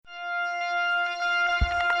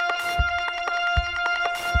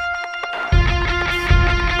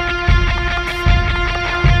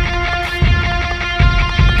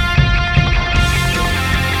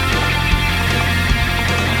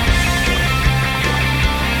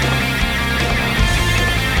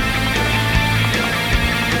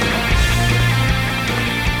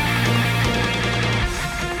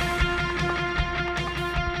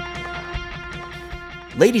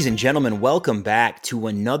Ladies and gentlemen, welcome back to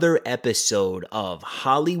another episode of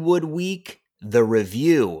Hollywood Week, The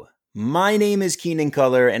Review. My name is Keenan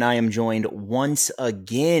Culler, and I am joined once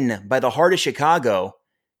again by the heart of Chicago,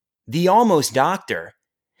 the almost doctor,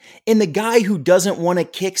 and the guy who doesn't want to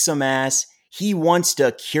kick some ass, he wants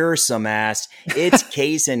to cure some ass. It's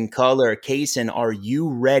Kaysen Culler. Kaysen, are you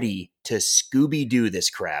ready to Scooby-Doo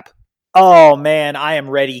this crap? Oh man, I am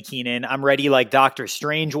ready, Keenan. I'm ready like Doctor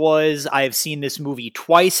Strange was. I have seen this movie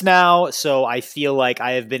twice now, so I feel like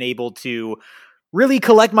I have been able to really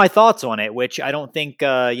collect my thoughts on it, which I don't think,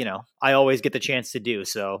 I always get the chance to do,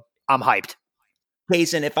 so I'm hyped.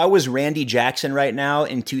 Kaysen, if I was Randy Jackson right now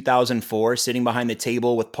in 2004, sitting behind the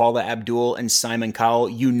table with Paula Abdul and Simon Cowell,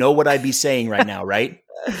 you know what I'd be saying right now, right?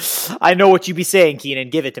 I know what you'd be saying, Keenan.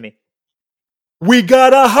 Give it to me. We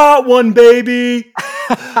got a hot one, baby!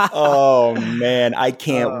 Oh man, I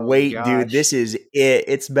can't wait, gosh. dude. This is it.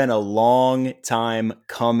 It's been a long time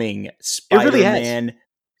coming. Spider-Man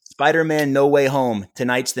No Way Home.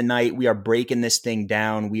 Tonight's the night. We are breaking this thing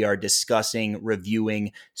down. We are discussing,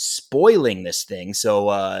 reviewing, spoiling this thing. So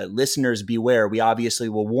listeners beware. We obviously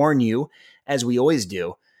will warn you, as we always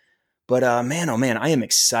do. But man, oh man, I am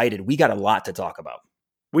excited. We got a lot to talk about.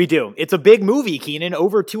 We do. It's a big movie, Keenan,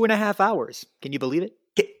 over 2.5 hours. Can you believe it?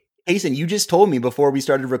 Kaysen, you just told me before we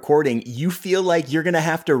started recording, you feel like you're going to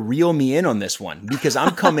have to reel me in on this one because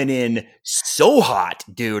I'm coming in so hot,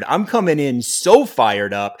 dude. I'm coming in so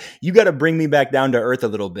fired up. You got to bring me back down to earth a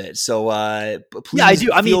little bit. So please. Yeah, I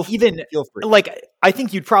do. I mean, feel free. Like, I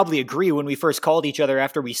think you'd probably agree when we first called each other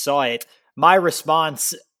after we saw it, my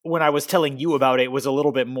response when I was telling you about it was a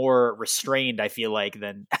little bit more restrained, I feel like,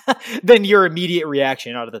 than your immediate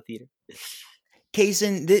reaction out of the theater.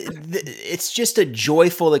 Kaysen, it's just a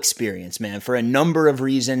joyful experience, man, for a number of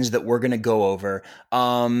reasons that we're going to go over.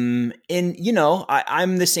 And, you know,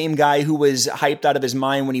 I'm the same guy who was hyped out of his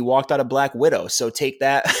mind when he walked out of Black Widow. So take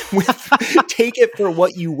that, take it for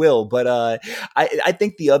what you will. But I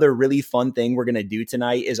think the other really fun thing we're going to do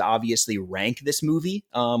tonight is obviously rank this movie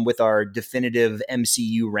with our definitive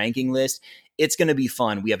MCU ranking list. It's going to be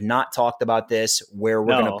fun. We have not talked about this, where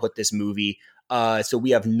we're going to put this movie. So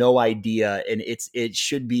we have no idea, and it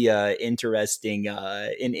should be an interesting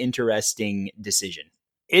decision.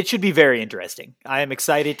 It should be very interesting. I am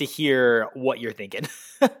excited to hear what you're thinking.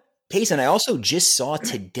 Kaysen, I also just saw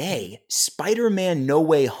today, Spider-Man No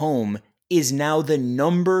Way Home is now the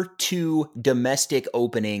number 2 domestic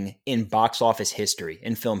opening in box office history,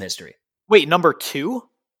 in film history. Wait, number 2?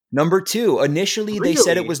 Number 2. Initially, Really? They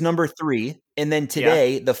said it was number 3. And then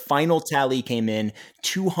today, the final tally came in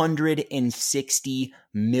 $260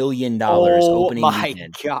 million opening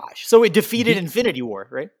weekend. Oh my gosh. So it defeated Infinity War,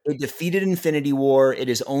 right? It defeated Infinity War. It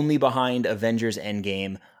is only behind Avengers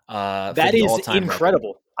Endgame. That is incredible.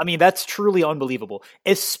 Record. I mean, that's truly unbelievable.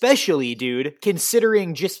 Especially, dude,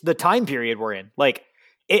 considering just the time period we're in. Like,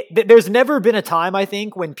 there's never been a time, I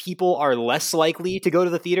think, when people are less likely to go to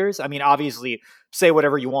the theaters. I mean, obviously, say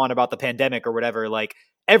whatever you want about the pandemic or whatever. Like,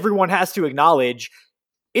 everyone has to acknowledge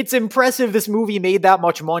it's impressive this movie made that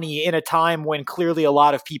much money in a time when clearly a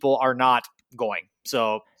lot of people are not going.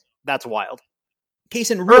 So that's wild.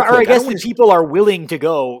 Kaysen, or I guess that people are willing to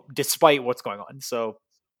go despite what's going on. So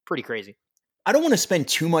pretty crazy. I don't want to spend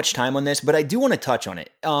too much time on this, but I do want to touch on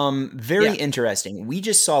it. Very interesting. We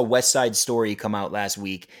just saw West Side Story come out last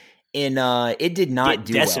week, and it did not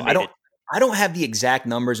do well. I don't have the exact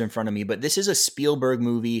numbers in front of me, but this is a Spielberg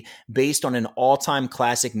movie based on an all-time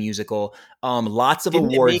classic musical. Lots of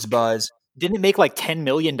awards buzz. Didn't it make like $10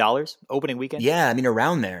 million opening weekend? Yeah, I mean,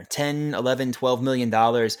 around there. 10, 11, $12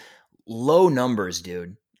 million. Low numbers,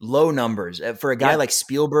 dude. Low numbers. For a guy like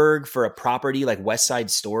Spielberg, for a property like West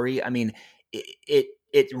Side Story, I mean,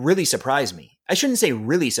 it really surprised me. I shouldn't say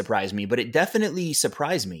really surprised me, but it definitely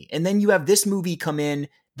surprised me. And then you have this movie come in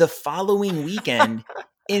the following weekend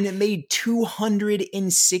and it made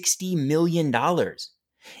 $260 million.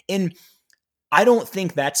 And I don't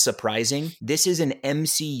think that's surprising. This is an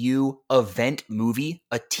MCU event movie,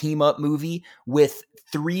 a team-up movie with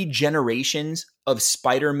 3 generations of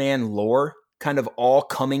Spider-Man lore kind of all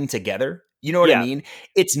coming together. You know what I mean?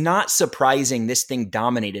 It's not surprising this thing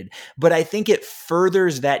dominated, but I think it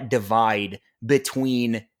furthers that divide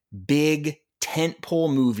between big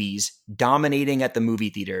tentpole movies dominating at the movie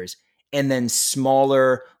theaters and then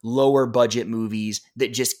smaller, lower budget movies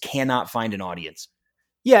that just cannot find an audience.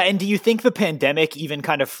 Yeah, and do you think the pandemic even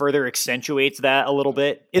kind of further accentuates that a little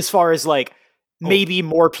bit? As far as like, maybe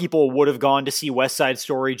more people would have gone to see West Side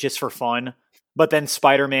Story just for fun, but then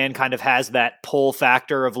Spider-Man kind of has that pull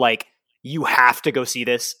factor of like, you have to go see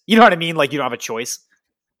this. You know what I mean? Like, you don't have a choice.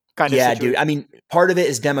 kind of Yeah, situation. dude. I mean, part of it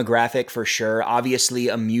is demographic for sure. Obviously,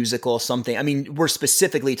 a musical, something. I mean, we're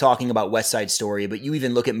specifically talking about West Side Story, but you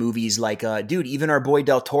even look at movies like, dude, even our boy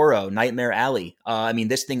Del Toro, Nightmare Alley. I mean,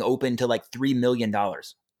 this thing opened to like $3 million.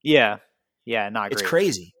 Yeah. Yeah, not It's great.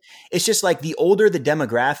 crazy. It's just like the older the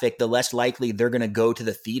demographic, the less likely they're going to go to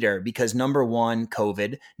the theater because number one,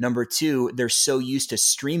 COVID. Number two, they're so used to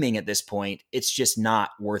streaming at this point, it's just not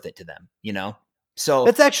worth it to them, you know? So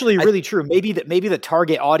That's actually really true. Maybe the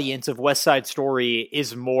target audience of West Side Story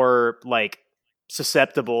is more like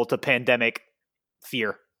susceptible to pandemic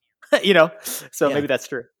fear, you know? So yeah. maybe that's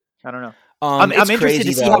true. I don't know. I'm interested crazy,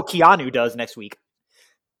 to see though. how Keanu does next week,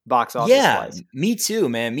 box office wise. Me too,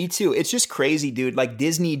 man. Me too. It's just crazy, dude. Like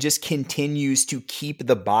Disney just continues to keep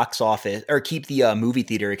the box office or keep the movie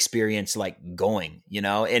theater experience like going, you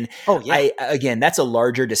know? And again, that's a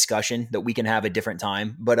larger discussion that we can have a different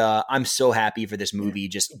time, but I'm so happy for this movie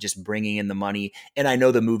just bringing in the money. And I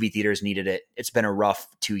know the movie theaters needed it. It's been a rough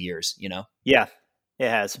 2 years, you know? Yeah, it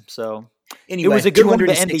has. So anyway, it was a good one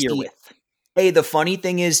to end the year with. Hey, the funny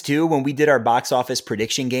thing is, too, when we did our box office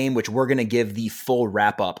prediction game, which we're going to give the full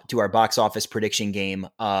wrap up to our box office prediction game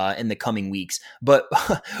in the coming weeks, but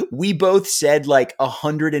we both said like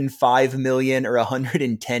 105 million or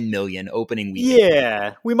 110 million opening weekend.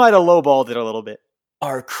 Yeah, we might have lowballed it a little bit.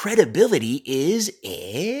 Our credibility is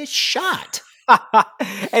a shot.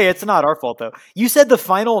 Hey, it's not our fault, though. You said the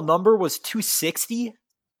final number was 260?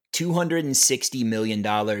 $260 million.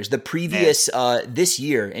 The previous, this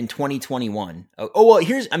year in 2021. Oh, well,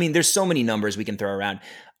 there's so many numbers we can throw around.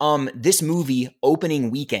 This movie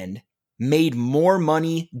opening weekend made more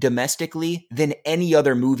money domestically than any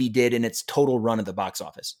other movie did in its total run at the box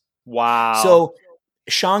office. Wow. So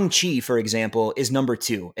Shang-Chi, for example, is number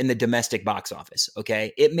 2 in the domestic box office.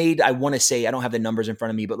 Okay. It made, I want to say, I don't have the numbers in front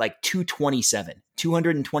of me, but like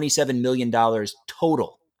 $227 million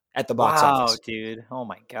total at the box office. Wow, dude. Oh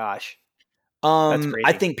my gosh.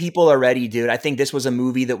 I think people are ready, dude. I think this was a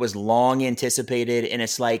movie that was long anticipated, and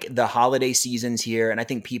it's like the holiday season's here, and I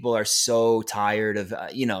think people are so tired of,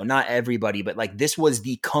 not everybody, but like this was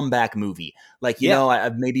the comeback movie. Like,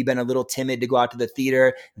 I've maybe been a little timid to go out to the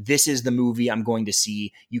theater. This is the movie I'm going to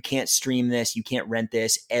see. You can't stream this. You can't rent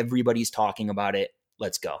this. Everybody's talking about it.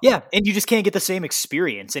 Let's go. Yeah, and you just can't get the same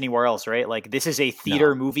experience anywhere else, right? Like this is a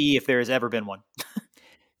theater movie if there has ever been one.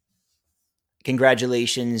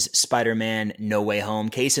 Congratulations, Spider-Man No Way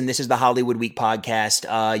Home. Kaysen, this is the Hollywood Week podcast.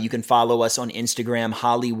 You can follow us on Instagram,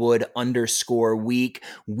 Hollywood_week.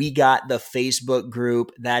 We got the Facebook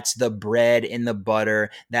group. That's the bread and the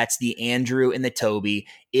butter. That's the Andrew and the Toby.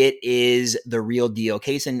 It is the real deal.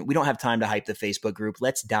 Kaysen, we don't have time to hype the Facebook group.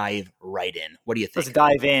 Let's dive right in. What do you think? Let's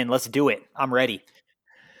dive in. Let's do it. I'm ready.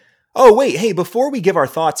 Oh, wait. Hey, before we give our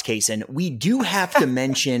thoughts, Kaysen, we do have to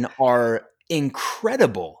mention our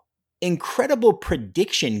incredible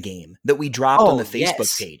prediction game that we dropped on the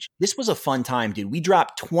Facebook page. This was a fun time, dude. We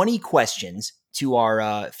dropped 20 questions to our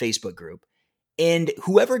Facebook group, and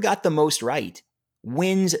whoever got the most right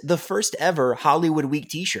wins the first ever Hollywood Week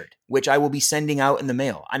t-shirt, which I will be sending out in the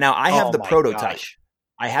mail. Now, I have the prototype. Gosh.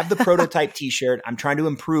 I have the prototype t-shirt. I'm trying to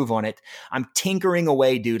improve on it. I'm tinkering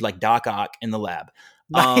away, dude, like Doc Ock in the lab.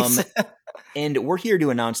 Nice. And we're here to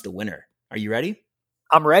announce the winner. Are you ready?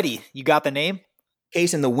 I'm ready. You got the name?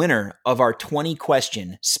 Kaysen, the winner of our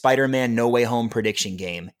 20-question Spider-Man No Way Home prediction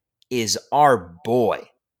game is our boy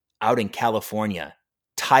out in California,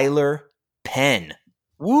 Tyler Penn.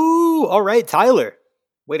 Woo! All right, Tyler.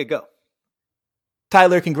 Way to go.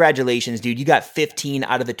 Tyler, congratulations, dude. You got 15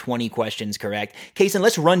 out of the 20 questions correct. Kaysen,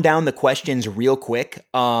 let's run down the questions real quick.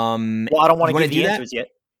 Well, I don't want to give the answers yet.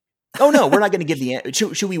 Oh, no, we're not going to give the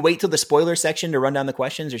answer. Should we wait till the spoiler section to run down the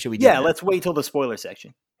questions, or should we do that? Let's wait till the spoiler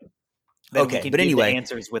section. Then okay, but anyway, the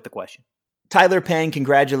answers with the question. Tyler Penn,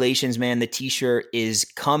 congratulations, man. The t-shirt is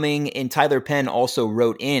coming. And Tyler Penn also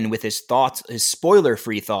wrote in with his thoughts, his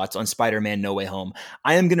spoiler-free thoughts on Spider-Man No Way Home.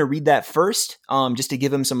 I am going to read that first, just to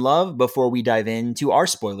give him some love before we dive into our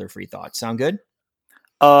spoiler-free thoughts. Sound good?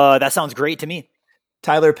 That sounds great to me.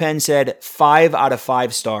 Tyler Penn said 5 out of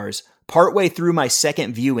 5 stars. Partway through my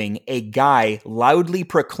second viewing, a guy loudly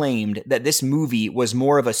proclaimed that this movie was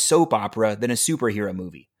more of a soap opera than a superhero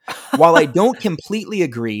movie. While I don't completely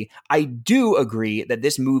agree, I do agree that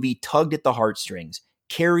this movie tugged at the heartstrings,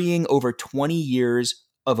 carrying over 20 years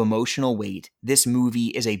of emotional weight. This movie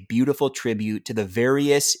is a beautiful tribute to the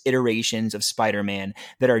various iterations of Spider-Man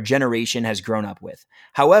that our generation has grown up with.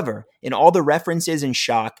 However, in all the references and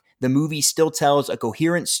shock, the movie still tells a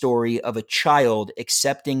coherent story of a child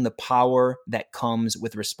accepting the power that comes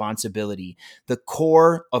with responsibility, the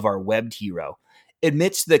core of our webbed hero.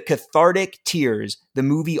 Amidst the cathartic tears, the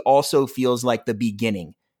movie also feels like the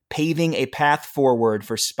beginning. paving a path forward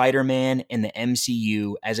for Spider-Man and the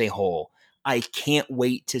MCU as a whole. I can't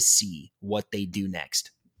wait to see what they do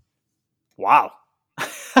next. Wow.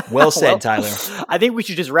 Well said, Tyler. I think we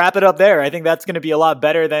should just wrap it up there. I think that's going to be a lot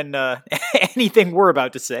better than anything we're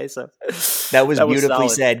about to say. So that was beautifully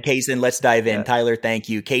said. Kaysen, let's dive in. Yeah. Tyler, thank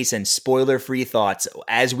you. Kaysen, spoiler-free thoughts.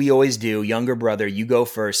 As we always do, younger brother, you go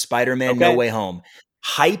first. Spider-Man No Way Home.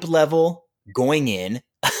 Hype level going in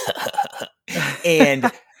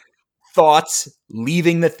and thoughts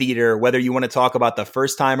leaving the theater, whether you want to talk about the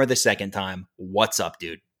first time or the second time. What's up,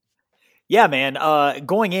 dude? Yeah, man.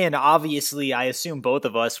 Going in, obviously, I assume both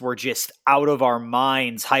of us were just out of our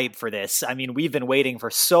minds hyped for this. I mean, we've been waiting for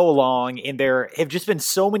so long, and there have just been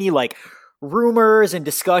so many like rumors and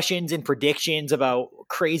discussions and predictions about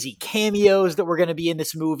crazy cameos that were going to be in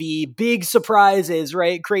this movie, big surprises,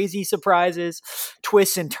 right? Crazy surprises,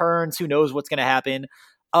 twists and turns. Who knows what's going to happen?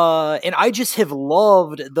 And I just have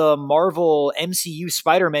loved the Marvel MCU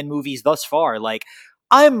Spider-Man movies thus far. Like,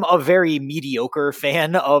 I'm a very mediocre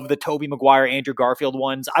fan of the Tobey Maguire, Andrew Garfield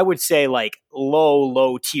ones. I would say like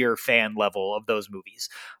low tier fan level of those movies.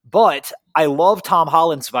 But I love Tom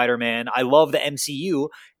Holland Spider-Man. I love the MCU.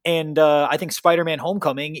 And I think Spider-Man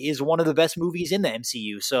Homecoming is one of the best movies in the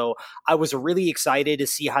MCU. So I was really excited to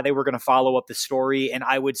see how they were going to follow up the story. And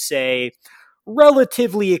I would say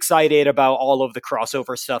relatively excited about all of the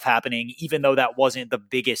crossover stuff happening, even though that wasn't the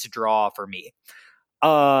biggest draw for me.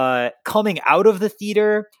 Coming out of the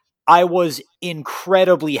theater, I was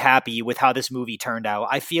incredibly happy with how this movie turned out.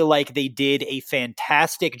 I feel like they did a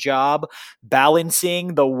fantastic job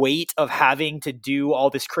balancing the weight of having to do all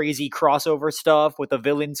this crazy crossover stuff with the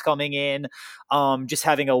villains coming in, just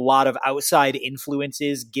having a lot of outside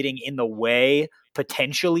influences getting in the way,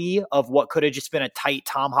 potentially, of what could have just been a tight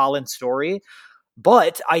Tom Holland story.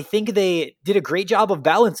 But I think they did a great job of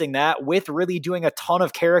balancing that with really doing a ton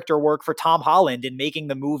of character work for Tom Holland and making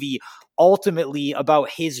the movie ultimately about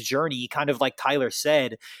his journey, kind of like Tyler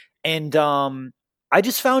said. And I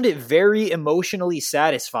just found it very emotionally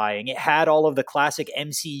satisfying. It had all of the classic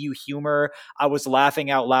MCU humor. I was laughing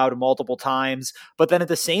out loud multiple times, but then at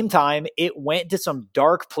the same time, it went to some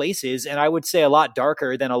dark places, and I would say a lot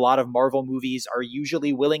darker than a lot of Marvel movies are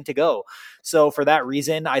usually willing to go. So for that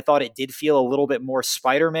reason, I thought it did feel a little bit more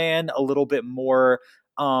Spider-Man, a little bit more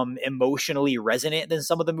emotionally resonant than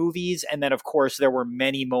some of the movies. And then, of course, there were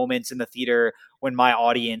many moments in the theater when my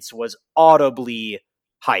audience was audibly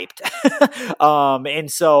hyped.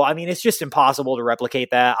 And so, I mean, it's just impossible to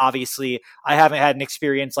replicate that. Obviously, I haven't had an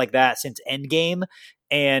experience like that since Endgame.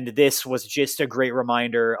 And this was just a great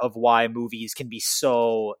reminder of why movies can be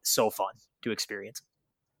so fun to experience.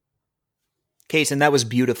 Case, and that was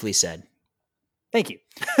beautifully said. Thank you.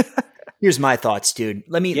 Here's my thoughts, dude.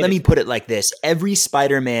 Let me put it like this. Every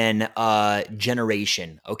Spider-Man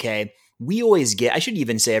generation, okay, we always get, I should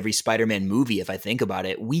even say every Spider-Man movie, if I think about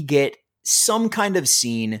it, we get some kind of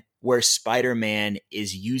scene where Spider-Man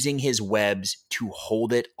is using his webs to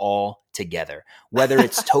hold it all together. Whether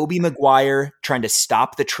it's Tobey Maguire trying to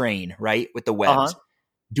stop the train, right, with the webs,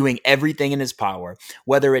 doing everything in his power.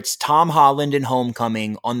 Whether it's Tom Holland in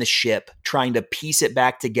Homecoming on the ship trying to piece it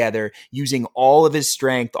back together, using all of his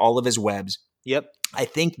strength, all of his webs. Yep. I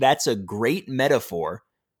think that's a great metaphor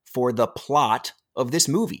for the plot of this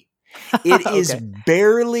movie. It is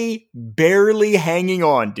barely hanging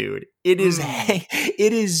on, dude. It is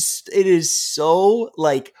so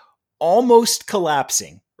like almost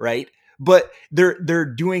collapsing, right? But they're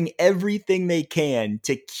doing everything they can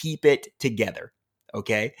to keep it together.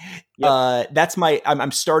 Okay. Yep.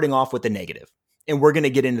 I'm starting off with the negative, and we're going to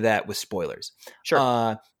get into that with spoilers.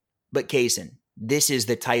 Sure. But Kaysen, this is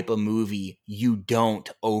the type of movie you don't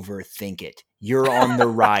overthink it. You're on the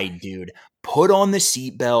ride, dude. Put on the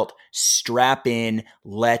seatbelt, strap in,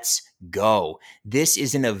 let's go. This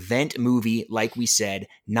is an event movie, like we said.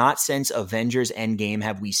 Not since Avengers Endgame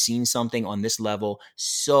have we seen something on this level.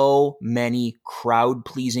 So many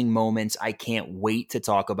crowd-pleasing moments I can't wait to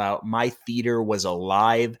talk about. My theater was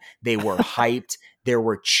alive. They were hyped. There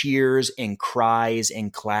were cheers and cries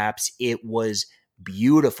and claps. It was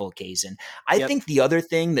beautiful, Kaysen. I think the other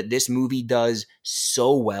thing that this movie does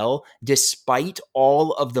so well, despite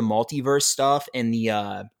all of the multiverse stuff and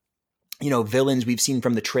the villains we've seen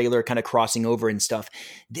from the trailer kind of crossing over and stuff,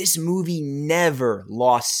 this movie never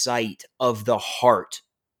lost sight of the heart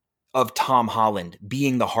of Tom Holland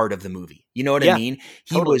being the heart of the movie. You know what I mean?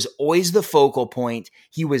 He was always the focal point.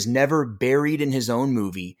 He was never buried in his own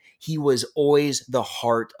movie. He was always the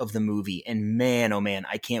heart of the movie. And man, oh man,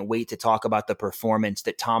 I can't wait to talk about the performance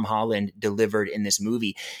that Tom Holland delivered in this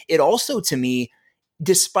movie. It also, to me,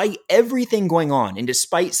 despite everything going on and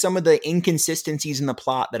despite some of the inconsistencies in the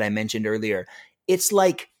plot that I mentioned earlier, it's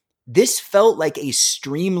like this felt like a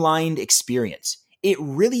streamlined experience. It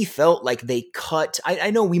really felt like they cut.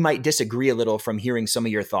 I know we might disagree a little from hearing some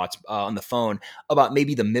of your thoughts on the phone about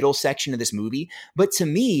maybe the middle section of this movie, but to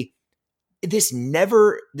me, this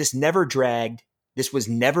never dragged. This was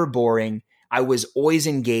never boring. I was always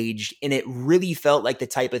engaged, and it really felt like the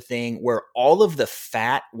type of thing where all of the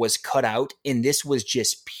fat was cut out, and this was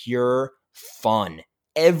just pure fun.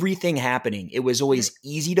 Everything happening. It was always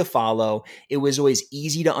easy to follow. It was always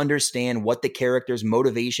easy to understand what the characters'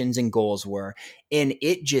 motivations and goals were, and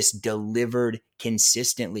it just delivered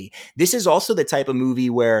consistently. This is also the type of movie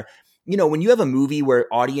where, you know, when you have a movie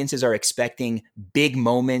where audiences are expecting big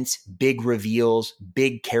moments, big reveals,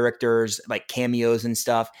 big characters, like cameos and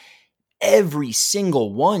stuff, every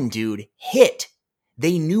single one, dude, hit.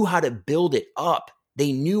 They knew how to build it up.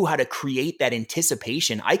 They knew how to create that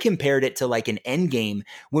anticipation. I compared it to like an Endgame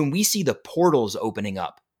when we see the portals opening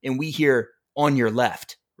up and we hear "on your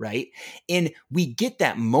left," right? And we get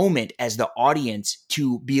that moment as the audience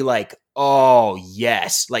to be like, oh,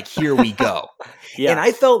 yes, like here we go. Yeah. And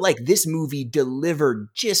I felt like this movie delivered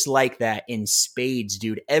just like that in spades,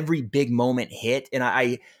 dude. Every big moment hit, and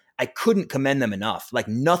I couldn't commend them enough. Like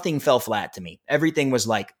nothing fell flat to me. Everything was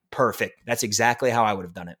like perfect. That's exactly how I would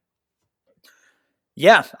have done it.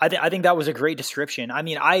 Yeah, I think that was a great description. I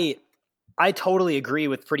mean, I totally agree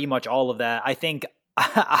with pretty much all of that. I think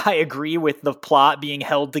I agree with the plot being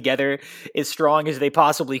held together as strong as they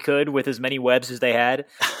possibly could with as many webs as they had.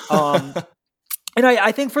 And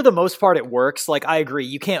I think for the most part it works. Like, I agree.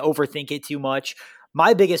 You can't overthink it too much.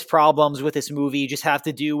 My biggest problems with this movie just have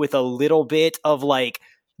to do with a little bit of like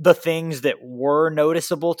the things that were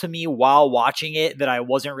noticeable to me while watching it that I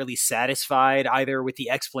wasn't really satisfied either with the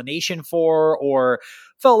explanation for, or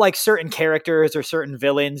felt like certain characters or certain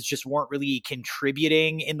villains just weren't really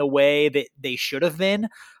contributing in the way that they should have been.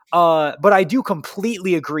 But I do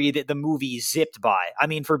completely agree that the movie zipped by. I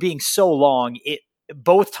mean, for being so long,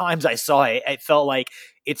 both times I saw it, it felt like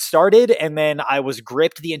it started and then I was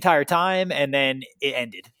gripped the entire time and then it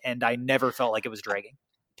ended, and I never felt like it was dragging.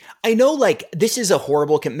 I know, like, this is a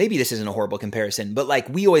horrible, maybe this isn't a horrible comparison, but like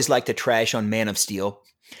we always like to trash on Man of Steel.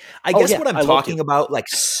 I guess what I'm talking about, like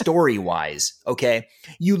story-wise, okay?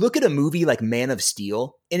 You look at a movie like Man of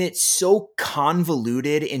Steel, and it's so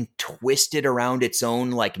convoluted and twisted around its own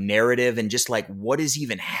like narrative and just like what is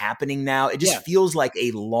even happening now? It just feels like a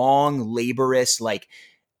long, laborious, like,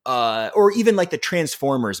 or even like the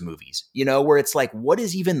Transformers movies, you know, where it's like, what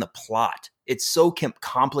is even the plot? It's so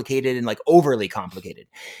complicated and like overly complicated.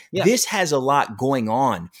 Yeah. This has a lot going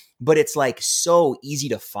on, but it's like so easy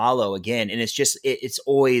to follow again. And it's just, it's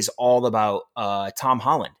always all about Tom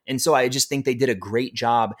Holland. And so I just think they did a great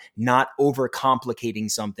job not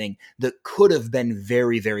overcomplicating something that could have been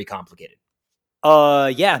very, very complicated.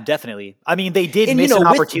 Yeah, definitely. I mean, they did miss an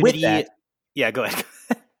opportunity. With that, yeah, go ahead.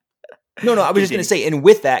 No, I was just going to say, and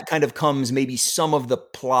with that kind of comes maybe some of the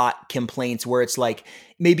plot complaints where it's like,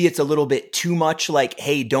 maybe it's a little bit too much like,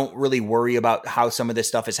 hey, don't really worry about how some of this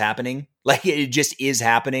stuff is happening. Like it just is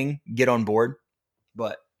happening. Get on board.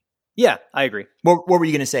 But yeah, I agree. What were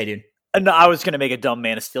you going to say, dude? No, I was going to make a dumb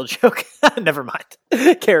Man of Steel joke. Never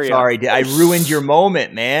mind. Carry on. Sorry, I ruined your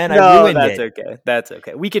moment, man. I ruined it. Okay. That's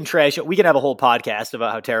okay. We can trash it. We can have a whole podcast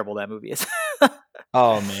about how terrible that movie is.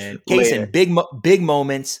 Oh, man. Kaysen, big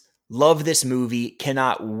moments. Love this movie.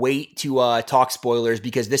 Cannot wait to talk spoilers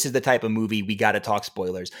because this is the type of movie we got to talk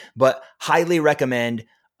spoilers. But highly recommend.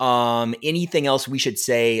 Anything else we should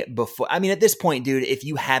say before? I mean, at this point, dude, if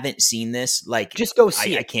you haven't seen this, like, just go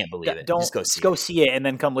see it. I can't believe it. Just go see it and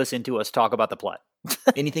then come listen to us talk about the plot.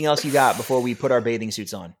 Anything else you got before we put our bathing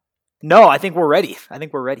suits on? No, I think we're ready.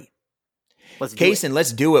 Kaysen,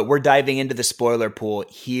 let's do it. We're diving into the spoiler pool.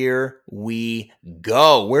 Here we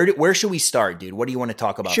go. Where should we start, dude? What do you want to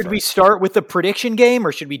talk about? Should we start with the prediction game,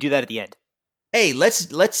 or should we do that at the end? Hey, let's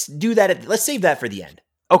do that. Let's save that for the end.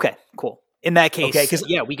 Okay, cool. In that case,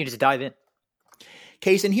 we can just dive in.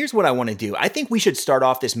 Kaysen, here's what I want to do. I think we should start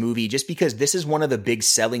off this movie just because this is one of the big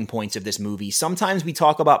selling points of this movie. Sometimes we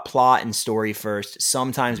talk about plot and story first.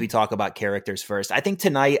 Sometimes we talk about characters first. I think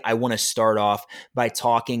tonight I want to start off by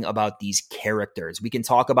talking about these characters. We can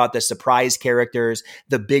talk about the surprise characters,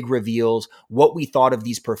 the big reveals, what we thought of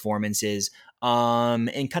these performances,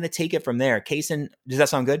 and kind of take it from there. Kaysen, does that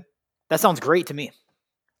sound good? That sounds great to me.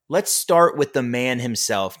 Let's start with the man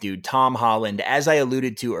himself, dude, Tom Holland. As I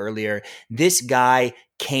alluded to earlier, this guy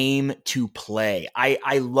came to play.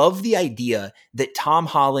 I love the idea that Tom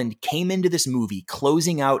Holland came into this movie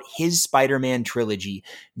closing out his Spider-Man trilogy,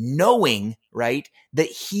 knowing, right, that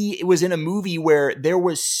he was in a movie where there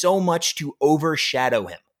was so much to overshadow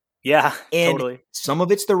him. Yeah, and totally. Some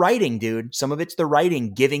of it's the writing, dude. Some of it's the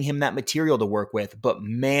writing giving him that material to work with. But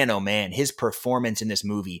man, oh man, his performance in this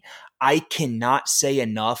movie, I cannot say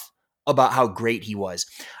enough about how great he was.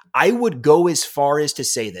 I would go as far as to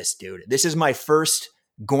say this, dude. This is my first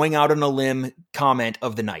going out on a limb comment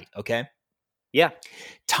of the night, okay? Yeah.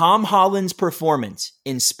 Tom Holland's performance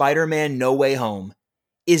in Spider-Man No Way Home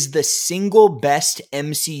is the single best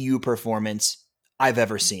MCU performance I've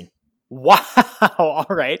ever seen. Wow. All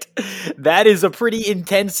right. That is a pretty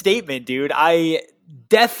intense statement, dude. I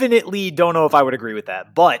definitely don't know if I would agree with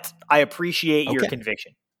that, but I appreciate your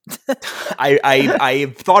conviction.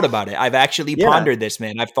 I've thought about it. I've actually pondered this,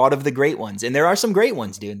 man. I've thought of the great ones, and there are some great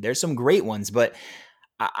ones, dude. There's some great ones, but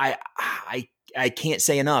I can't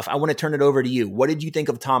say enough. I want to turn it over to you. What did you think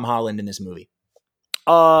of Tom Holland in this movie?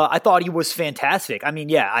 I thought he was fantastic. I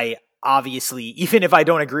mean, I obviously, even if I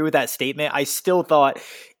don't agree with that statement, I still thought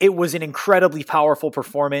it was an incredibly powerful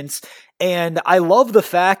performance. And I love the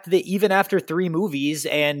fact that even after 3 movies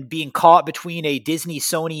and being caught between a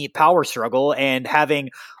Disney-Sony power struggle and having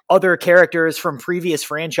other characters from previous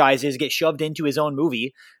franchises get shoved into his own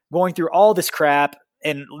movie, going through all this crap,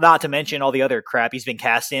 and not to mention all the other crap he's been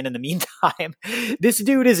cast in the meantime, this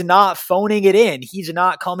dude is not phoning it in. He's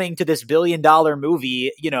not coming to this $1 billion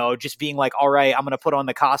movie, just being like, all right, I'm going to put on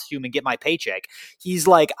the costume and get my paycheck. He's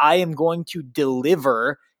like, I am going to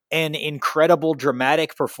deliver an incredible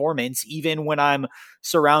dramatic performance, even when I'm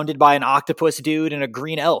surrounded by an octopus dude and a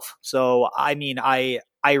green elf. So, I mean, I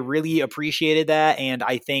really appreciated that. And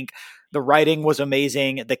I think the writing was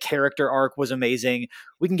amazing. The character arc was amazing.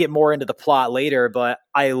 We can get more into the plot later, but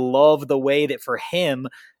I love the way that for him,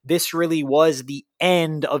 this really was the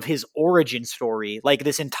end of his origin story. Like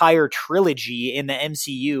this entire trilogy in the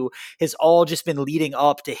MCU has all just been leading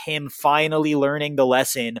up to him finally learning the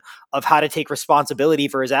lesson of how to take responsibility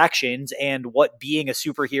for his actions and what being a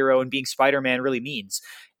superhero and being Spider-Man really means.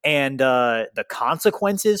 And the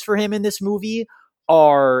consequences for him in this movie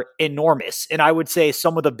are enormous. And I would say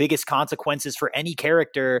some of the biggest consequences for any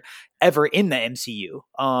character ever in the MCU.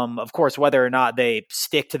 Of course, whether or not they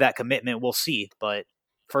stick to that commitment, we'll see. But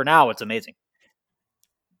for now, it's amazing.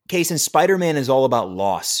 Case, and Spider-Man is all about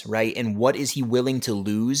loss, right? And what is he willing to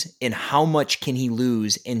lose and how much can he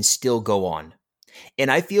lose and still go on? And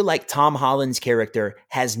I feel like Tom Holland's character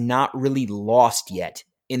has not really lost yet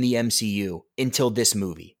in the MCU until this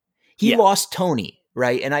movie. He lost Tony,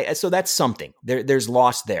 right? And so that's something. There's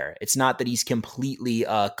loss there. It's not that he's completely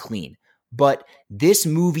clean, but this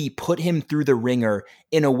movie put him through the ringer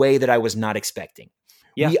in a way that I was not expecting.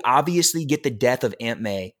 Yeah. We obviously get the death of Aunt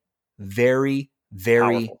May. Very,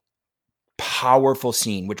 very powerful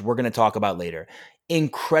scene, which we're going to talk about later.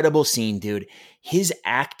 Incredible scene, dude. His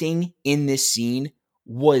acting in this scene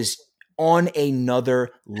was on another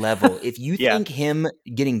level. If you think him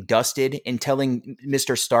getting dusted and telling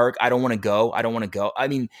Mr. Stark, I don't want to go. I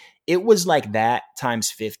mean, it was like that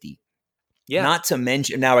times 50. Yeah. Not to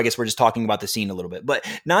mention, now I guess we're just talking about the scene a little bit, but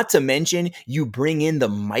not to mention you bring in the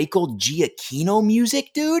Michael Giacchino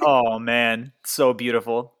music, dude. Oh man, so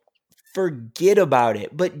beautiful. Forget about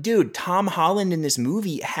it. But dude, Tom Holland in this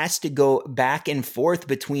movie has to go back and forth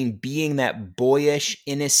between being that boyish,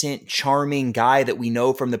 innocent, charming guy that we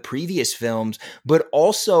know from the previous films, but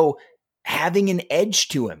also having an edge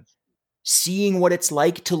to him, seeing what it's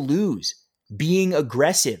like to lose, being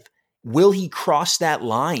aggressive. Will he cross that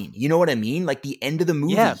line? You know what I mean? Like the end of the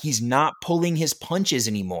movie, he's not pulling his punches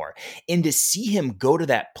anymore. And to see him go to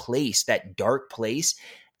that place, that dark place,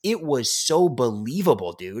 it was so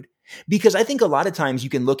believable, dude. Because I think a lot of times you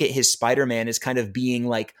can look at his Spider-Man as kind of being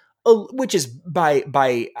like, which is by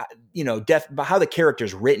how the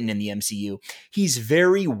character's written in the MCU. He's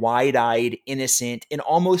very wide-eyed, innocent, and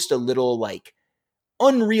almost a little like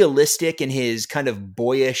unrealistic in his kind of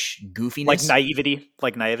boyish goofiness.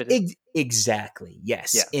 Like naivety. Exactly.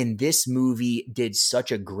 Yes. Yeah. And this movie did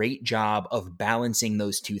such a great job of balancing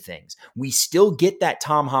those two things. We still get that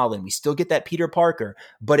Tom Holland. We still get that Peter Parker,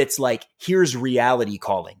 but it's like, here's reality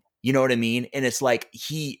calling. You know what I mean? And it's like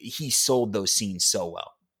he sold those scenes so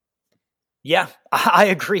well. Yeah, I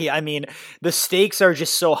agree. I mean, the stakes are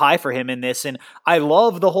just so high for him in this. And I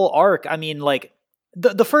love the whole arc. I mean, like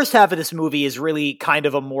the first half of this movie is really kind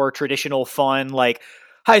of a more traditional, fun, like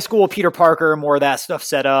high school Peter Parker, more of that stuff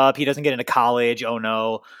set up. He doesn't get into college. Oh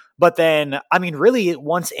no. But then, I mean, really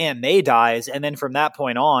once Aunt May dies, and then from that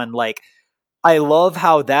point on, like I love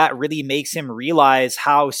how that really makes him realize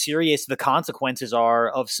how serious the consequences are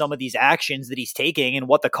of some of these actions that he's taking and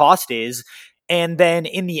what the cost is. And then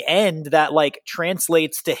in the end, that like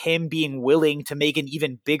translates to him being willing to make an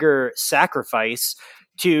even bigger sacrifice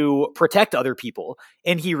to protect other people.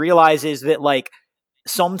 And he realizes that like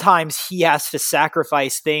sometimes he has to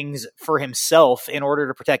sacrifice things for himself in order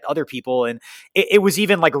to protect other people. And it was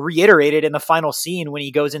even like reiterated in the final scene when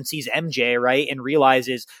he goes and sees MJ, right? And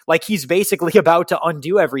realizes like he's basically about to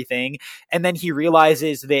undo everything. And then he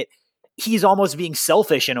realizes that he's almost being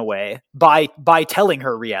selfish in a way by telling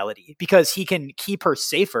her reality, because he can keep her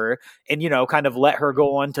safer and, you know, kind of let her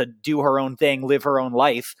go on to do her own thing, live her own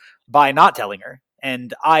life by not telling her.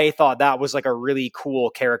 And I thought that was like a really cool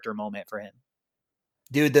character moment for him.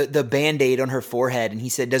 Dude, the Band-Aid on her forehead, and he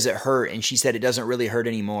said, "Does it hurt?" And she said, "It doesn't really hurt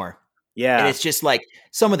anymore." Yeah. And it's just like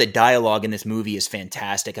some of the dialogue in this movie is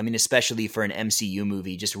fantastic. I mean, especially for an MCU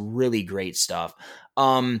movie, just really great stuff.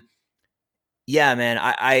 Yeah, man,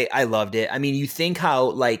 I loved it. I mean, you think how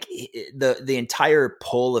like the entire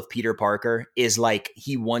pull of Peter Parker is like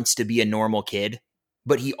he wants to be a normal kid,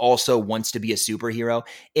 but he also wants to be a superhero.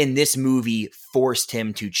 And this movie forced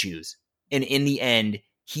him to choose. And in the end,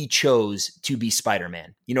 he chose to be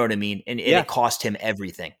Spider-Man. You know what I mean? And it cost him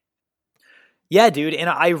everything. Yeah, dude. And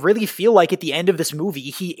I really feel like at the end of this movie,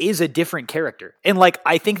 he is a different character. And like,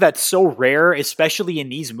 I think that's so rare, especially in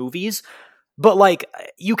these movies. But like,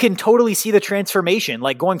 you can totally see the transformation.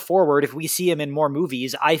 Like going forward, if we see him in more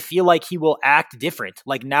movies, I feel like he will act different.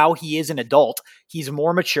 Like now he is an adult. He's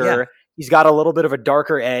more mature. Yeah. He's got a little bit of a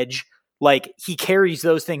darker edge. Like he carries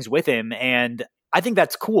those things with him. And I think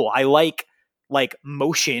that's cool. I like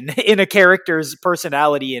motion in a character's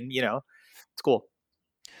personality, and you know, it's cool.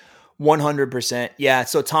 100%. Yeah.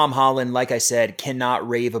 So Tom Holland, like I said, cannot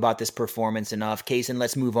rave about this performance enough. Kaysen,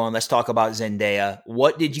 let's move on. Let's talk about Zendaya.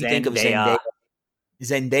 What did you think of Zendaya?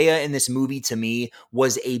 Zendaya in this movie, to me,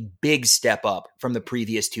 was a big step up from the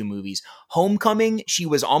previous two movies. Homecoming, she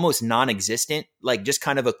was almost non-existent, like just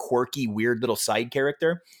kind of a quirky, weird little side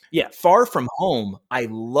character. Yeah. Far From Home, I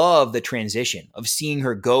love the transition of seeing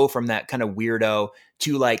her go from that kind of weirdo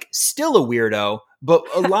to like still a weirdo, but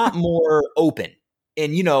a lot more open.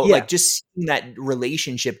 And, you know, like just seeing that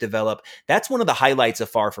relationship develop, that's one of the highlights of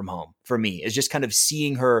Far From Home for me, is just kind of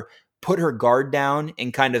seeing her put her guard down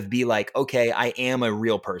and kind of be like, okay, I am a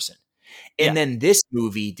real person. And then this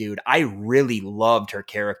movie, dude, I really loved her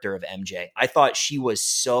character of MJ. I thought she was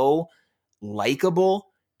so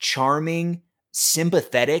likable, charming,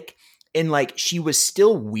 sympathetic, and like she was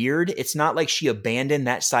still weird. It's not like she abandoned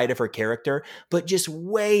that side of her character, but just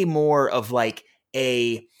way more of like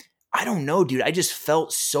I don't know, dude. I just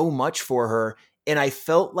felt so much for her. And I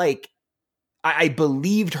felt like I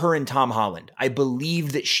believed her and Tom Holland. I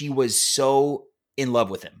believed that she was so in love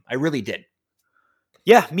with him. I really did.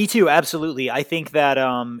 Yeah, me too. Absolutely. I think that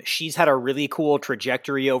she's had a really cool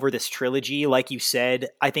trajectory over this trilogy. Like you said,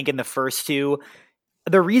 I think in the first two,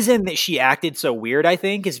 the reason that she acted so weird, I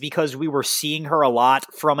think, is because we were seeing her a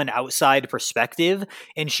lot from an outside perspective,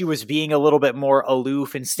 and she was being a little bit more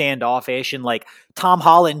aloof and standoffish, and like Tom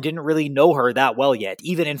Holland didn't really know her that well yet,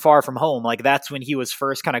 even in Far From Home. Like that's when he was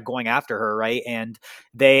first kind of going after her, right? And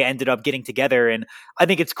they ended up getting together. And I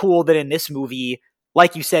think it's cool that in this movie,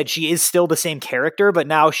 like you said, she is still the same character, but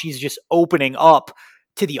now she's just opening up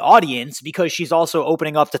to the audience because she's also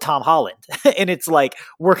opening up to Tom Holland. And it's like,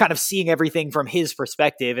 we're kind of seeing everything from his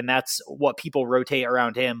perspective, and that's what people rotate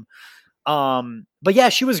around him. But yeah,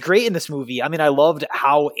 she was great in this movie. I mean, I loved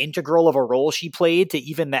how integral of a role she played to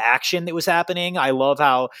even the action that was happening. I love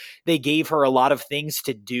how they gave her a lot of things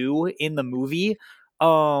to do in the movie.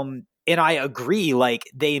 And I agree, like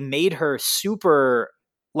they made her super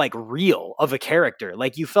like real of a character.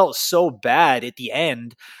 Like you felt so bad at the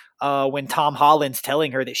end when Tom Holland's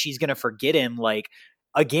telling her that she's going to forget him. Like,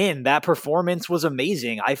 again, that performance was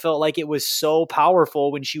amazing. I felt like it was so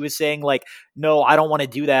powerful when she was saying like, no, I don't want to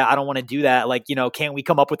do that. I don't want to do that. Like, you know, can't we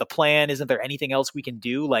come up with a plan? Isn't there anything else we can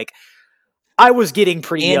do? Like, I was getting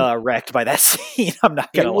pretty wrecked by that scene. I'm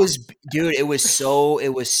not gonna lie. Dude, it was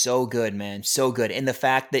so good, man. So good. And the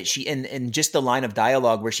fact that she, and just the line of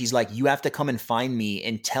dialogue where she's like, you have to come and find me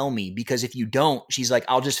and tell me, because if you don't, she's like,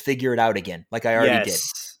 I'll just figure it out again. Like I already did.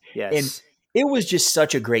 Yes. And it was just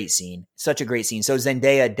such a great scene. So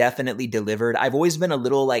Zendaya definitely delivered. I've always been a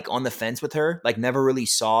little like on the fence with her, like never really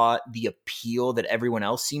saw the appeal that everyone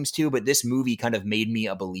else seems to, but this movie kind of made me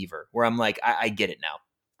a believer where I'm like, I get it now.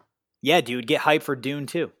 Yeah, dude, get hyped for Dune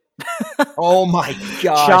too. Oh my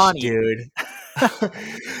gosh, Johnny. Dude.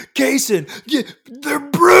 Kaysen, they're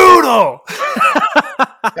brutal.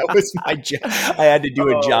 That was my I had to do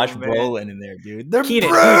a Josh Brolin in there, dude. They're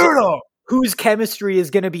brutal. whose chemistry is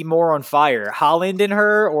going to be more on fire, Holland and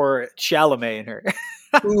her or Chalamet and her?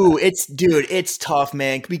 Ooh, it's tough,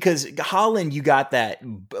 man, because Holland, you got that,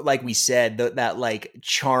 like we said, that like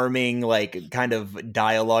charming, like kind of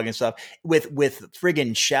dialogue and stuff. With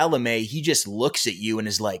friggin' Chalamet, he just looks at you and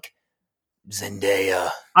is like, Zendaya.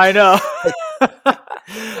 I know.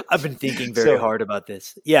 I've been thinking very hard about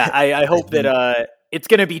this. Yeah, I hope that it's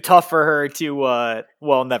going to be tough for her to.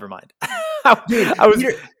 Well, never mind.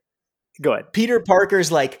 Go ahead. Peter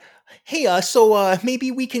Parker's like, hey, so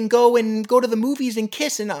maybe we can go to the movies and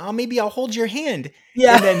kiss, and maybe I'll hold your hand.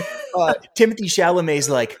 Yeah. And then Timothée Chalamet's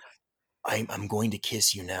like, I'm going to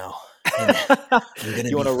kiss you now. And you're going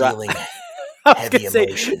to be feeling heavy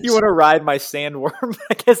emotions. You want to ride my sandworm?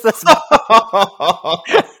 I guess that's not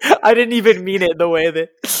I didn't even mean it the way that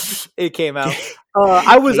it came out.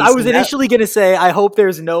 I was initially going to say, I hope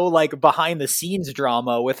there's no like behind the scenes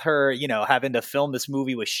drama with her, having to film this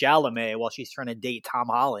movie with Chalamet while she's trying to date Tom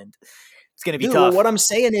Holland. It's going to be tough. Well, what I'm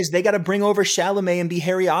saying is they got to bring over Chalamet and be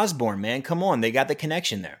Harry Osborn, man. Come on. They got the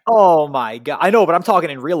connection there. Oh my God. I know, but I'm talking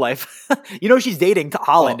in real life. She's dating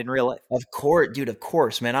Holland in real life. Of course, dude. Of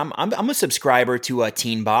course, man. I'm a subscriber to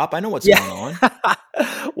Teen Bop. I know what's going on.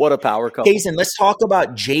 What a power couple. Jason, let's talk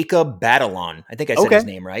about Jacob Batalon. I think I said his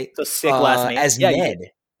name right. It's a sick last name. As Ned.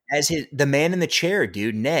 As the man in the chair,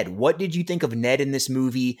 dude. Ned. What did you think of Ned in this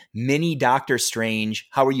movie? Mini Doctor Strange.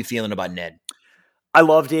 How are you feeling about Ned? I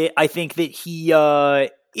loved it. I think that he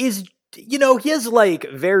is, he has like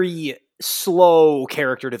very slow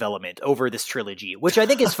character development over this trilogy, which I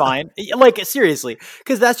think is fine. Like, seriously,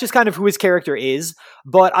 because that's just kind of who his character is.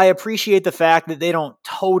 But I appreciate the fact that they don't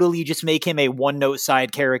totally just make him a one-note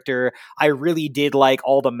side character. I really did like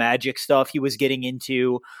all the magic stuff he was getting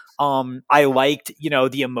into. I liked,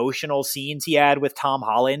 the emotional scenes he had with Tom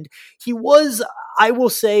Holland. He was, I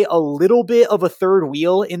will say, a little bit of a third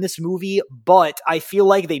wheel in this movie, but I feel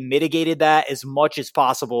like they mitigated that as much as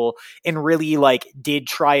possible and really did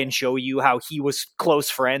try and show you how he was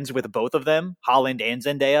close friends with both of them, Holland and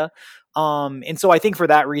Zendaya. And so I think for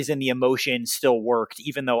that reason, the emotion still worked,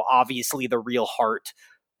 even though obviously the real heart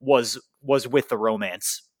was with the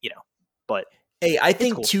romance, but hey, I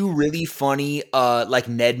think two really funny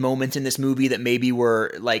Ned moments in this movie that maybe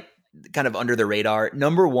were kind of under the radar.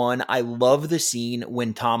 Number one, I love the scene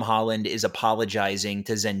when Tom Holland is apologizing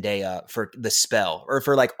to Zendaya for the spell or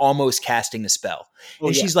for almost casting the spell.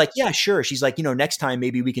 And she's like, yeah, sure. She's like, next time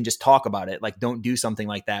maybe we can just talk about it. Don't do something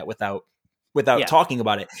like that without talking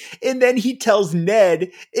about it. And then he tells Ned,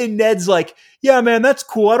 and Ned's like, yeah, man, that's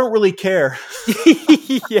cool. I don't really care.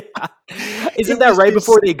 Yeah. Isn't that right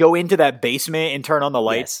before they go into that basement and turn on the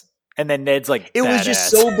lights? Yes. And then Ned's like, it was just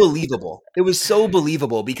so believable. It was so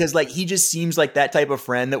believable because he just seems like that type of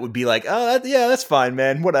friend that would be like, oh, yeah, that's fine,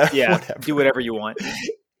 man. Whatever. Yeah. Whatever. Do whatever you want.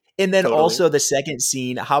 And then also the second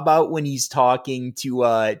scene, how about when he's talking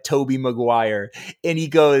to Tobey Maguire and he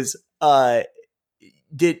goes,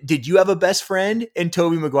 did you have a best friend? And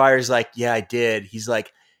Tobey Maguire's like, yeah, I did. He's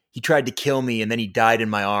like, he tried to kill me and then he died in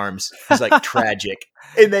my arms. He's like, tragic.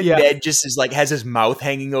 And then Ned just is has his mouth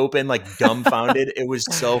hanging open, dumbfounded. It was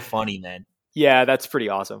so funny, man. Yeah, that's pretty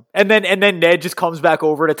awesome. And then Ned just comes back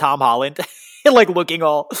over to Tom Holland looking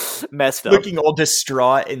all messed up. Looking all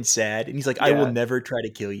distraught and sad. And he's like, I will never try to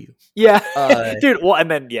kill you. Yeah. Dude, well,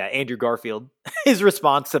 and then, Andrew Garfield, his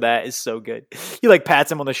response to that is so good. He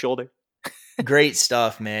pats him on the shoulder. Great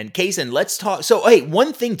stuff, man. Kaysen, let's talk. So, hey,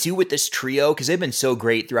 one thing too with this trio, because they've been so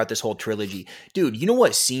great throughout this whole trilogy. Dude, you know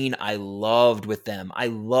what scene I loved with them? I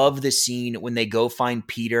love the scene when they go find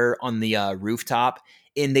Peter on the rooftop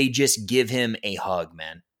and they just give him a hug,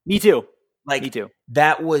 man. Me too. Me too.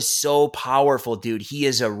 That was so powerful, dude. He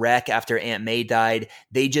is a wreck after Aunt May died.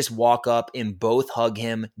 They just walk up and both hug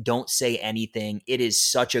him, don't say anything. It is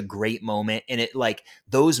such a great moment. And it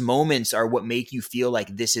those moments are what make you feel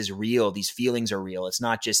like this is real. These feelings are real. It's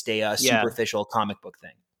not just a superficial comic book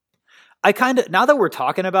thing. I kind of, now that we're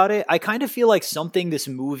talking about it, I kind of feel like something this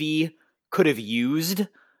movie could have used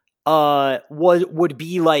would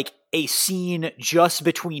be a scene just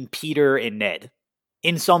between Peter and Ned.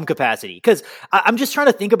 In some capacity. Because I'm just trying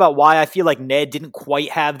to think about why I feel like Ned didn't quite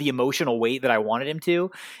have the emotional weight that I wanted him to.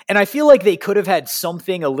 And I feel like they could have had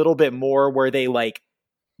something a little bit more where they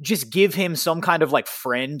just give him some kind of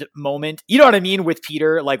friend moment. You know what I mean? With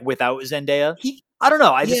Peter, without Zendaya. I don't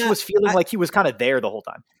know. I just was feeling like he was kind of there the whole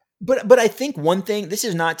time. But I think one thing, this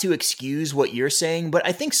is not to excuse what you're saying, but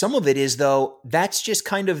I think some of it is, though, that's just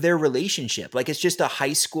kind of their relationship. It's just a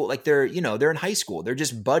high school, they're in high school. They're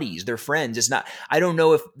just buddies. They're friends. It's not, I don't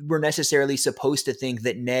know if we're necessarily supposed to think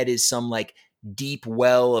that Ned is some deep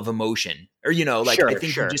well of emotion, or like I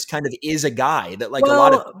think he just kind of is a guy that like a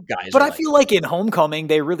lot of guys. But I feel like in Homecoming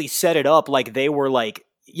they really set it up like they were like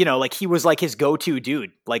like he was like his go-to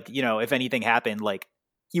dude. Like if anything happened, like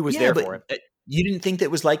he was there for him. You didn't think that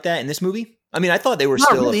it was like that in this movie? I mean, I thought they were not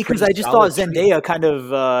still really, because I just thought Zendaya kind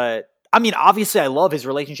of. I mean, obviously, I love his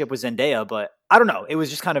relationship with Zendaya, but I don't know. It was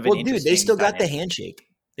just kind of an interesting. Dude, they still got the handshake.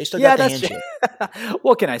 They still got the handshake.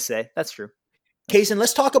 What can I say? That's true. Kaysen,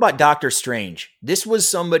 let's talk about Doctor Strange. This was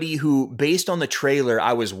somebody who, based on the trailer,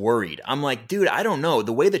 I was worried. I'm like, dude, I don't know.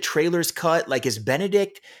 The way the trailer's cut, like, is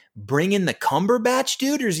Benedict bringing the Cumberbatch,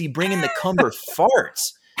 dude, or is he bringing the Cumber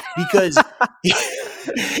farts? Because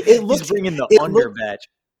it looks bringing the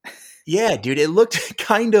Underbatch. Yeah, dude, it looked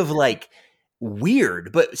kind of like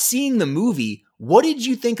weird. But seeing the movie, what did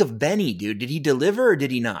you think of Benny, dude? Did he deliver or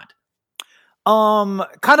did he not?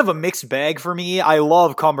 Kind of a mixed bag for me. I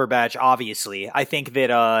love Cumberbatch, obviously. I think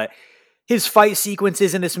that his fight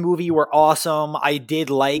sequences in this movie were awesome. I did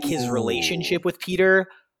like his relationship with Peter.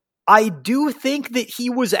 I do think that he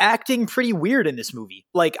was acting pretty weird in this movie.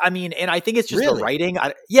 Like, I mean, and I think it's just the writing.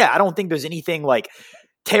 I don't think there's anything like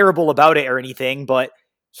terrible about it or anything, but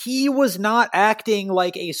he was not acting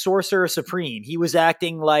like a sorcerer supreme. He was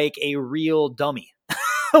acting like a real dummy.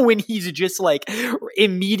 When he's just like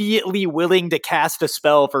immediately willing to cast a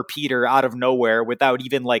spell for Peter out of nowhere without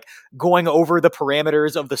even like going over the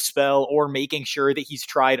parameters of the spell or making sure that he's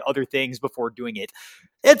tried other things before doing it.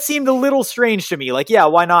 It seemed a little strange to me. Like, yeah,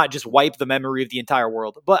 why not just wipe the memory of the entire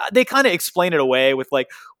world? But they kind of explain it away with like,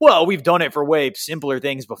 well, we've done it for way simpler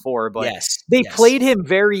things before. But they played him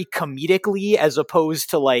very comedically as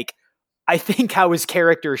opposed to like, I think how his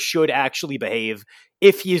character should actually behave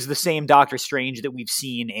if he is the same Doctor Strange that we've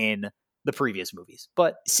seen in the previous movies.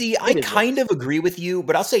 But see, I kind of agree with you,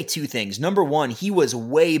 but I'll say two things. Number one, he was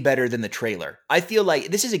way better than the trailer. I feel like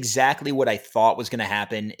this is exactly what I thought was going to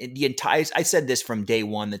happen. I said this from day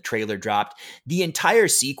one, the trailer dropped. The entire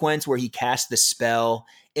sequence where he cast the spell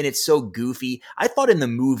and it's so goofy. I thought in the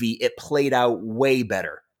movie it played out way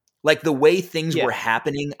better. Like the way things were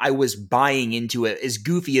happening, I was buying into it. As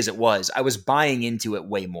goofy as it was, I was buying into it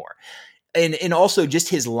way more. And also just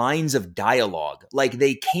his lines of dialogue, like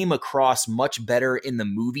they came across much better in the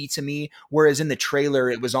movie to me. Whereas in the trailer,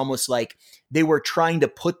 it was almost like they were trying to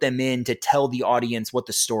put them in to tell the audience what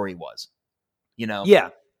the story was, Yeah,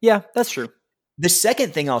 that's true. The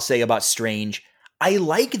second thing I'll say about Strange, I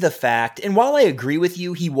like the fact, and while I agree with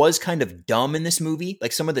you, he was kind of dumb in this movie,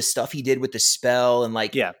 like some of the stuff he did with the spell and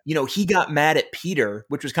like, he got mad at Peter,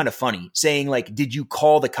 which was kind of funny, saying like, did you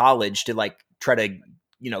call the college to like try to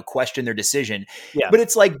question their decision. Yeah. But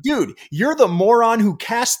it's like, dude, you're the moron who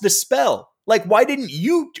cast the spell. Like, why didn't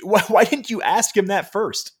you ask him that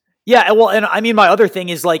first? Yeah, well, and I mean, my other thing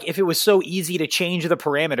is like, if it was so easy to change the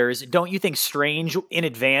parameters, don't you think Strange in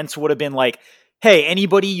advance would have been like, hey,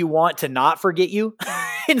 anybody you want to not forget you?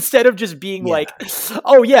 Instead of just being like,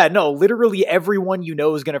 oh yeah, no, literally everyone you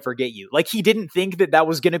know is going to forget you. Like he didn't think that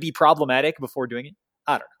was going to be problematic before doing it.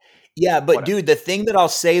 I don't know. Yeah, but dude, the thing that I'll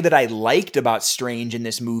say that I liked about Strange in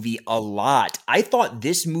this movie a lot, I thought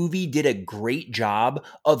this movie did a great job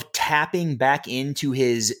of tapping back into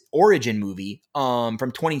his origin movie from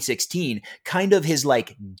 2016, kind of his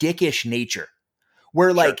like dickish nature,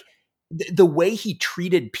 where like the way he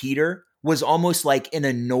treated Peter was almost like an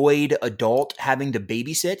annoyed adult having to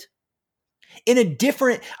babysit.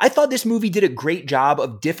 I thought this movie did a great job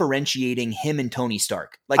of differentiating him and Tony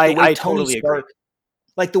Stark. Like the way Tony Stark,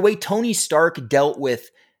 like the way Tony Stark dealt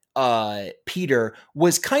with Peter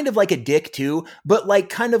was kind of like a dick too, but like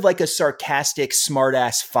kind of like a sarcastic,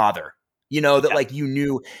 smartass father. Like you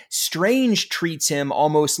knew. Strange treats him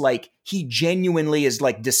almost like he genuinely is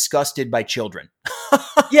like disgusted by children.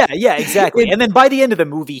 Yeah, exactly. And then by the end of the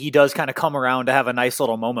movie, he does kind of come around to have a nice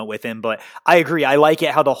little moment with him. But I agree. I like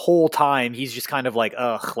it how the whole time he's just kind of like,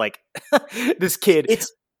 ugh, like this kid.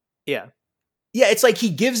 Yeah, it's like he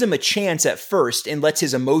gives him a chance at first and lets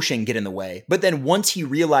his emotion get in the way. But then once he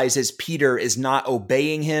realizes Peter is not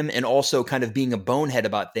obeying him and also kind of being a bonehead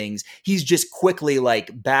about things, he's just quickly like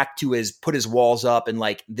back to put his walls up and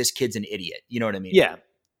like, this kid's an idiot. You know what I mean?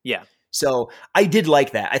 Yeah. So I did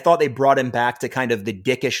like that. I thought they brought him back to kind of the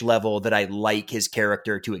dickish level that I like his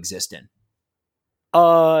character to exist in.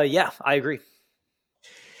 Yeah, I agree.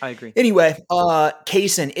 Anyway,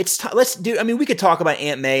 Kaysen, let's do. I mean, we could talk about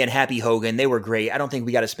Aunt May and Happy Hogan. They were great. I don't think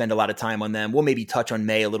we got to spend a lot of time on them. We'll maybe touch on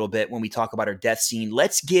May a little bit when we talk about her death scene.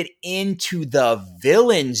 Let's get into the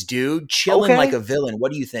villains, dude. Chilling like a villain.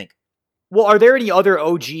 What do you think? Well, are there any other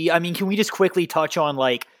OG? I mean, can we just quickly touch on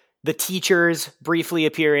like the teachers briefly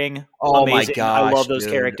appearing? Oh Amazing. My gosh, I love those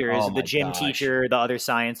characters. The gym teacher, the other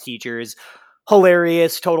science teachers.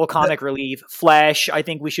 hilarious, total comic relief. Flash, I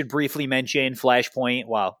think we should briefly mention Flashpoint.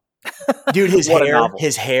 Wow. Dude, his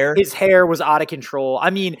hair was out of control. I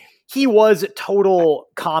mean, he was total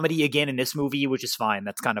comedy again in this movie, which is fine.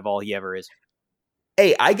 That's kind of all he ever is.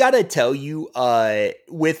 Hey, I gotta tell you,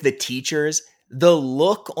 with the teachers, the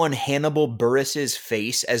look on Hannibal Buress's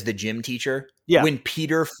face as the gym teacher, when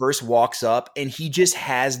Peter first walks up and he just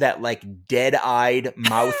has that like dead-eyed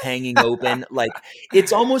mouth hanging open, like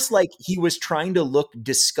it's almost like he was trying to look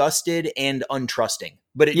disgusted and untrusting,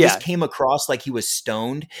 but it just came across like he was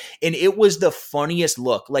stoned, and it was the funniest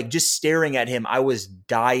look. Like just staring at him, I was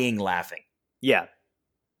dying laughing. Yeah.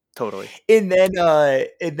 Totally. And then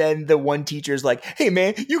the one teacher's like, "Hey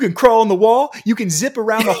man, you can crawl on the wall, you can zip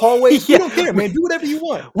around the hallway. We don't care, man. Do whatever you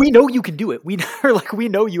want. We know you can do it. We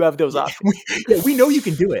know you have those options. we know you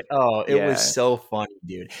can do it." Oh, it was so funny,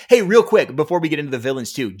 dude. Hey, real quick before we get into the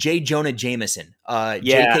villains too, J. Jonah Jameson,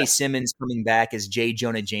 J.K. Simmons coming back as J.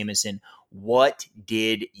 Jonah Jameson. What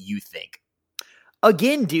did you think?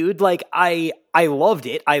 Again, dude, like I loved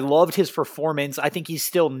it. I loved his performance. I think he's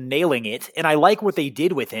still nailing it, and I like what they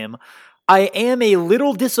did with him. I am a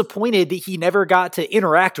little disappointed that he never got to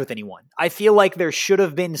interact with anyone. I feel like there should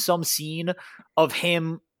have been some scene of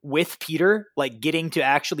him with Peter, like getting to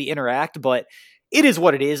actually interact, but it is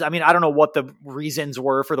what it is. I mean, I don't know what the reasons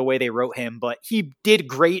were for the way they wrote him, but he did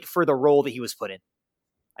great for the role that he was put in,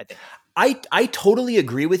 I think. I totally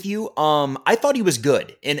agree with you. I thought he was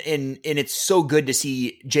good, and it's so good to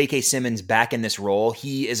see J.K. Simmons back in this role.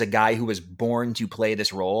 He is a guy who was born to play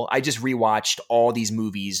this role. I just rewatched all these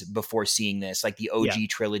movies before seeing this, like the OG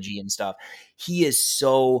trilogy and stuff. He is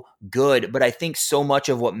so good, but I think so much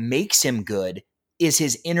of what makes him good is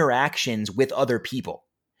his interactions with other people.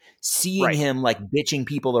 Seeing him like bitching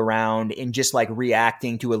people around and just like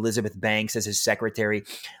reacting to Elizabeth Banks as his secretary,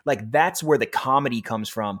 like that's where the comedy comes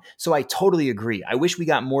from. So I totally agree. I wish we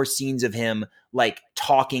got more scenes of him like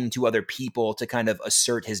talking to other people to kind of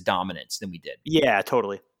assert his dominance than we did. Yeah,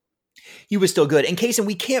 totally. He was still good. And Kaysen,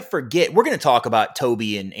 we can't forget, we're going to talk about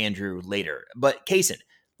Toby and Andrew later, but Kaysen,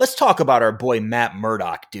 let's talk about our boy Matt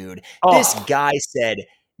Murdock, dude. This guy said,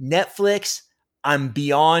 "Netflix, I'm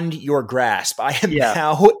beyond your grasp. I am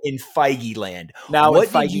now in Feige land." Now in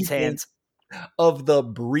Feige's hands. Of the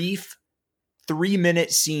brief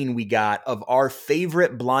 3-minute scene we got of our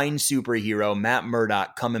favorite blind superhero, Matt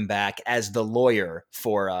Murdock, coming back as the lawyer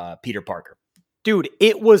for Peter Parker. Dude,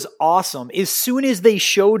 it was awesome. As soon as they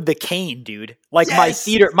showed the cane, dude, like my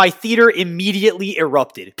theater immediately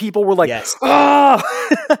erupted. People were like, "Oh,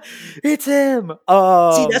 it's him!"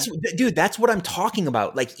 See, that's what I'm talking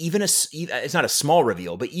about. Like, it's not a small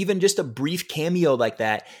reveal, but even just a brief cameo like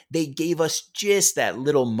that, they gave us just that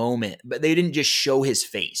little moment. But they didn't just show his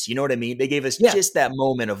face. You know what I mean? They gave us just that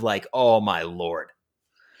moment of like, "Oh my Lord."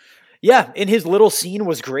 Yeah, and his little scene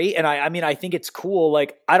was great, and I mean, I think it's cool.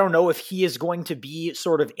 Like, I don't know if he is going to be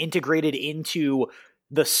sort of integrated into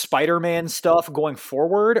the Spider-Man stuff going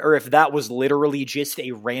forward, or if that was literally just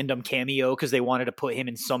a random cameo because they wanted to put him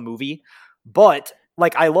in some movie. But,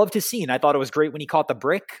 like, I loved his scene. I thought it was great when he caught the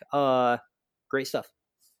brick. Great stuff.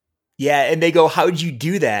 Yeah, and they go, "How'd you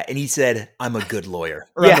do that?" And he said, "I'm a good lawyer.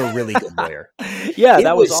 Or I'm a really good lawyer."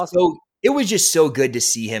 That was awesome. It was just so good to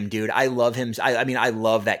see him, dude. I love him. I mean, I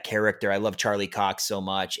love that character. I love Charlie Cox so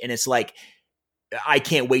much. And it's like, I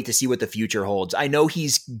can't wait to see what the future holds. I know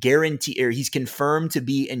he's confirmed to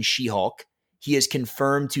be in She-Hulk. He is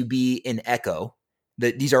confirmed to be in Echo.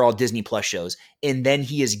 These are all Disney Plus shows. And then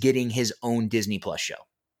he is getting his own Disney Plus show.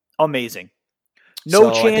 Amazing.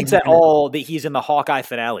 No chance at all that he's in the Hawkeye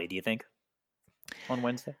finale, do you think? On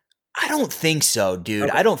Wednesday? I don't think so, dude.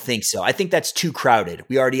 Okay. I don't think so. I think that's too crowded.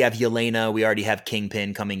 We already have Yelena. We already have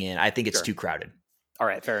Kingpin coming in. I think it's too crowded. All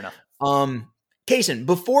right, fair enough. Kaysen,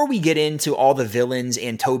 before we get into all the villains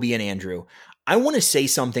and Toby and Andrew, I want to say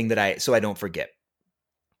something so I don't forget.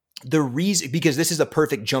 The reason, because this is a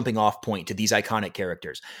perfect jumping off point to these iconic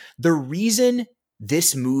characters. The reason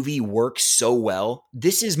this movie works so well,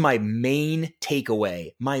 this is my main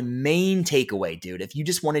takeaway. My main takeaway, dude. If you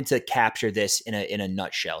just wanted to capture this in a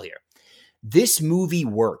nutshell here. This movie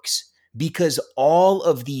works because all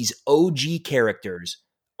of these OG characters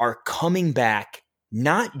are coming back,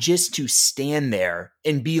 not just to stand there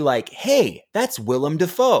and be like, "Hey, that's Willem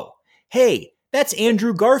Dafoe. Hey, that's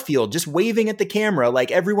Andrew Garfield," just waving at the camera like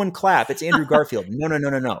everyone clap. It's Andrew Garfield.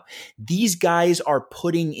 No. These guys are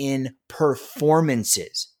putting in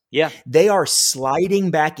performances. Yeah. They are sliding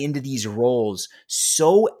back into these roles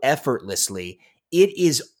so effortlessly. It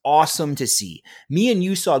is awesome to see. Me and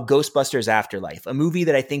you saw Ghostbusters Afterlife, a movie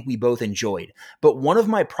that I think we both enjoyed. But one of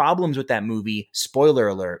my problems with that movie, spoiler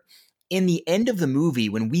alert, in the end of the movie,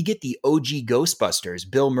 when we get the OG Ghostbusters,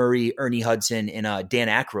 Bill Murray, Ernie Hudson, and Dan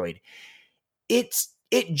Aykroyd, it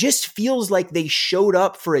just feels like they showed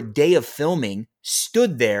up for a day of filming,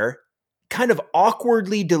 stood there, kind of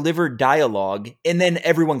awkwardly delivered dialogue, and then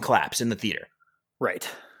everyone claps in the theater. Right.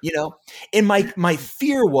 You know? And my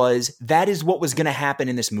fear was that is what was going to happen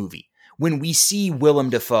in this movie. When we see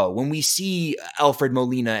Willem Dafoe, when we see Alfred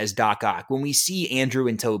Molina as Doc Ock, when we see Andrew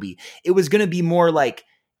and Toby, it was going to be more like,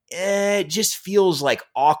 it just feels like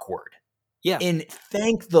awkward. Yeah. And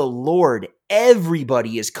thank the Lord,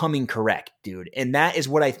 everybody is coming correct, dude. And that is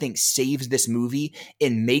what I think saves this movie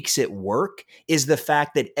and makes it work, is the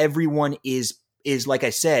fact that everyone is like I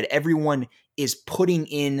said, everyone is putting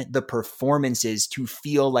in the performances to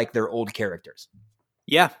feel like they're old characters.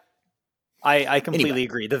 Yeah. I completely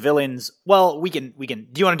agree. The villains, well, we can,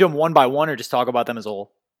 do you want to do them one by one or just talk about them as a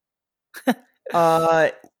whole?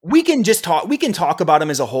 We can talk about them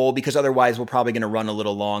as a whole, because otherwise we're probably going to run a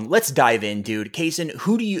little long. Let's dive in, dude.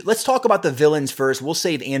 Kaysen, let's talk about the villains first. We'll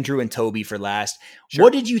save Andrew and Toby for last. Sure.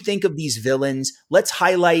 What did you think of these villains? Let's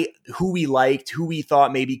highlight who we liked, who we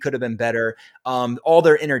thought maybe could have been better. All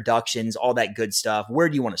their introductions, all that good stuff. Where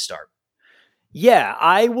do you want to start? Yeah,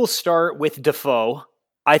 I will start with Dafoe.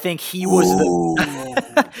 I think he was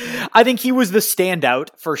I think he was the standout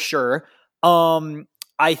for sure.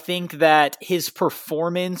 I think that his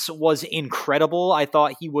performance was incredible. I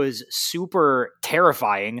thought he was super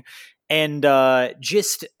terrifying and like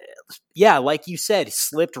you said,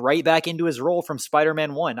 slipped right back into his role from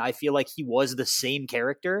Spider-Man 1. I feel like he was the same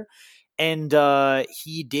character and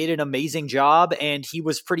he did an amazing job, and he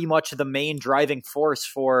was pretty much the main driving force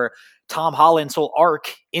for Tom Holland's whole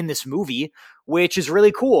arc in this movie, which is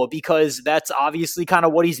really cool because that's obviously kind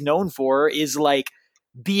of what he's known for, is like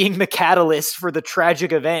being the catalyst for the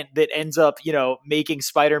tragic event that ends up, making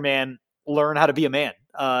Spider-Man learn how to be a man.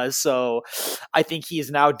 So I think he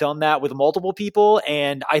has now done that with multiple people.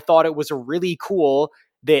 And I thought it was a really cool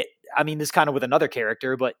that, this kind of with another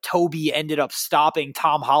character, but Toby ended up stopping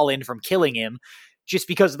Tom Holland from killing him just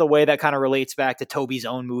because of the way that kind of relates back to Toby's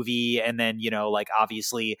own movie. And then,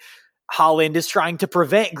 obviously Holland is trying to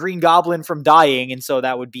prevent Green Goblin from dying. And so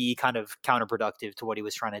that would be kind of counterproductive to what he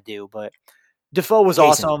was trying to do. But Dafoe was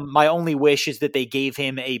awesome. My only wish is that they gave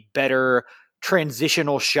him a better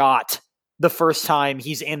transitional shot the first time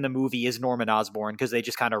he's in the movie as Norman Osborn, because they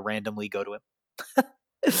just kind of randomly go to him.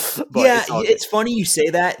 It's funny you say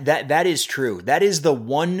that. That is true. That is the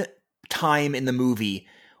one time in the movie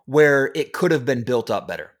where it could have been built up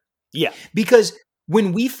better. Yeah. Because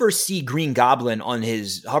when we first see Green Goblin on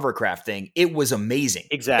his hovercraft thing, it was amazing.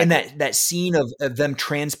 Exactly. And that scene of them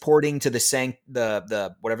transporting to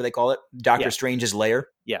the whatever they call it, Doctor Strange's lair.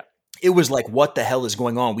 Yeah. It was like, what the hell is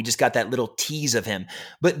going on? We just got that little tease of him.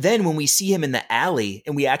 But then when we see him in the alley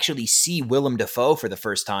and we actually see Willem Dafoe for the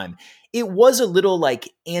first time, it was a little like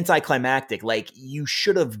anticlimactic. Like, you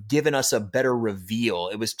should have given us a better reveal.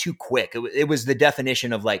 It was too quick. It was the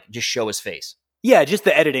definition of like, just show his face. Yeah, just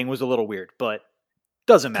the editing was a little weird, but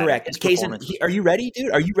doesn't matter. Correct. Kaysen, are you ready,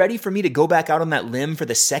 dude? Are you ready for me to go back out on that limb for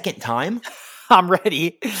the second time? I'm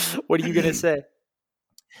ready. What are you going to say?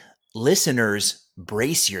 Listeners,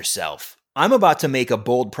 brace yourself. I'm about to make a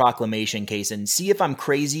bold proclamation, Kaysen. See if I'm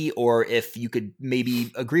crazy or if you could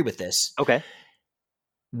maybe agree with this. Okay.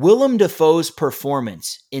 Willem Dafoe's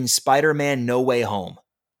performance in Spider-Man No Way Home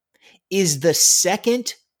is the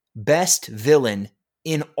second best villain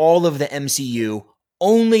in all of the MCU,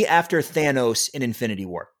 only after Thanos in Infinity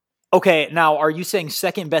War. Okay, now are you saying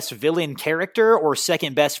second best villain character or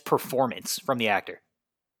second best performance from the actor?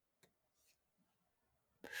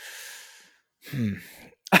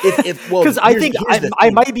 Because I think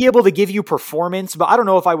I might be able to give you performance, but I don't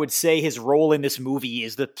know if I would say his role in this movie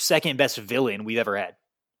is the second best villain we've ever had.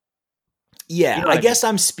 Yeah, you know I guess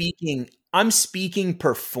I'm speaking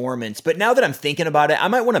performance, but now that I'm thinking about it, I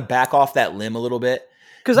might want to back off that limb a little bit.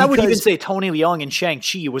 Because I would even say Tony Leung in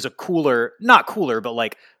Shang-Chi was not cooler, but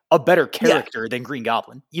like a better character than Green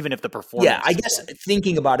Goblin, even if the performance. Yeah, I guess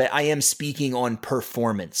thinking about it, I am speaking on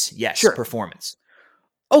performance. Yes, sure. Performance.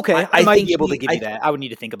 Okay, I might be able to give you that. I would need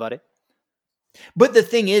to think about it. But the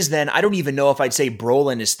thing is, then, I don't even know if I'd say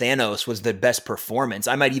Brolin as Thanos was the best performance.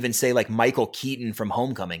 I might even say like Michael Keaton from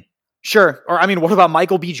Homecoming. Sure. Or, what about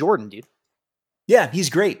Michael B. Jordan, dude? Yeah, he's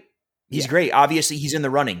great. He's great. Obviously, he's in the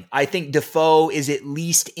running. I think Dafoe is at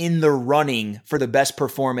least in the running for the best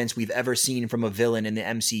performance we've ever seen from a villain in the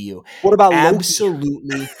MCU. What about Loki?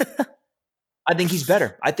 Absolutely. I think he's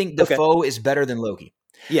better. I think Dafoe is better than Loki.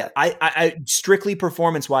 Yeah. I strictly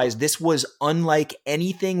performance-wise, this was unlike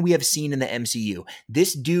anything we have seen in the MCU.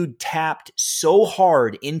 This dude tapped so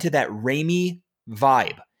hard into that Raimi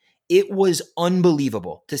vibe. it was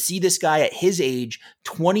unbelievable to see this guy at his age,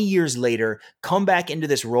 20 years later, come back into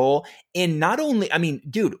this role. And not only, I mean,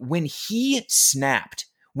 dude, when he snapped,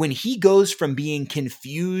 when he goes from being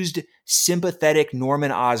confused, sympathetic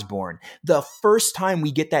Norman Osborn, the first time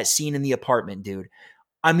we get that scene in the apartment, dude,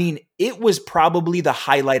 I mean, it was probably the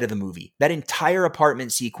highlight of the movie. That entire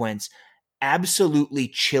apartment sequence, absolutely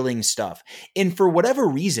chilling stuff. And for whatever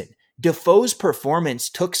reason, Dafoe's performance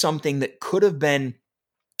took something that could have been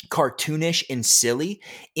cartoonish and silly,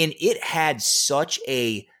 and it had such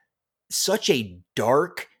a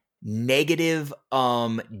dark, negative,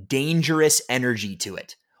 dangerous energy to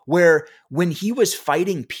it. Where when he was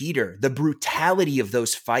fighting Peter, the brutality of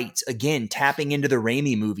those fights, again, tapping into the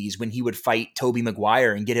Raimi movies when he would fight Tobey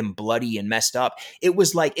Maguire and get him bloody and messed up, it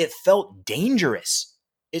was like, it felt dangerous.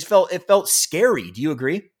 It felt scary. Do you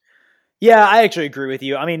agree? Yeah, I actually agree with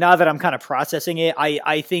you. I mean, now that I'm kind of processing it,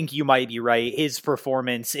 I think you might be right. His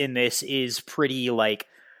performance in this is pretty unique,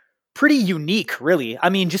 really. I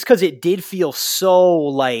mean, just because it did feel so,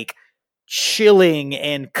 like, chilling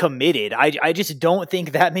and committed. I just don't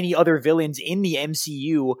think that many other villains in the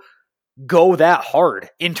MCU go that hard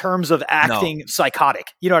in terms of acting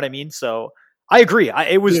psychotic. You know what I mean? So I agree.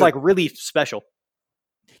 It was like really special.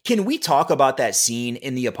 Can we talk about that scene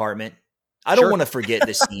in the apartment? I don't want to forget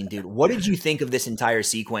this scene, dude. What did you think of this entire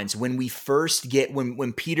sequence when we first get,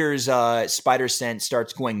 when Peter's spider sense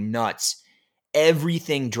starts going nuts?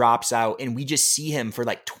 Everything drops out and we just see him for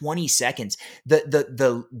like 20 seconds.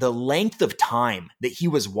 The length of time that he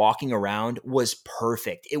was walking around was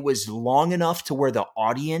perfect. It was long enough to where the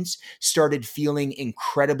audience started feeling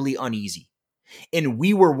incredibly uneasy. And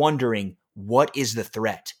we were wondering, what is the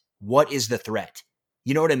threat? What is the threat?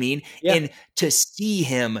 You know what I mean? Yeah. And to see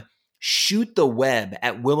him shoot the web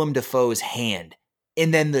at Willem Dafoe's hand,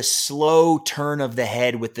 and then the slow turn of the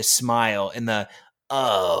head with the smile and the,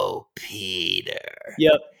 "Oh, Peter."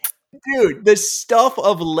 Yep. Dude, the stuff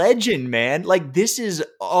of legend, man. Like, this is,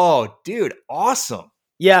 oh, dude, awesome.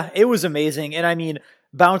 Yeah, it was amazing. And I mean,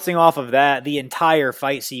 bouncing off of that, the entire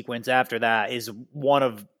fight sequence after that is one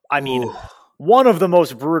of the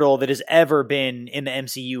most brutal that has ever been in the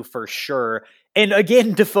MCU for sure. And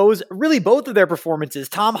again, Dafoe's, really both of their performances,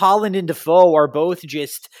 Tom Holland and Dafoe, are both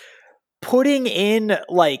just putting in,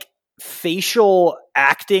 like, facial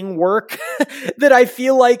acting work that I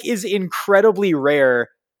feel like is incredibly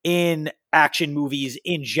rare in action movies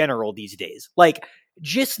in general these days. Like,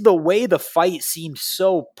 just the way the fight seemed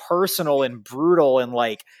so personal and brutal and,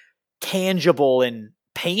 like, tangible and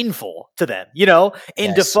painful to them, you know?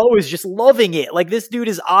 And yes. Dafoe is just loving it. Like, this dude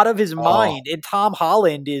is out of his mind, and Tom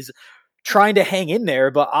Holland is trying to hang in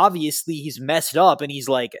there, but obviously he's messed up and he's,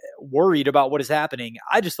 like, worried about what is happening.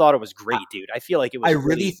 I just thought it was great, dude. I feel like it was I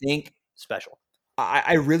really think special.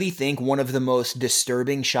 I really think one of the most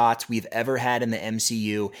disturbing shots we've ever had in the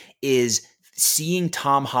MCU is seeing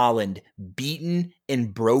Tom Holland beaten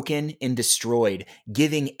and broken and destroyed,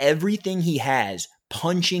 giving everything he has,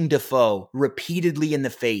 punching Dafoe repeatedly in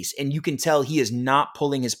the face. And you can tell he is not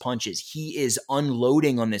pulling his punches. He is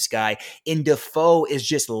unloading on this guy. And Dafoe is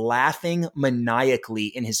just laughing maniacally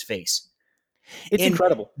in his face. It's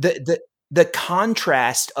incredible. The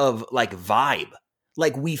contrast of, like, vibe.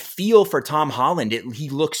 Like, we feel for Tom Holland. He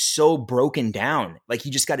looks so broken down. Like, he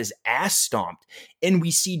just got his ass stomped. And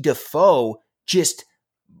we see Dafoe just,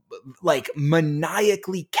 like,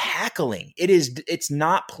 maniacally cackling. It's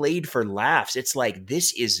not played for laughs. It's like,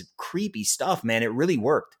 this is creepy stuff, man. It really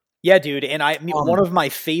worked. Yeah, dude. And one of my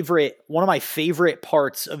favorite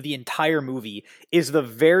parts of the entire movie is the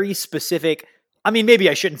very specific, I mean, maybe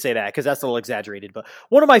I shouldn't say that because that's a little exaggerated, but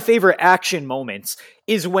one of my favorite action moments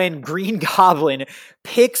is when Green Goblin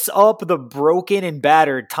picks up the broken and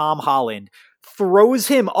battered Tom Holland, throws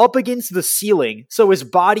him up against the ceiling so his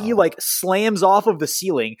body like slams off of the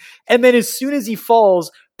ceiling, and then as soon as he falls,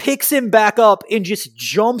 picks him back up and just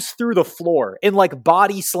jumps through the floor and, like,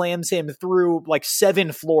 body slams him through, like,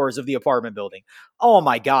 7 floors of the apartment building. Oh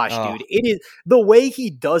my gosh, dude. It is the way he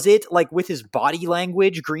does it, like, with his body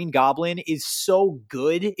language. Green Goblin is so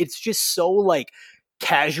good. It's just so, like,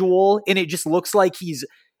 casual, and it just looks like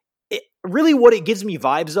really what it gives me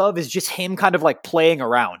vibes of is just him kind of, like, playing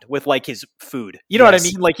around with, like, his food. You know what I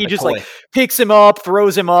mean? Like, he just like picks him up,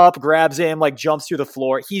 throws him up, grabs him, like, jumps through the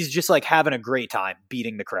floor. He's just, like, having a great time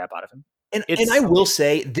beating the crap out of him. And I will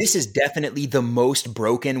say, this is definitely the most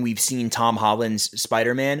broken we've seen Tom Holland's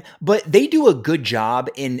Spider-Man, but they do a good job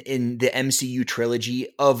in the MCU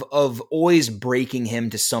trilogy of always breaking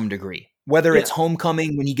him to some degree. Whether it's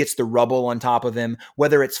Homecoming when he gets the rubble on top of him,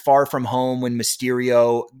 whether it's Far From Home when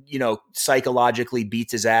Mysterio, psychologically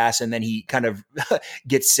beats his ass and then he kind of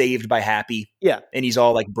gets saved by Happy. Yeah. And he's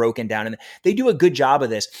all like broken down. And they do a good job of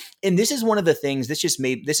this. And this is one of the things, this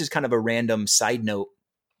is kind of a random side note,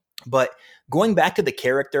 but going back to the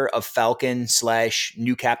character of Falcon /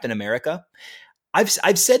 New Captain America, I've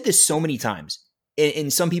said this so many times.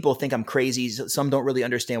 And some people think I'm crazy. Some don't really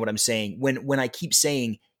understand what I'm saying. When I keep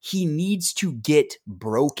saying he needs to get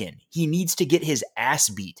broken, he needs to get his ass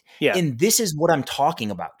beat. Yeah. And this is what I'm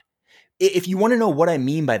talking about. If you want to know what I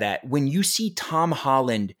mean by that, when you see Tom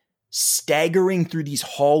Holland staggering through these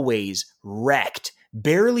hallways, wrecked,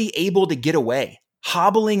 barely able to get away,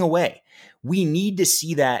 hobbling away, we need to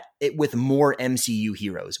see that with more MCU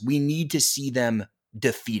heroes. We need to see them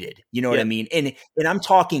defeated. You know what I mean? And I'm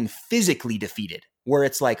talking physically defeated, where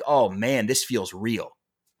it's like, oh man, this feels real.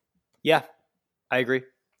 Yeah, I agree.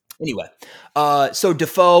 Anyway, so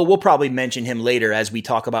Dafoe, we'll probably mention him later as we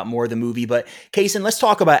talk about more of the movie, but Kaysen, let's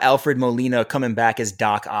talk about Alfred Molina coming back as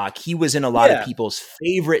Doc Ock. He was in a lot of people's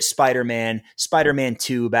favorite Spider-Man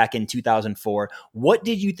 2 back in 2004. What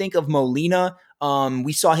did you think of Molina?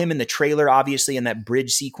 We saw him in the trailer, obviously, in that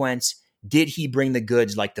bridge sequence. Did he bring the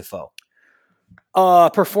goods like Dafoe?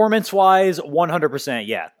 Performance-wise, 100%,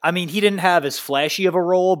 yeah. I mean, he didn't have as flashy of a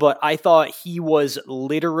role, but I thought he was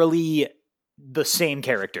literally the same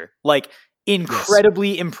character. Like,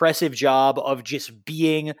 incredibly impressive job of just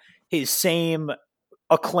being his same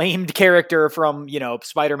acclaimed character from,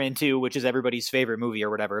 Spider-Man 2, which is everybody's favorite movie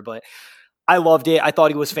or whatever, but I loved it. I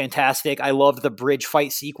thought he was fantastic. I loved the bridge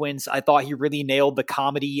fight sequence. I thought he really nailed the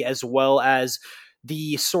comedy as well as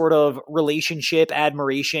the sort of relationship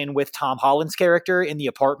admiration with Tom Holland's character in the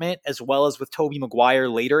apartment, as well as with Tobey Maguire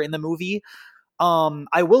later in the movie.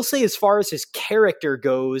 I will say, as far as his character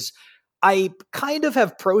goes, I kind of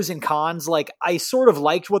have pros and cons. Like, I sort of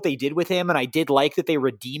liked what they did with him, and I did like that they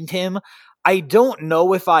redeemed him. I don't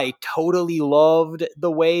know if I totally loved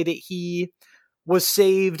the way that he was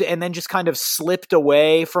saved and then just kind of slipped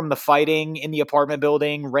away from the fighting in the apartment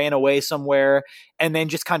building, ran away somewhere, and then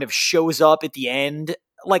just kind of shows up at the end.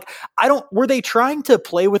 Like, were they trying to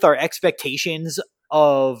play with our expectations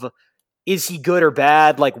of, is he good or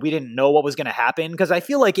bad? Like, we didn't know what was going to happen. Because I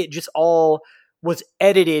feel like it just all was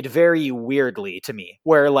edited very weirdly to me,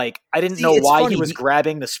 where like, I didn't know why he was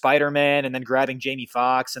grabbing the Spider-Man and then grabbing Jamie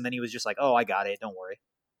Foxx. And then he was just like, oh, I got it. Don't worry.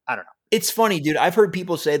 I don't know. It's funny, dude. I've heard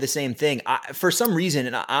people say the same thing. For some reason,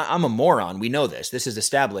 and I'm a moron. We know this. This is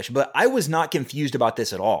established. But I was not confused about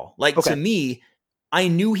this at all. Like, to me, I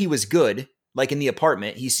knew he was good. Like, in the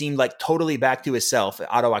apartment, he seemed like totally back to himself,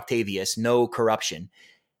 Otto Octavius, no corruption.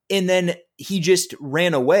 And then he just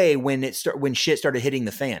ran away when shit started hitting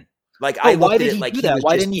the fan. Like, I looked at it like he was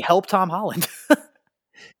Why didn't he help Tom Holland?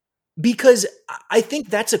 Because I think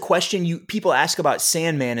that's a question people ask about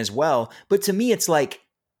Sandman as well. But to me, it's like,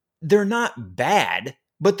 they're not bad,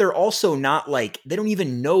 but they're also not like, they don't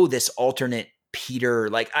even know this alternate Peter.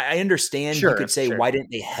 Like, I understand you could say, why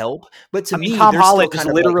didn't they help? But to me, Tom Holland just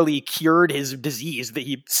literally cured his disease that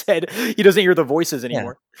he said he doesn't hear the voices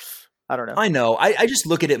anymore. Yeah. I don't know. I know. I just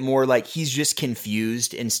look at it more like he's just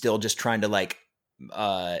confused and still just trying to like,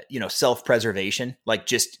 self-preservation, like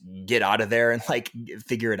just get out of there and like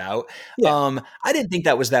figure it out. Yeah. I didn't think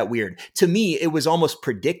that was that weird. To me, it was almost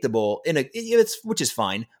predictable which is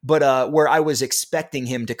fine, but where I was expecting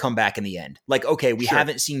him to come back in the end. Like, okay, we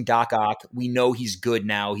haven't seen Doc Ock. We know he's good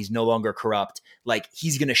now. He's no longer corrupt. Like,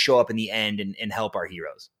 he's going to show up in the end and help our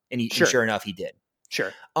heroes. And sure enough, he did.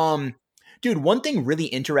 Sure. Dude, one thing really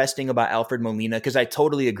interesting about Alfred Molina, because I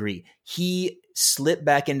totally agree, he slipped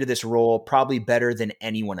back into this role probably better than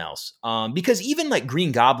anyone else. Because even like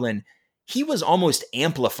Green Goblin, he was almost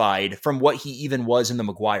amplified from what he even was in the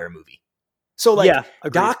Maguire movie. So like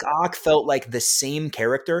Doc Ock felt like the same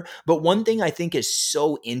character, but one thing I think is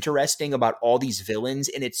so interesting about all these villains,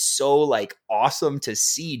 and it's so like awesome to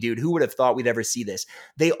see, dude, who would have thought we'd ever see this?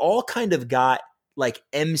 They all kind of got like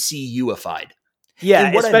MCU-ified.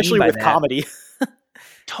 Yeah, especially with comedy.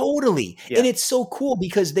 Totally. Yeah. And it's so cool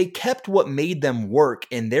because they kept what made them work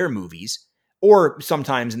in their movies, or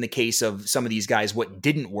sometimes in the case of some of these guys, what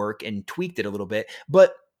didn't work and tweaked it a little bit.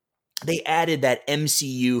 But they added that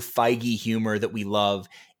MCU Feige humor that we love.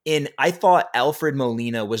 And I thought Alfred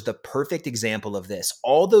Molina was the perfect example of this.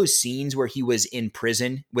 All those scenes where he was in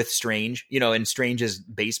prison with Strange, in Strange's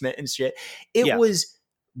basement and shit, it was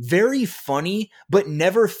very funny, but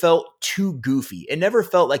never felt too goofy. It never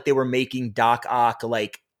felt like they were making Doc Ock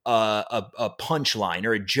like a punchline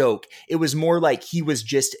or a joke. It was more like he was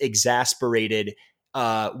just exasperated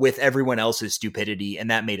with everyone else's stupidity, and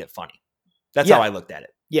that made it funny. That's how I looked at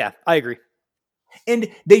it. Yeah, I agree. And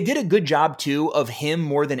they did a good job too of him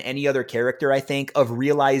more than any other character, I think, of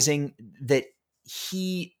realizing that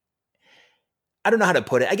I don't know how to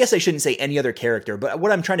put it. I guess I shouldn't say any other character, but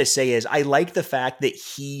what I'm trying to say is I like the fact that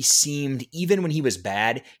he seemed, even when he was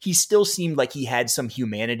bad, he still seemed like he had some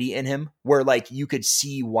humanity in him where like you could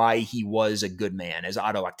see why he was a good man as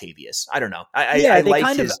Otto Octavius. I don't know. I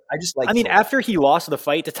liked his, I just liked after he lost the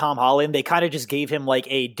fight to Tom Holland, they kind of just gave him like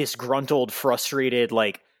a disgruntled, frustrated,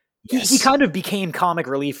 like he kind of became comic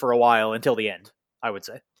relief for a while until the end, I would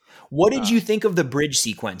say. What did you think of the bridge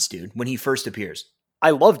sequence, dude, when he first appears? I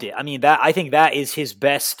loved it. I mean, I think that is his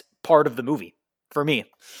best part of the movie for me.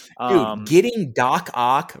 Dude, getting Doc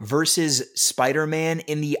Ock versus Spider-Man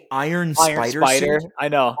in the Iron Spider suit. I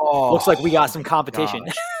know. Looks like we got some competition.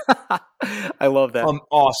 I love that.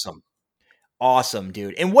 Awesome,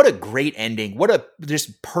 dude. And what a great ending. What a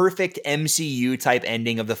just perfect MCU type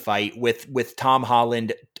ending of the fight with Tom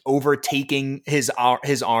Holland overtaking his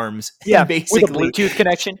arms. Yeah, basically with a Bluetooth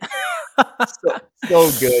connection. so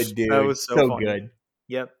good, dude. That was so good.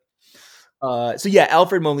 Yep. So yeah,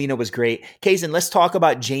 Alfred Molina was great. Kaysen, let's talk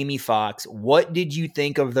about Jamie Foxx. What did you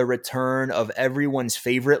think of the return of everyone's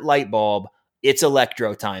favorite light bulb? It's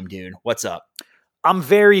Electro time, dude. What's up? I'm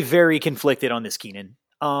very, very conflicted on this, Keenan.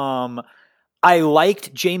 I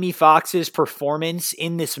liked Jamie Foxx's performance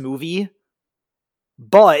in this movie,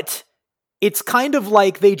 but it's kind of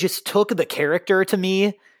like they just took the character to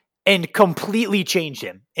me and completely changed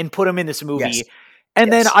him and put him in this movie. Yes. And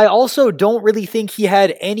then I also don't really think he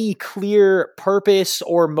had any clear purpose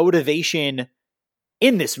or motivation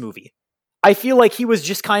in this movie. I feel like he was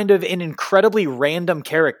just kind of an incredibly random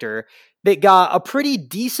character that got a pretty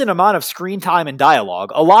decent amount of screen time and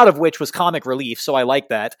dialogue, a lot of which was comic relief, so I like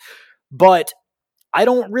that. But I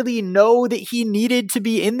don't really know that he needed to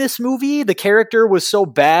be in this movie. The character was so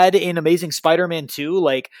bad in Amazing Spider-Man 2,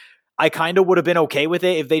 like, I kind of would have been okay with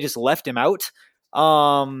it if they just left him out.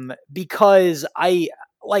 Because I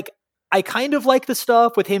kind of like the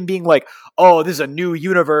stuff with him being like, oh, this is a new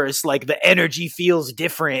universe. Like the energy feels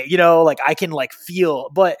different, you know, like I can like feel,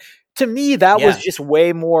 but to me, that was just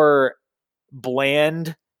way more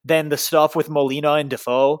bland than the stuff with Molina and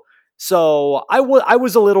Dafoe. So I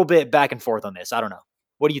was a little bit back and forth on this. I don't know.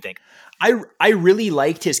 What do you think? I really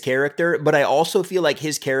liked his character, but I also feel like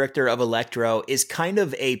his character of Electro is kind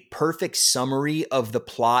of a perfect summary of the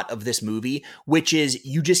plot of this movie, which is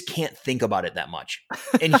you just can't think about it that much.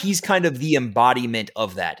 And he's kind of the embodiment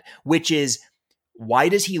of that, which is why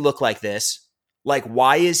does he look like this? Like,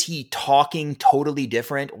 why is he talking totally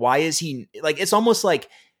different? Why is he like, it's almost like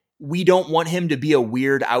we don't want him to be a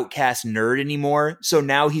weird outcast nerd anymore. So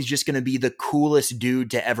now he's just going to be the coolest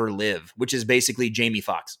dude to ever live, which is basically Jamie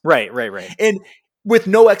Foxx. Right. And with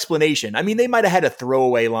no explanation. I mean, they might have had a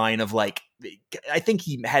throwaway line of like, I think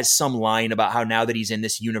he has some line about how now that he's in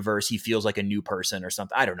this universe, he feels like a new person or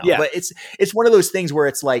something. I don't know. Yeah. But it's one of those things where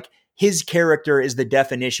it's like his character is the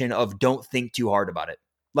definition of don't think too hard about it.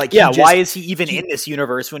 Like, why is he even in this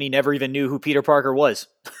universe when he never even knew who Peter Parker was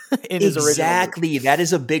in his original movie? Exactly. That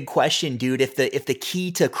is a big question, dude. If the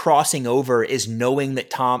key to crossing over is knowing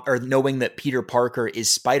that Peter Parker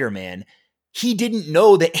is Spider-Man, he didn't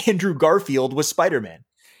know that Andrew Garfield was Spider-Man.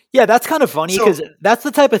 Yeah, that's kind of funny because that's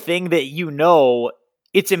the type of thing that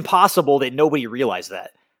it's impossible that nobody realized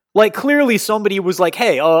that. Like, clearly somebody was like,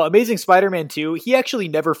 hey, Amazing Spider-Man 2, he actually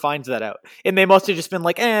never finds that out. And they must have just been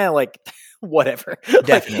like, whatever.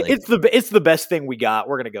 Definitely. Like, it's the best thing we got.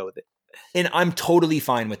 We're going to go with it. And I'm totally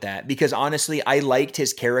fine with that because honestly, I liked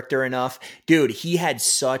his character enough. Dude, he had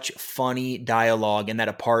such funny dialogue in that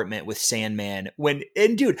apartment with Sandman.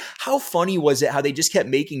 Dude, how funny was it how they just kept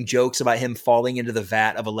making jokes about him falling into the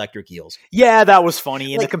vat of electric eels? Yeah, that was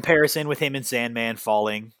funny. And the comparison with him and Sandman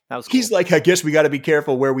falling. That was cool. He's like, I guess we got to be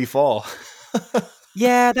careful where we fall.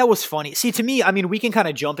 Yeah, that was funny. See, to me, I mean, we can kind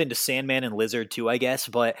of jump into Sandman and Lizard too, I guess,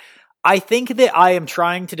 but I think that I am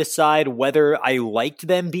trying to decide whether I liked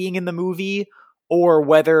them being in the movie or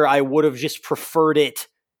whether I would have just preferred it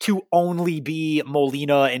to only be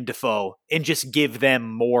Molina and Dafoe and just give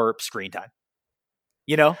them more screen time.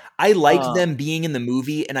 You know? I liked them being in the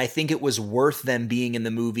movie, and I think it was worth them being in the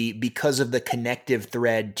movie because of the connective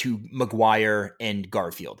thread to Maguire and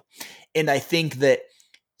Garfield. And I think that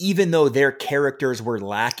even though their characters were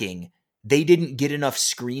lacking, they didn't get enough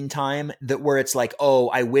screen time that where it's like, oh,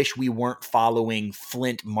 I wish we weren't following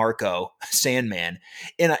Flint Marko, Sandman,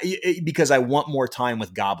 and because I want more time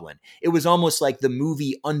with Goblin. It was almost like the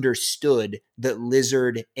movie understood that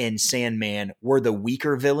Lizard and Sandman were the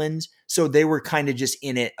weaker villains, so they were kind of just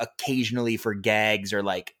in it occasionally for gags or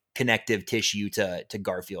like connective tissue to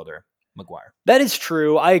Garfield. Maguire. That is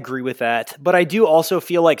true. I agree with that. But I do also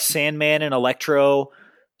feel like Sandman and Electro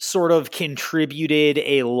sort of contributed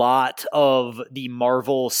a lot of the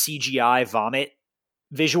Marvel CGI vomit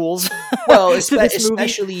visuals. Well,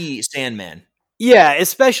 especially Sandman. Yeah,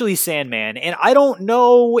 especially Sandman. And I don't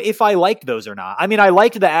know if I liked those or not. I mean, I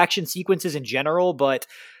liked the action sequences in general, but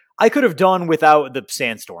I could have done without the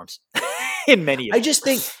sandstorms in many of them. I just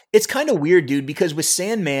think it's kind of weird, dude, because with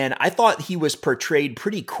Sandman, I thought he was portrayed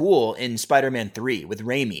pretty cool in Spider-Man 3 with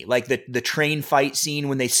Raimi. Like the train fight scene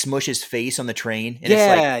when they smush his face on the train.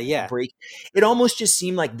 And break. It almost just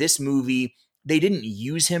seemed like this movie, they didn't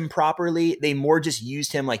use him properly. They more just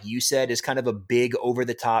used him, like you said, as kind of a big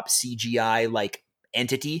over-the-top CGI like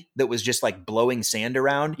entity that was just like blowing sand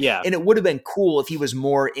around. Yeah. And it would have been cool if he was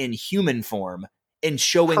more in human form and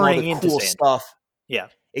showing all the cool stuff. Yeah.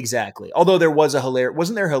 Exactly. Although there was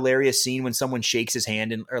wasn't there a hilarious scene when someone shakes his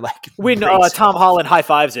hand and or like when Tom Holland high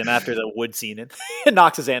fives him after the wood scene and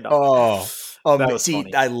knocks his hand off.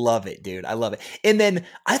 See, I love it, dude. I love it. And then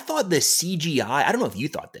I thought the CGI, I don't know if you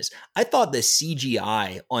thought this, I thought the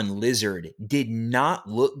CGI on Lizard did not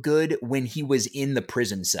look good when he was in the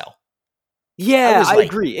prison cell. Yeah, I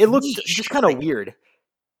agree. It looked just kind of weird.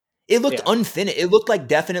 It looked unfinished. It looked like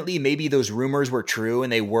definitely maybe those rumors were true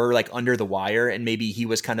and they were like under the wire and maybe he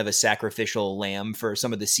was kind of a sacrificial lamb for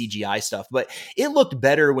some of the CGI stuff. But it looked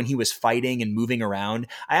better when he was fighting and moving around.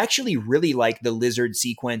 I actually really like the Lizard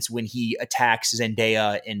sequence when he attacks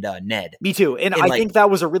Zendaya and Ned. Me too. And I think that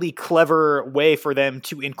was a really clever way for them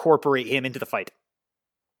to incorporate him into the fight.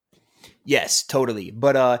 Yes, totally.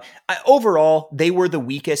 But overall, they were the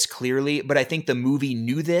weakest, clearly. But I think the movie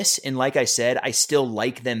knew this. And like I said, I still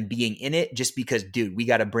like them being in it just because, dude, we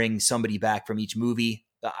got to bring somebody back from each movie.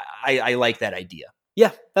 I like that idea.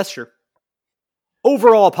 Yeah, that's true.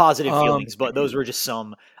 Overall, positive feelings, but those were just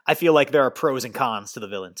some. I feel like there are pros and cons to the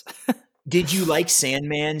villains. Did you like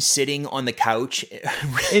Sandman sitting on the couch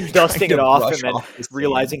and dusting it off and then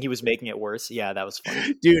realizing he was making it worse? Yeah, that was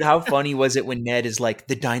funny. Dude, how funny was it when Ned is like,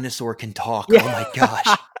 the dinosaur can talk? Yeah. Oh my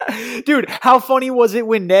gosh. Dude, how funny was it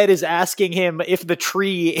when Ned is asking him if the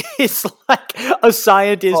tree is like a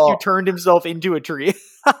scientist who turned himself into a tree?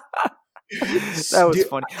 That was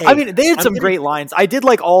funny. Hey, I mean, they had some great lines. I did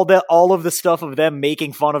like all of the stuff of them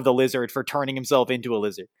making fun of the lizard for turning himself into a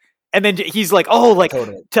lizard. And then he's like,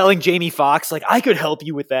 telling Jamie Foxx, like, I could help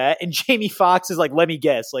you with that. And Jamie Foxx is like, let me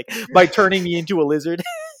guess, like, by turning me into a lizard.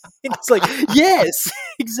 And it's like, yes,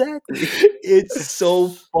 exactly. It's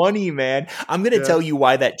so funny, man. I'm going to tell you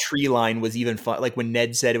why that tree line was even fun. Like when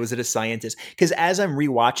Ned said, was it a scientist? Because as I'm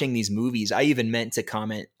rewatching these movies, I even meant to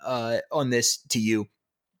comment on this to you.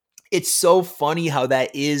 It's so funny how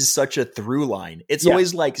that is such a through line. It's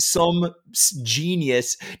always like some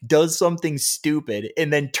genius does something stupid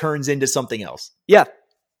and then turns into something else. Yeah.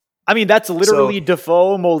 I mean, that's literally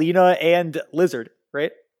Dafoe, Molina, and Lizard,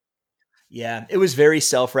 right? Yeah, it was very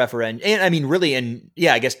self-referential. And I mean, really,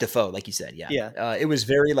 I guess Dafoe, like you said, it was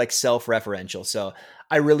very like self-referential. So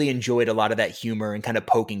I really enjoyed a lot of that humor and kind of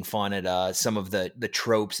poking fun at some of the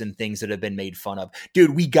tropes and things that have been made fun of.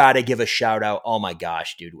 Dude, we got to give a shout out. Oh my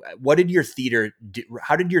gosh, dude. What did your theater do?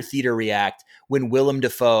 How did your theater react when Willem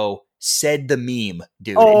Dafoe said the meme,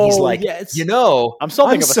 dude? And he's like, I'm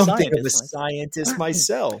something of a scientist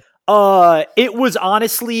myself. It was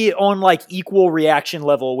honestly on like equal reaction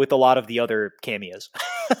level with a lot of the other cameos.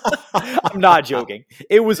 I'm not joking.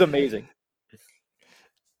 It was amazing.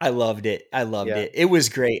 I loved it. It. It was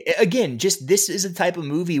great. Again, just this is a type of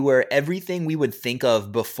movie where everything we would think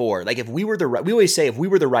of before, like if we were we always say if we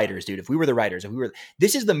were the writers, dude,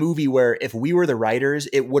 this is the movie where if we were the writers,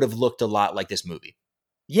 it would have looked a lot like this movie.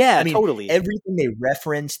 Yeah, I mean, totally. Everything they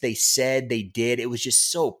referenced, they said, they did. It was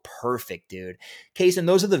just so perfect, dude. Kaysen,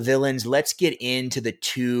 those are the villains. Let's get into the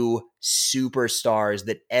two superstars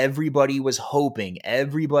that everybody was hoping,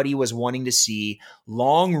 everybody was wanting to see,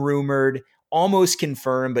 long rumored, almost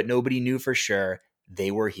confirmed, but nobody knew for sure. They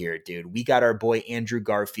were here, dude. We got our boy Andrew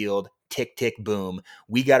Garfield, tick, tick, boom.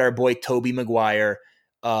 We got our boy Tobey Maguire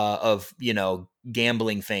of,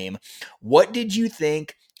 gambling fame. What did you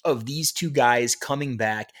think of these two guys coming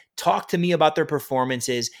back? Talk to me about their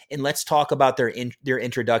performances, and let's talk about their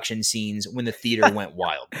introduction scenes when the theater went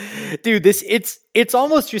wild. Dude, it's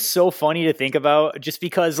almost just so funny to think about, just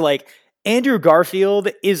because like Andrew Garfield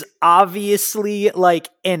is obviously like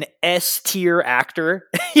an S-tier actor.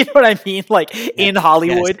 You know what I mean? Like in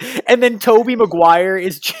Hollywood. Yes. And then Tobey Maguire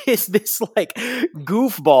is just this like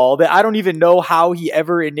goofball that I don't even know how he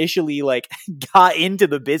ever initially like got into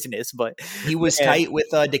the business, but he was tight with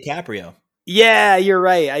DiCaprio. Yeah, you're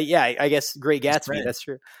right. I guess Great Gatsby. That's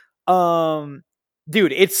true.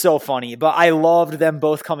 Dude, it's so funny, but I loved them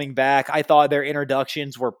both coming back. I thought their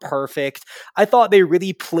introductions were perfect. I thought they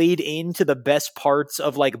really played into the best parts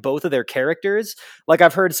of like both of their characters. Like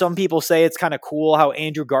I've heard some people say it's kind of cool how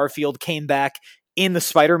Andrew Garfield came back in the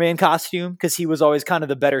Spider-Man costume because he was always kind of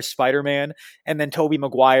the better Spider-Man. And then Tobey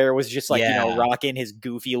Maguire was just like, rocking his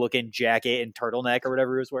goofy looking jacket and turtleneck or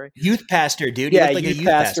whatever he was wearing. Youth pastor, dude. Yeah, like Youth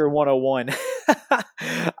Pastor 101.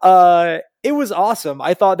 It was awesome.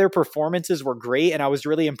 I thought their performances were great, and I was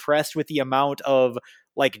really impressed with the amount of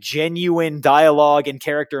like genuine dialogue and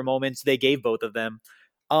character moments they gave both of them.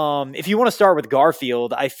 If you want to start with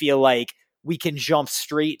Garfield, I feel like we can jump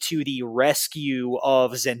straight to the rescue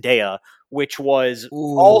of Zendaya, which was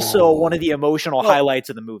also one of the emotional highlights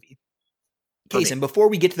of the movie. Kason, before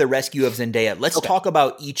we get to the rescue of Zendaya, let's talk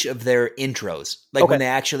about each of their intros, like when they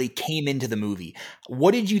actually came into the movie.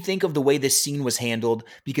 What did you think of the way this scene was handled?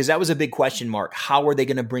 Because that was a big question mark. How are they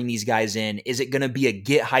going to bring these guys in? Is it going to be a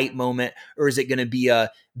get hype moment, or is it going to be a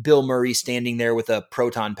Bill Murray standing there with a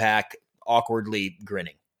proton pack awkwardly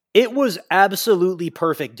grinning? It was absolutely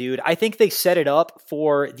perfect, dude. I think they set it up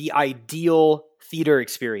for the ideal theater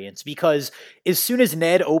experience because as soon as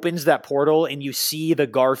Ned opens that portal and you see the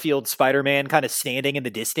Garfield Spider-Man kind of standing in the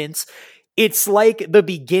distance, it's like the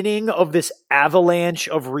beginning of this avalanche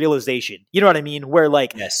of realization. You know what I mean? Where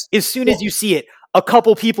like, as soon as you see it, a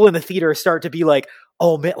couple people in the theater start to be like,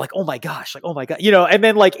 oh man, like, oh my gosh, like, oh my God, you know, and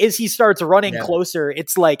then like, as he starts running closer,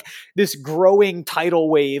 it's like this growing tidal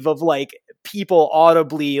wave of like people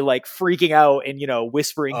audibly like freaking out and, you know,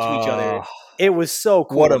 whispering to each other. It was so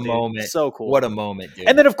cool. What a moment. So cool. What a moment, dude.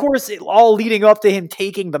 And then of course, all leading up to him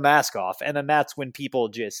taking the mask off. And then that's when people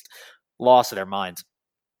just lost their minds.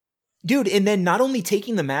 Dude, and then not only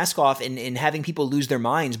taking the mask off and having people lose their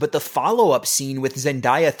minds, but the follow-up scene with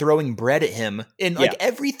Zendaya throwing bread at him and like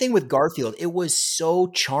everything with Garfield, it was so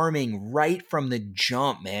charming right from the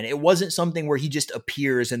jump, man. It wasn't something where he just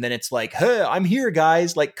appears and then it's like, hey, I'm here,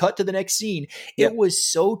 guys, like cut to the next scene. It was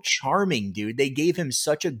so charming, dude. They gave him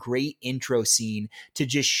such a great intro scene to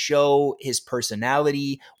just show his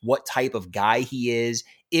personality, what type of guy he is.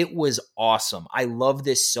 It was awesome. I love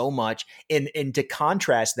this so much. And to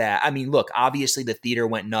contrast that, I mean, look, obviously the theater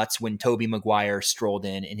went nuts when Tobey Maguire strolled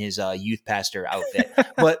in his youth pastor outfit.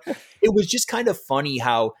 But it was just kind of funny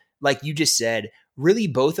how, like you just said, really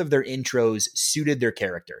both of their intros suited their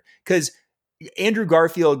character. Because Andrew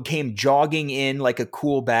Garfield came jogging in like a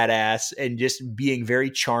cool badass and just being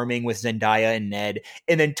very charming with Zendaya and Ned.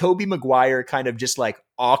 And then Tobey Maguire kind of just like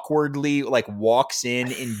awkwardly like walks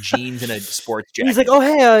in jeans and a sports jacket. He's like, oh,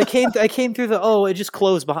 hey, I came through it just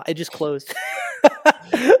closed. It just closed.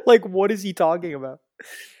 Like, what is he talking about?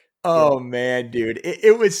 Oh man, dude.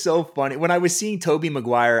 It was so funny. When I was seeing Tobey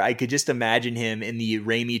Maguire, I could just imagine him in the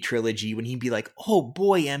Raimi trilogy when he'd be like, oh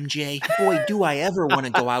boy, MJ, boy, do I ever want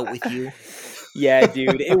to go out with you. Yeah,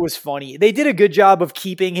 dude, it was funny. They did a good job of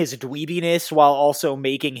keeping his dweebiness while also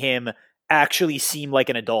making him actually seem like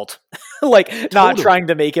an adult. Like, not trying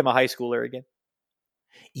to make him a high schooler again.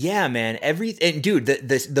 Yeah, man. And dude,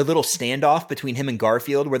 the little standoff between him and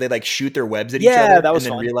Garfield where they like shoot their webs at each other that was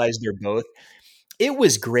and then fun. realize they're both. It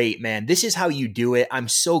was great, man. This is how you do it. I'm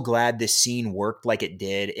so glad this scene worked like it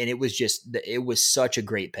did. And it was such a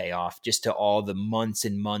great payoff just to all the months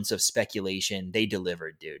and months of speculation they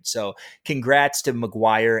delivered, dude. So congrats to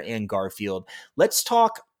Maguire and Garfield. Let's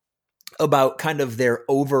talk about kind of their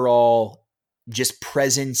overall just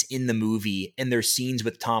presence in the movie and their scenes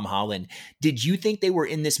with Tom Holland. Did you think they were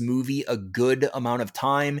in this movie a good amount of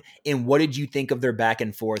time? And what did you think of their back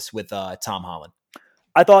and forths with Tom Holland?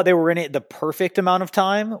 I thought they were in it the perfect amount of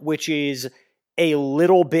time, which is a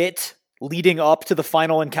little bit leading up to the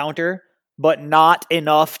final encounter, but not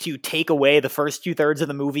enough to take away the first 2/3 of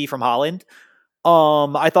the movie from Holland.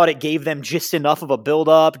 I thought it gave them just enough of a build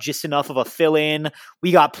up, just enough of a fill in.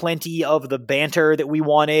 We got plenty of the banter that we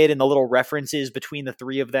wanted and the little references between the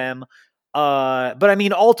three of them. But I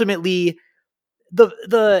mean, ultimately,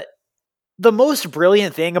 the most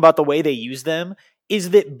brilliant thing about the way they use them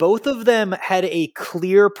is that both of them had a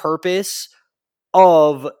clear purpose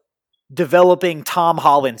of developing Tom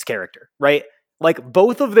Holland's character, right? Like,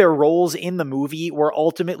 both of their roles in the movie were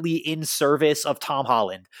ultimately in service of Tom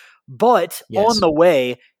Holland. But on the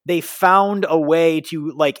way, they found a way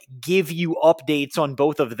to like give you updates on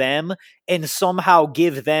both of them and somehow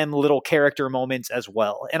give them little character moments as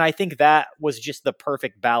well. And I think that was just the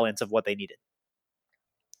perfect balance of what they needed.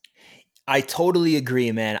 I totally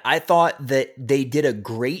agree, man. I thought that they did a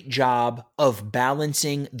great job of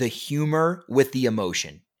balancing the humor with the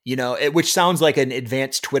emotion. which sounds like an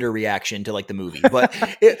advanced Twitter reaction to like the movie, but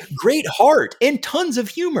great heart and tons of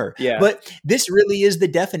humor. Yeah. But this really is the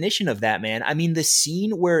definition of that, man. I mean, the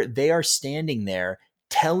scene where they are standing there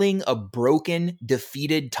telling a broken,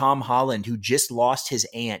 defeated Tom Holland who just lost his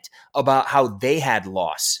aunt about how they had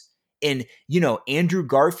loss. And, Andrew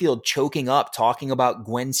Garfield choking up, talking about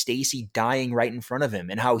Gwen Stacy dying right in front of him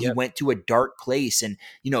and how he went to a dark place and,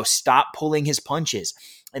 stopped pulling his punches.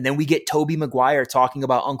 And then we get Tobey Maguire talking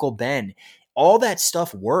about Uncle Ben. All that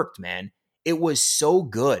stuff worked, man. It was so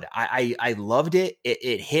good. I loved it.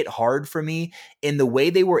 It hit hard for me. And the way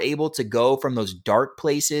they were able to go from those dark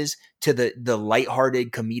places to the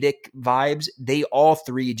lighthearted comedic vibes, they all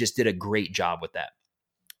three just did a great job with that.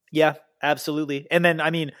 Yeah, absolutely. And then, I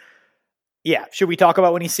mean, yeah, should we talk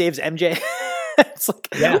about when he saves MJ? It's like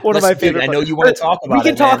one of my favorite. I know you want to talk about it. We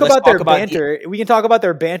can talk about their banter. We can talk about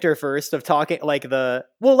their banter first of talking like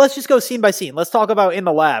let's just go scene by scene. Let's talk about in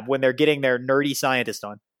the lab when they're getting their nerdy scientist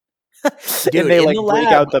on. Dude, and they like break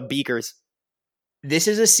out the beakers. This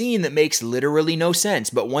is a scene that makes literally no sense,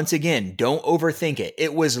 but once again, don't overthink it.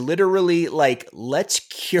 It was literally like, let's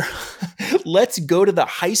go to the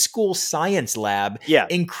high school science lab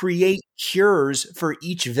and create cures for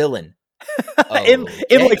each villain. in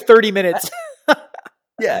like 30 minutes.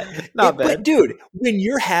 Yeah. Not bad. But dude, when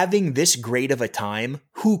you're having this great of a time,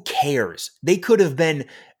 who cares? They could have been,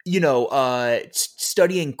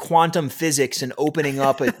 studying quantum physics and opening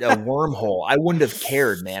up a wormhole. I wouldn't have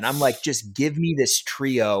cared, man. I'm like, just give me this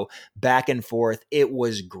trio back and forth. It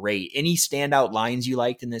was great. Any standout lines you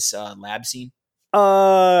liked in this lab scene?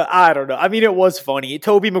 I don't know. I mean, it was funny.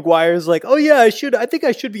 Tobey Maguire's like, oh yeah, I think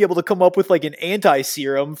I should be able to come up with like an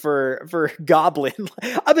anti-serum for Goblin.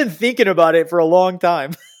 I've been thinking about it for a long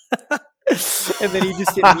time. And then he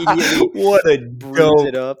just immediately brews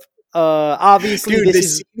it up. Obviously, dude,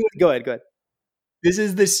 go ahead. This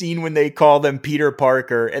is the scene when they call them Peter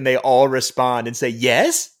Parker and they all respond and say,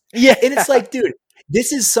 yes. Yeah. And it's like, dude,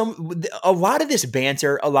 this is a lot of this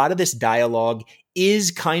banter, a lot of this dialogue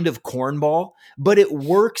is kind of cornball, but it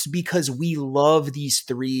works because we love these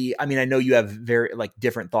three. I mean, I know you have very like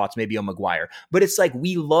different thoughts maybe on Maguire, but it's like,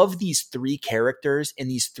 we love these three characters and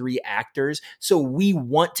these three actors. So we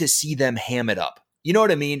want to see them ham it up. You know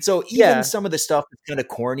what I mean? So even some of the stuff that's kind of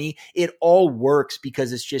corny, it all works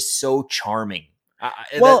because it's just so charming.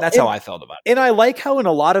 That's how I felt about it. And I like how in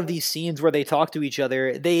a lot of these scenes where they talk to each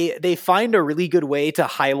other, they find a really good way to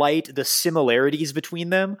highlight the similarities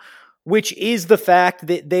between them, which is the fact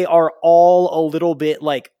that they are all a little bit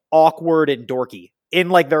like awkward and dorky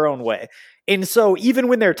in like their own way. And so even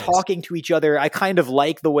when they're talking to each other, I kind of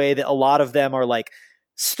like the way that a lot of them are like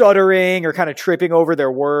stuttering or kind of tripping over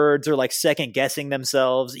their words or like second guessing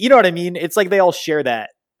themselves. You know what I mean? It's like they all share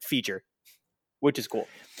that feature, which is cool.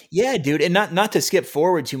 Yeah, dude. And not to skip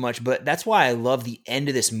forward too much, but that's why I love the end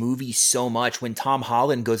of this movie so much when Tom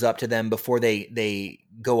Holland goes up to them before they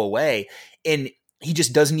go away and he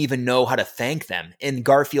just doesn't even know how to thank them. And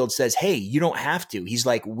Garfield says, hey, you don't have to. He's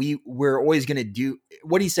like, we're always going to do.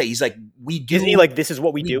 What do you say? He's like, we do. Isn't he like, this is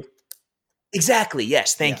what we do? Exactly.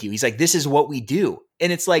 Yes. Thank you. He's like, this is what we do.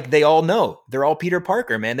 And it's like, they all know. They're all Peter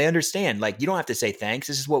Parker, man. They understand. Like, you don't have to say thanks.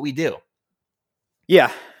 This is what we do.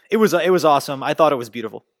 Yeah. It was awesome. I thought it was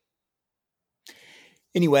beautiful.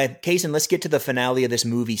 Anyway, Kaysen, let's get to the finale of this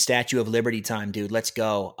movie, Statue of Liberty time, dude. Let's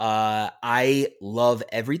go. I love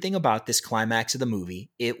everything about this climax of the movie.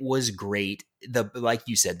 It was great. Like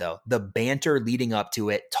you said, though, the banter leading up to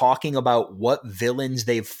it, talking about what villains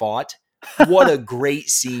they've fought. What a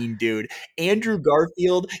great scene, dude. Andrew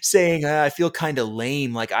Garfield saying, I feel kind of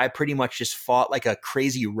lame. Like I pretty much just fought like a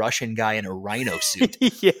crazy Russian guy in a rhino suit.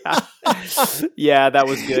 Yeah. Yeah, that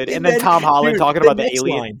was good. And then Tom Holland talking about the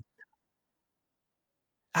alien. Line.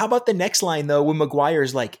 How about the next line though, when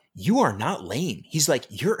Maguire's like, you are not lame. He's like,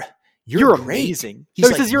 you're amazing. He's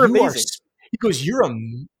like, says you're amazing. He goes,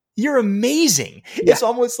 you're amazing. Yeah. It's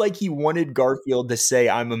almost like he wanted Garfield to say,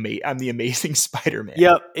 I'm the amazing Spider-Man.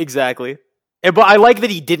 Yep, exactly. But I like that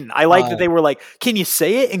he didn't. I like that they were like, can you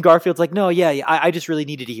say it? And Garfield's like, no, yeah, I just really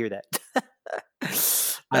needed to hear that.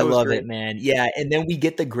 I love it, man. Yeah, and then we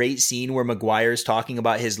get the great scene where Maguire's talking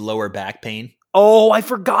about his lower back pain. Oh, I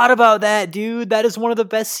forgot about that, dude. That is one of the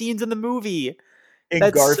best scenes in the movie. And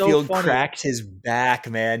that's Garfield cracks his back,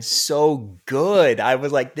 man. So good. I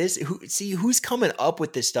was like, who's coming up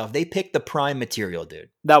with this stuff? They picked the prime material, dude.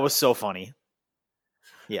 That was so funny.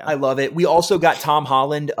 Yeah. I love it. We also got Tom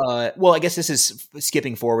Holland. Well, I guess this is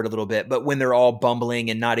skipping forward a little bit, but when they're all bumbling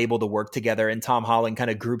and not able to work together and Tom Holland kind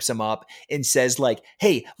of groups them up and says like,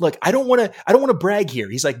 hey, look, I don't want to brag here.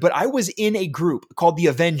 He's like, but I was in a group called the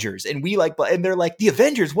Avengers and and they're like, the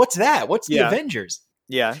Avengers, what's that? What's the Avengers?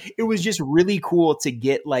 Yeah. It was just really cool to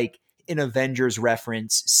get like an Avengers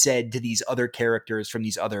reference said to these other characters from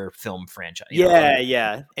these other film franchises.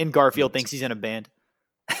 Yeah. And Garfield thinks he's in a band.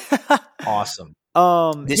 Awesome.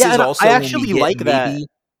 This is also I actually like that.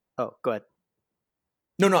 Oh, go ahead.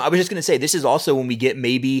 No, I was just going to say, this is also when we get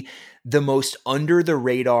maybe the most under the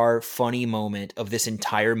radar funny moment of this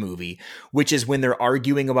entire movie, which is when they're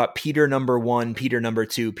arguing about Peter number 1, Peter number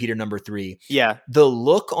 2, Peter number 3. Yeah. The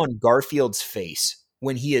look on Garfield's face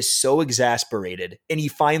when he is so exasperated and he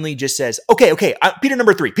finally just says, okay, Peter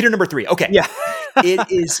number 3. Okay. Yeah.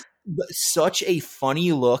 It is such a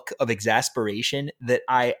funny look of exasperation that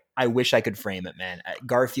I wish I could frame it, man.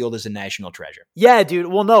 Garfield is a national treasure. Yeah, dude.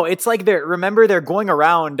 Well, no, it's like they're going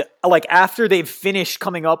around like after they've finished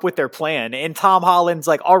coming up with their plan, and Tom Holland's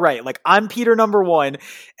like, all right, like I'm Peter number 1,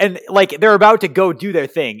 and like they're about to go do their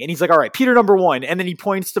thing. And he's like, all right, Peter number 1. And then he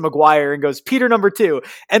points to Maguire and goes, Peter number 2.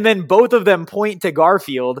 And then both of them point to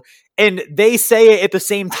Garfield and they say it at the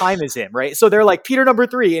same time as him, right? So they're like, Peter number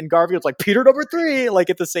 3. And Garfield's like, Peter number 3, like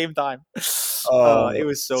at the same time. It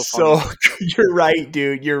was so funny. So you're right,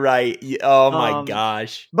 dude. You're right. Oh my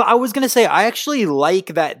gosh. But I was going to say, I actually like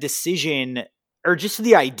that decision, or just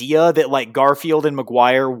the idea that like Garfield and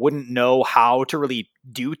Maguire wouldn't know how to really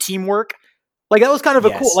do teamwork. Like that was kind of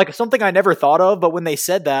a cool, like something I never thought of. But when they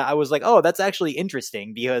said that, I was like, oh, that's actually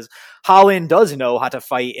interesting, because Holland does know how to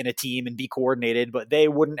fight in a team and be coordinated, but they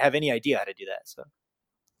wouldn't have any idea how to do that. So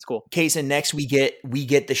it's cool. Kaysen, next we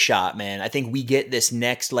get the shot, man. I think we get this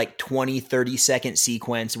next like 20-30 second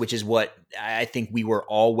sequence, which is what I think we were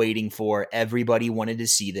all waiting for. Everybody wanted to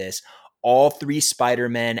see this. All 3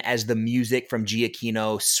 Spider-Men, as the music from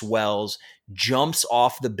Giacchino swells, jumps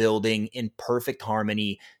off the building in perfect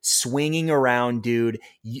harmony, swinging around, dude,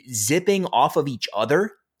 zipping off of each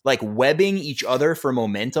other, like webbing each other for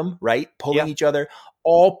momentum, right? Pulling each other,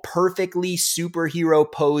 all perfectly superhero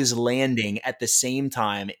pose landing at the same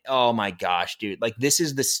time. Oh my gosh, dude. Like this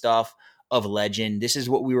is the stuff of legend. This is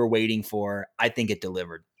what we were waiting for. I think it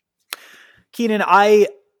delivered. Keenan, I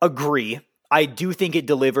agree. I do think it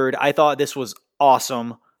delivered. I thought this was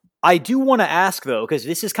awesome. I do want to ask, though, because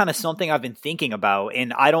this is kind of something I've been thinking about,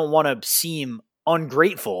 and I don't want to seem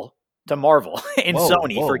ungrateful to Marvel and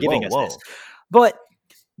Sony for giving us this. But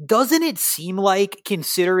doesn't it seem like,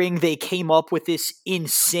 considering they came up with this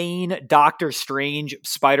insane Doctor Strange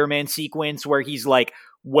Spider-Man sequence where he's like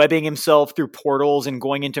webbing himself through portals and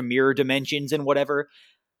going into mirror dimensions and whatever,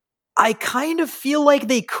 I kind of feel like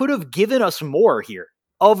they could have given us more here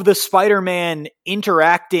of the Spider-Man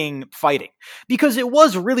interacting, fighting. Because it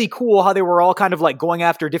was really cool how they were all kind of like going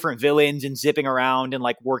after different villains and zipping around and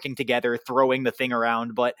like working together, throwing the thing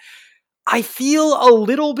around. But I feel a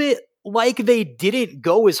little bit like they didn't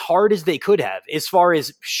go as hard as they could have as far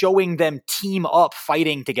as showing them team up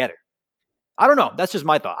fighting together. I don't know. That's just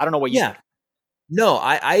my thought. I don't know what you think. No,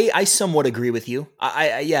 I somewhat agree with you.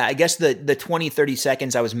 I guess the 20-30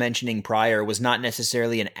 seconds I was mentioning prior was not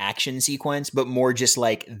necessarily an action sequence, but more just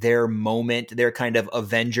like their moment, their kind of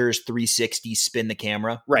Avengers 360 spin the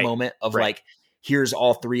camera moment of like, here's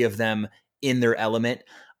all 3 of them in their element.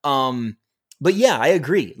 But yeah, I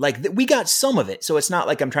agree. Like we got some of it. So it's not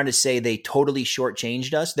like I'm trying to say they totally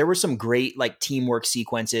shortchanged us. There were some great like teamwork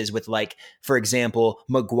sequences with like, for example,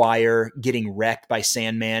 Maguire getting wrecked by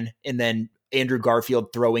Sandman and then Andrew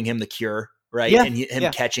Garfield throwing him the cure, right? Yeah, and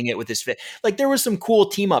him catching it with his fit. Like there was some cool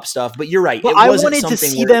team up stuff, but you're right. But I wanted to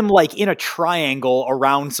see them like in a triangle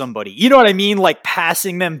around somebody. You know what I mean? Like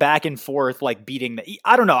passing them back and forth, like beating them.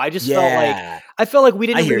 I don't know. I just felt like we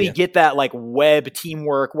didn't really get that like web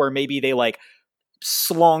teamwork where maybe they like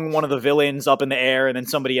slung one of the villains up in the air and then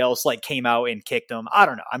somebody else like came out and kicked them. I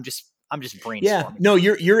don't know. I'm just brainstorming. Yeah, no,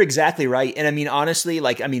 you're exactly right. And I mean, honestly,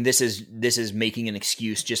 like, I mean, this is making an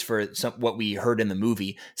excuse just for what we heard in the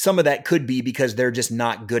movie. Some of that could be because they're just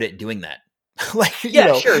not good at doing that. Like,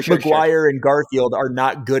 sure, Maguire and Garfield are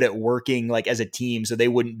not good at working like as a team, so they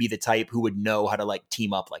wouldn't be the type who would know how to like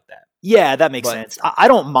team up like that. Yeah, that makes sense. I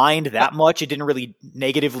don't mind that much. It didn't really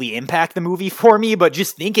negatively impact the movie for me, but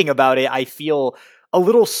just thinking about it, I feel a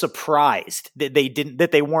little surprised that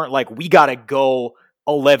they weren't like, we got to go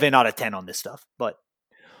 11 out of 10 on this stuff. But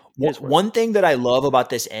one thing that I love about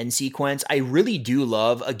this end sequence, I really do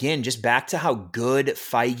love, again, just back to how good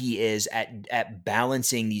Feige is at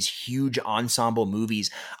balancing these huge ensemble movies.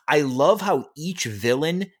 I love how each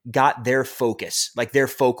villain got their focus, like their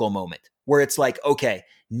focal moment, where it's like, okay,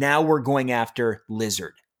 now we're going after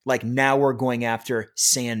Lizard. Like, now we're going after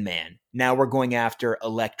Sandman. Now we're going after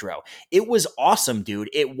Electro. It was awesome, dude.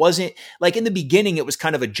 It wasn't like in the beginning, it was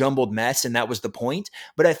kind of a jumbled mess, and that was the point.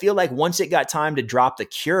 But I feel like once it got time to drop the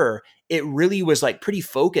Cure, it really was like pretty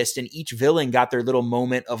focused, and each villain got their little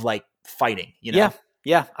moment of like fighting, you know?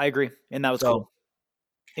 Yeah, I agree. And that was cool.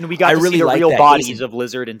 And we got to see the real bodies of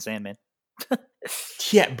Lizard and Sandman.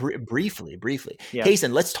 Yeah, briefly. Yeah.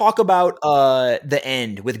 Kaysen, let's talk about the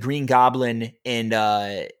end with Green Goblin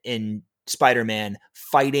and Spider-Man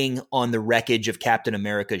fighting on the wreckage of Captain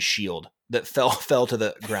America's shield that fell to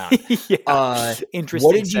the ground. Interesting.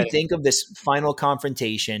 What did you think of this final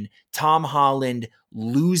confrontation? Tom Holland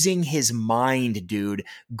losing his mind, dude,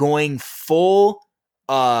 going full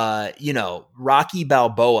Rocky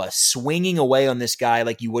Balboa, swinging away on this guy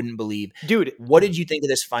like you wouldn't believe. Dude, what did you think of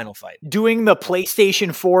this final fight? Doing the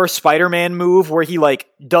PlayStation 4 Spider-Man move where he like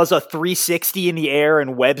does a 360 in the air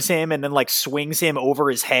and webs him and then like swings him over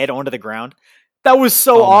his head onto the ground. That was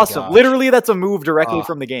so awesome. Literally, that's a move directly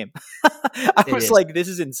from the game. I was like, this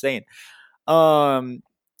is insane.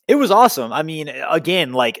 It was awesome. I mean,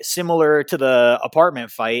 again, like similar to the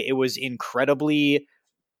apartment fight, it was incredibly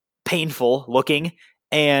painful looking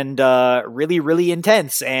and really, really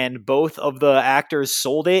intense. And both of the actors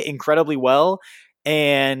sold it incredibly well.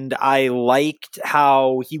 And I liked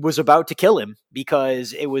how he was about to kill him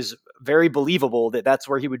because it was very believable that that's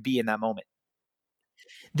where he would be in that moment.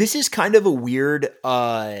 This is kind of a weird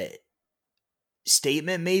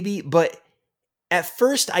statement maybe, but at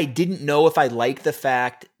first I didn't know if I liked the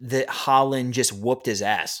fact that Holland just whooped his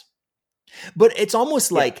ass. But it's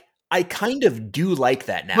almost like I kind of do like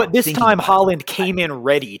that now. But this time Holland came in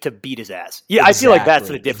ready to beat his ass. Yeah, exactly, I feel like that's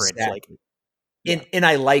the difference. Exactly. And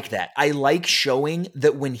I like that. I like showing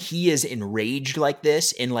that when he is enraged like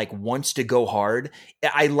this and like wants to go hard,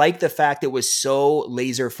 I like the fact it was so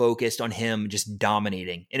laser focused on him just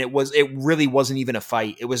dominating. And it really wasn't even a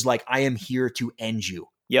fight. It was like, I am here to end you,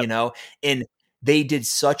 you know? And they did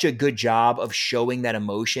such a good job of showing that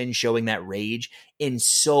emotion, showing that rage. And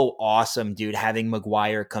so awesome, dude, having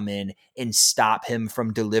Maguire come in and stop him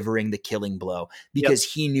from delivering the killing blow because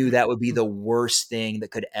he knew that would be the worst thing that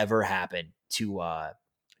could ever happen to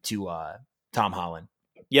Tom Holland.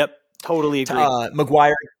 Yep, totally agree.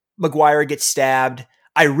 Maguire gets stabbed.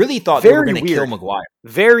 I really thought they were going to kill Maguire.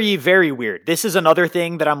 Very, very weird. This is another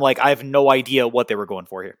thing that I'm like, I have no idea what they were going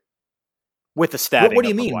for here with the stabbing. What do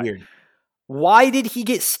you mean weird? Why did he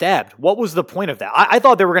get stabbed? What was the point of that? I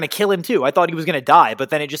thought they were going to kill him too. I thought he was going to die, but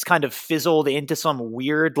then it just kind of fizzled into some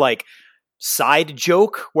weird like side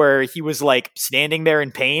joke where he was like standing there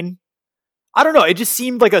in pain. I don't know. It just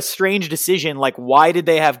seemed like a strange decision. Like, why did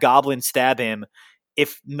they have Goblin stab him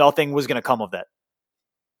if nothing was going to come of that?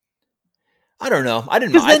 I don't know. I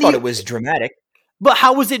didn't know. I thought it was dramatic. But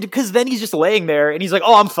how was it? Because then he's just laying there and he's like,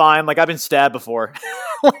 "Oh, I'm fine. Like I've been stabbed before."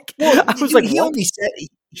 I was like,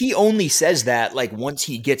 he only says that like once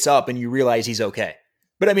he gets up and you realize he's okay.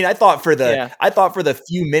 But I mean, I thought for the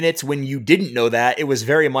few minutes when you didn't know that, it was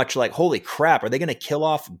very much like, holy crap, are they going to kill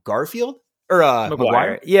off Garfield or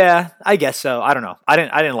Maguire? Yeah, I guess so. I don't know. I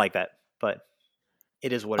didn't like that, but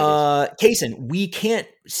it is what it is. Kaysen, we can't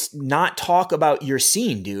not talk about your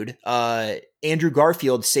scene, dude. Andrew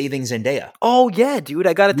Garfield saving Zendaya. Oh yeah, dude.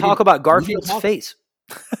 I got to talk about Garfield's face.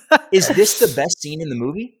 Is this the best scene in the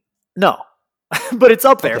movie? No. But it's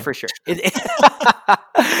up there for sure.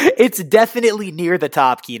 It's definitely near the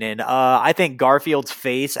top, Keenan. I think Garfield's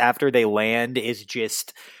face after they land is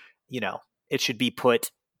just, it should be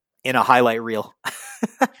put in a highlight reel.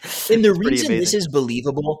 And the reason this is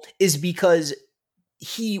believable is because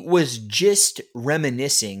he was just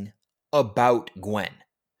reminiscing about Gwen.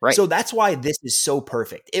 Right. So that's why this is so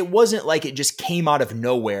perfect. It wasn't like it just came out of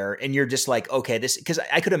nowhere and you're just like, okay, this, because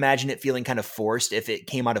I could imagine it feeling kind of forced if it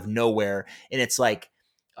came out of nowhere and it's like,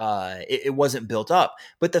 it wasn't built up.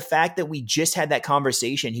 But the fact that we just had that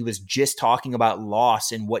conversation, he was just talking about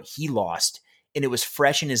loss and what he lost, and it was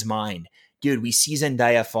fresh in his mind. Dude, we see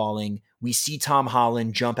Zendaya falling. We see Tom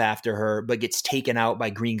Holland jump after her, but gets taken out by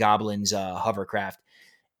Green Goblin's hovercraft.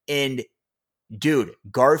 And dude,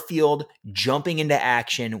 Garfield jumping into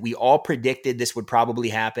action. We all predicted this would probably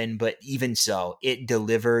happen, but even so, it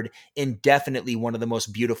delivered in definitely one of the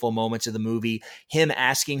most beautiful moments of the movie. Him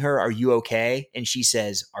asking her, "Are you okay?" And she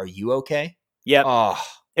says, "Are you okay?" Yep. Oh,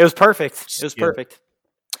 it was perfect. It was perfect.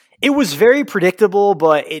 It was very predictable,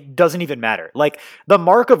 but it doesn't even matter. Like, the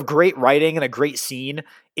mark of great writing and a great scene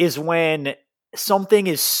is when something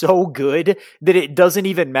is so good that it doesn't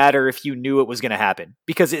even matter if you knew it was going to happen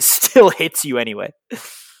because it still hits you anyway.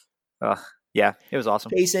 Yeah, it was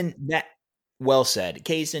awesome. Jason, Well said.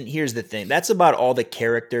 Kaysen, here's the thing. That's about all the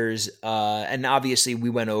characters. And obviously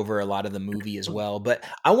we went over a lot of the movie as well, but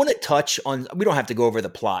I want to touch on, we don't have to go over the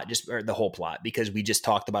plot, or the whole plot, because we just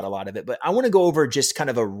talked about a lot of it, but I want to go over just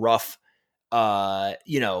kind of a rough, a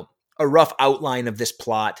rough outline of this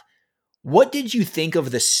plot. What did you think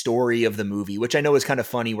of the story of the movie? Which I know is kind of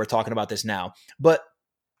funny. We're talking about this now, but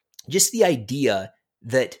just the idea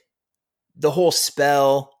that the whole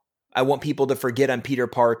spell, I want people to forget I'm Peter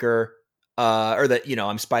Parker, or that,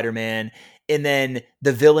 I'm Spider-Man. And then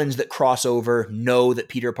the villains that cross over know that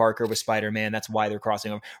Peter Parker was Spider-Man. That's why they're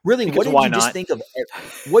crossing over. Really, because what did you just think of?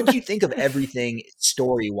 What did you think of everything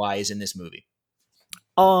story-wise in this movie?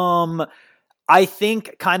 I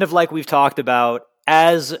think, kind of like we've talked about,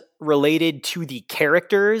 as related to the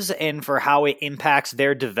characters and for how it impacts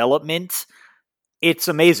their development, it's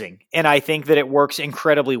amazing. And I think that it works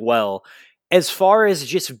incredibly well. As far as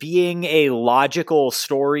just being a logical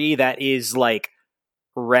story that is like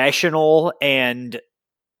rational and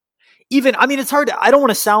even, I mean, it's hard. I don't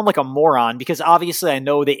want to sound like a moron because obviously I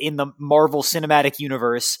know that in the Marvel Cinematic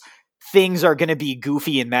Universe, things are going to be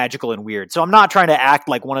goofy and magical and weird. So I'm not trying to act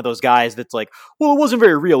like one of those guys that's like, well, it wasn't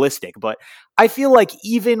very realistic. But I feel like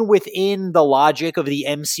even within the logic of the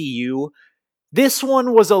MCU, this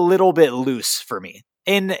one was a little bit loose for me.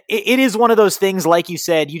 And it is one of those things, like you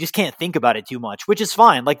said, you just can't think about it too much, which is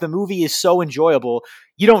fine. Like, the movie is so enjoyable,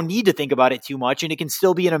 you don't need to think about it too much, and it can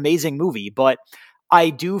still be an amazing movie. But I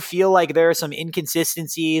do feel like there are some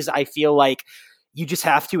inconsistencies. I feel like you just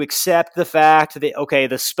have to accept the fact that, okay,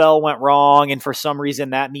 the spell went wrong, and for some reason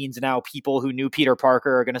that means now people who knew Peter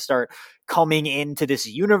Parker are going to start coming into this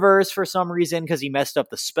universe for some reason because he messed up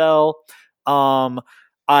the spell.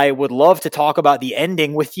 I would love to talk about the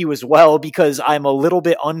ending with you as well, because I'm a little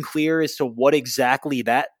bit unclear as to what exactly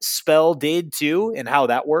that spell did too and how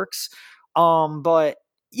that works. But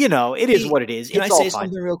it is what it is. Can I say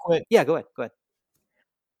something real quick? Yeah, go ahead.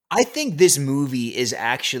 I think this movie is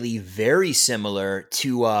actually very similar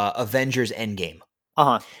to Avengers Endgame.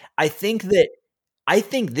 I think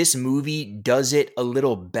this movie does it a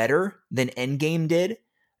little better than Endgame did,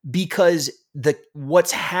 because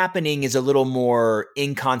what's happening is a little more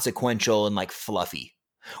inconsequential and like fluffy.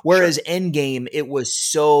 Whereas Endgame, it was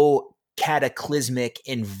so cataclysmic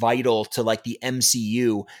and vital to like the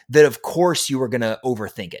MCU that of course you were going to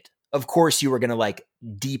overthink it. Of course you were going to like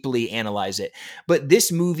deeply analyze it. But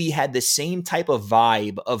this movie had the same type of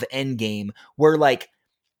vibe of Endgame, where like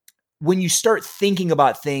when you start thinking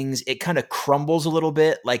about things, it kind of crumbles a little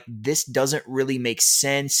bit. Like, this doesn't really make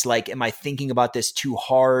sense. Like, am I thinking about this too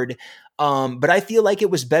hard? But I feel like it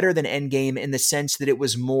was better than Endgame in the sense that it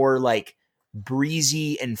was more like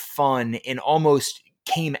breezy and fun and almost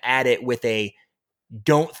came at it with a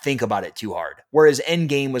don't think about it too hard. Whereas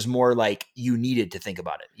Endgame was more like you needed to think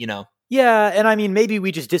about it, Yeah, and I mean, maybe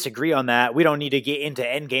we just disagree on that. We don't need to get into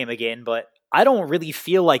Endgame again, but I don't really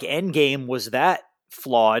feel like Endgame was that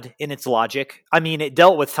flawed in its logic. I mean, it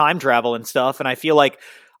dealt with time travel and stuff, and I feel like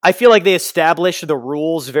they established the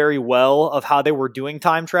rules very well of how they were doing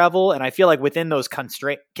time travel, and I feel like within those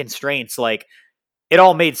constraints, like, it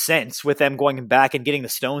all made sense with them going back and getting the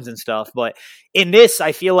stones and stuff. But in this,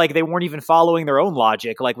 I feel like they weren't even following their own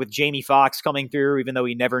logic, like with Jamie Foxx coming through, even though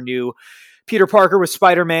he never knew Peter Parker was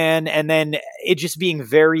Spider-Man, and then it just being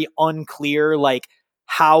very unclear, like,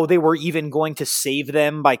 how they were even going to save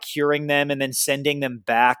them by curing them and then sending them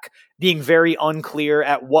back, being very unclear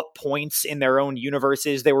at what points in their own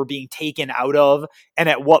universes they were being taken out of and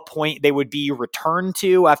at what point they would be returned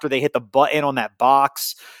to after they hit the button on that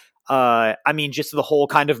box. I mean, just the whole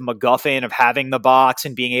kind of MacGuffin of having the box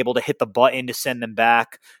and being able to hit the button to send them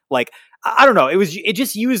back. Like, I don't know. It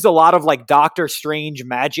just used a lot of like Doctor Strange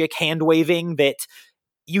magic hand waving that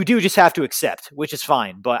you do just have to accept, which is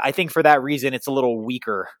fine. But I think for that reason, it's a little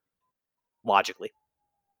weaker logically.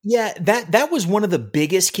 Yeah, that was one of the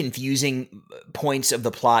biggest confusing points of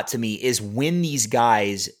the plot to me, is when these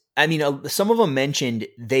guys, I mean, some of them mentioned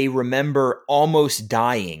they remember almost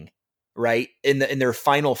dying, right? In their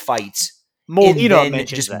final fights. Molina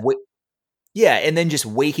mentions that. And then just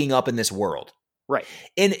waking up in this world. Right.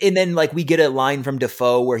 And then like we get a line from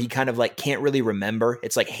Dafoe where he kind of like can't really remember.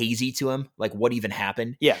 It's like hazy to him, like what even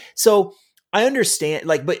happened. Yeah. So I understand,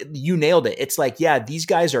 like, but you nailed it. It's like, yeah, these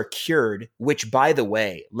guys are cured, which, by the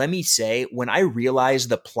way, let me say, when I realized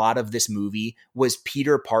the plot of this movie was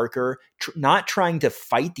Peter Parker not trying to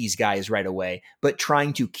fight these guys right away, but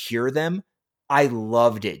trying to cure them, I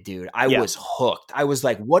loved it, dude. I was hooked. I was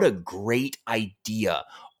like, what a great idea.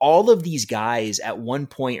 All of these guys at one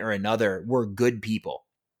point or another were good people.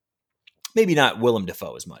 Maybe not Willem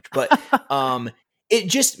Dafoe as much, but it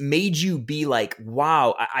just made you be like,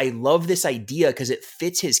 wow, I love this idea because it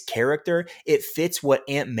fits his character. It fits what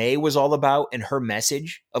Aunt May was all about and her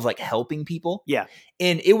message of like helping people. Yeah.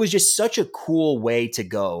 And it was just such a cool way to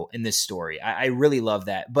go in this story. I really love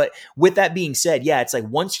that. But with that being said, yeah, it's like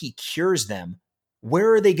once he cures them,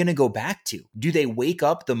 where are they going to go back to? Do they wake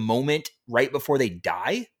up the moment right before they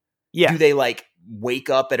die? Yeah. Do they like wake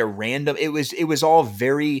up at a random? It was all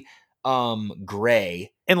very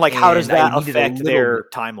gray. And like, how does that affect their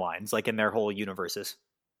timelines, like in their whole universes?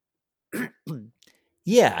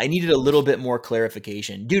 Yeah, I needed a little bit more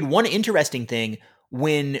clarification. Dude, one interesting thing,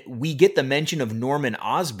 when we get the mention of Norman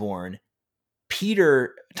Osborn,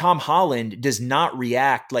 Tom Holland does not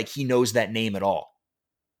react like he knows that name at all.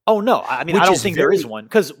 Oh, no. I mean, I don't think there is one.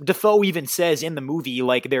 Because Dafoe even says in the movie,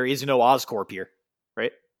 like, there is no Oscorp here,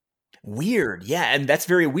 right? Weird. Yeah, and that's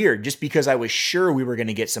very weird just because I was sure we were going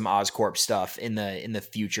to get some Oscorp stuff in the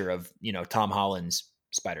future of, Tom Holland's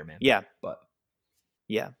Spider-Man. Yeah. But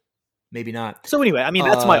yeah. Maybe not. So anyway, I mean,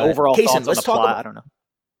 that's my overall thoughts on the plot. I don't know.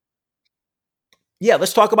 Yeah,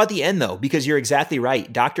 let's talk about the end though, because you're exactly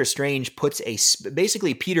right. Doctor Strange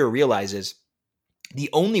basically Peter realizes the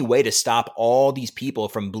only way to stop all these people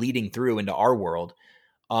from bleeding through into our world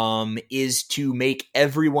is to make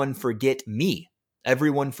everyone forget me.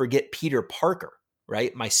 Everyone forget Peter Parker,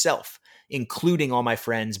 right? Myself, including all my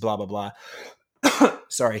friends, blah, blah, blah.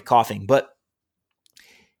 Sorry, coughing. But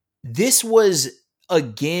this was,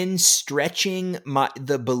 again, stretching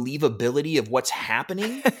the believability of what's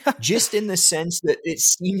happening, just in the sense that it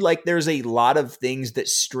seemed like there's a lot of things that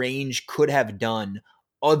Strange could have done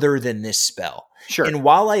other than this spell. Sure. And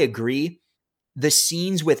while I agree, the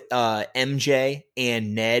scenes with MJ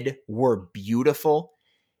and Ned were beautiful,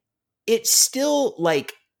 it's still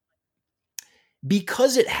like,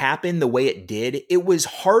 because it happened the way it did, it was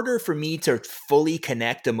harder for me to fully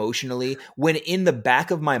connect emotionally when in the back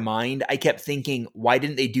of my mind, I kept thinking, why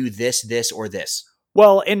didn't they do this, or this?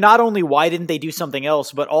 Well, and not only why didn't they do something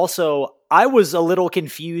else, but also I was a little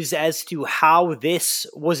confused as to how this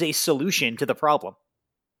was a solution to the problem.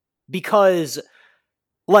 Because,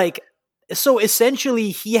 like, so essentially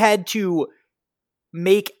he had to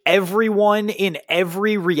make everyone in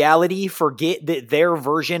every reality forget that their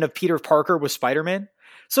version of Peter Parker was Spider-Man.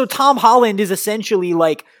 So Tom Holland is essentially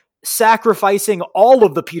like sacrificing all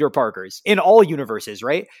of the Peter Parkers in all universes,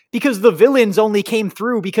 right? Because the villains only came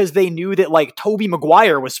through because they knew that like Tobey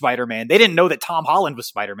Maguire was Spider-Man. They didn't know that Tom Holland was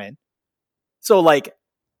Spider-Man. So like,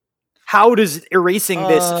 how does erasing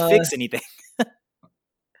this fix anything?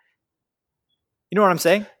 You know what I'm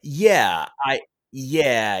saying? Yeah,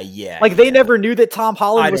 Yeah. Like they never knew that Tom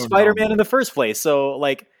Holland was Spider-Man in the first place. So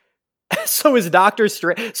like, so is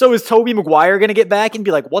Tobey Maguire going to get back and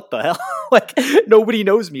be like, what the hell? Like nobody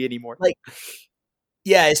knows me anymore. Like,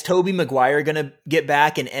 yeah. Is Tobey Maguire going to get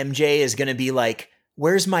back and MJ is going to be like,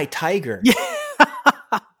 where's my tiger? Yeah.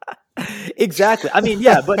 Exactly. I mean,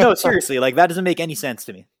 yeah, but no, seriously, like that doesn't make any sense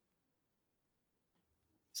to me.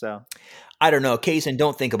 So I don't know, Kaysen,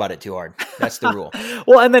 don't think about it too hard. That's the rule.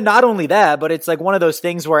 Well, and then not only that, but it's like one of those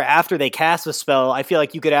things where after they cast the spell, I feel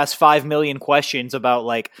like you could ask 5 million questions about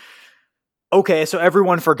like, okay, so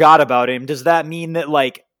everyone forgot about him. Does that mean that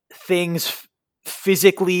like things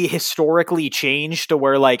physically, historically changed to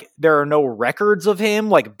where like there are no records of him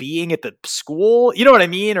like being at the school? You know what I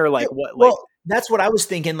mean? Or like what? Well, that's what I was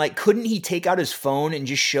thinking. Like, couldn't he take out his phone and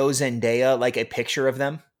just show Zendaya like a picture of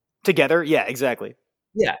them together? Yeah, exactly.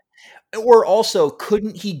 Yeah. Or also,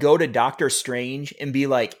 couldn't he go to Doctor Strange and be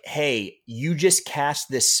like, hey, you just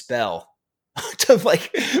cast this spell to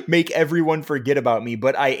like make everyone forget about me,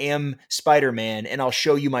 but I am Spider-Man and I'll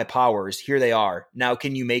show you my powers. Here they are. Now,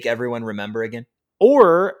 can you make everyone remember again?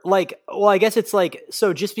 Or like, well, I guess it's like,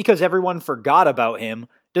 so just because everyone forgot about him,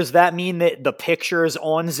 does that mean that the pictures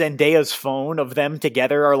on Zendaya's phone of them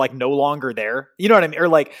together are like no longer there? You know what I mean? Or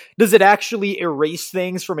like, does it actually erase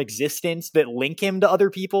things from existence that link him to other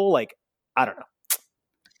people? Like, I don't know.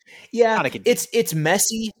 Yeah, it's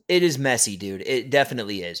messy. It is messy, dude. It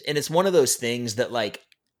definitely is. And it's one of those things that like,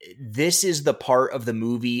 this is the part of the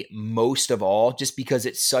movie most of all, just because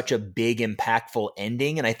it's such a big, impactful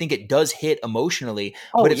ending. And I think it does hit emotionally,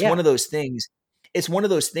 but it's one of those things. It's one of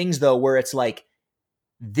those things though, where it's like,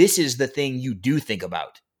 this is the thing you do think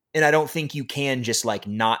about. And I don't think you can just like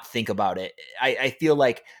not think about it. I feel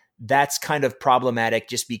like that's kind of problematic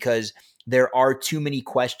just because there are too many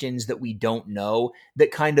questions that we don't know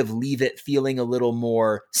that kind of leave it feeling a little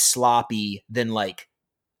more sloppy than like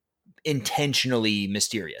intentionally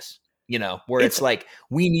mysterious, you know, where it's like,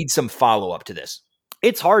 we need some follow-up to this.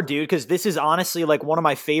 It's hard, dude, because this is honestly like one of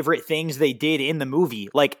my favorite things they did in the movie.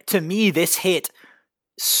 Like, to me, this hit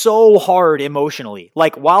so hard emotionally.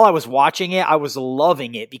 Like while I was watching it, I was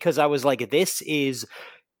loving it because I was like, this is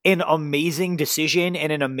an amazing decision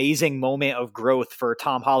and an amazing moment of growth for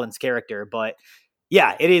Tom Holland's character. But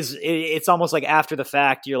yeah, it's almost like after the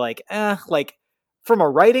fact, you're like, like from a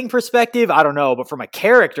writing perspective, I don't know, but from a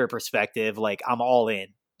character perspective, like I'm all in.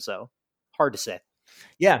 So hard to say.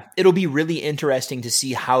 Yeah, it'll be really interesting to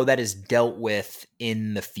see how that is dealt with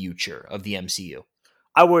in the future of the MCU.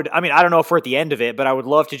 I don't know if we're at the end of it, but I would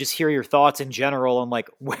love to just hear your thoughts in general on like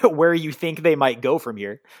where you think they might go from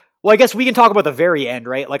here. Well, I guess we can talk about the very end,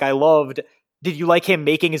 right? Like did you like him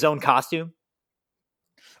making his own costume?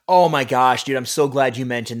 Oh my gosh, dude, I'm so glad you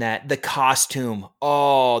mentioned that. The costume.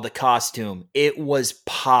 Oh, the costume. It was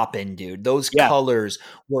popping, dude. Those colors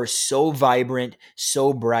were so vibrant,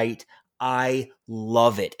 so bright. I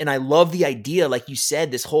love it. And I love the idea, like you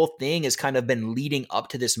said, this whole thing has kind of been leading up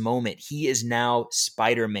to this moment. He is now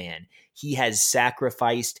Spider-Man. He has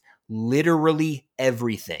sacrificed literally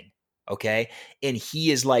everything. Okay. And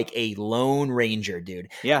he is like a Lone Ranger,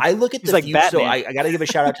 dude. Yeah. I look at the like future. Batman. So I got to give a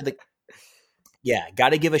shout out to the. Yeah, got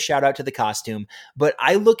to give a shout out to the costume. But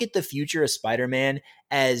I look at the future of Spider-Man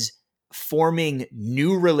as forming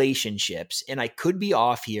new relationships. And I could be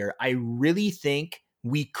off here. I really think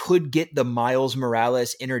we could get the Miles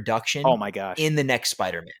Morales introduction oh my gosh. in the next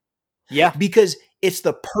Spider-Man. Yeah. Because it's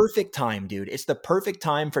the perfect time, dude. It's the perfect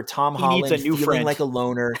time for Tom Holland feeling like a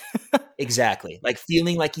loner. Exactly. Like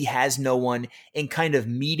feeling like he has no one and kind of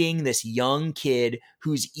meeting this young kid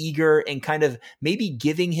who's eager and kind of maybe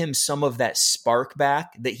giving him some of that spark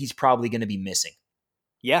back that he's probably going to be missing.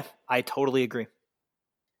 Yeah, I totally agree.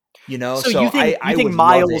 You know, so you think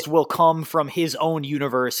Miles will come from his own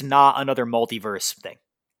universe, not another multiverse thing?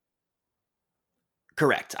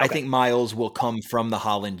 Correct. Okay. I think Miles will come from the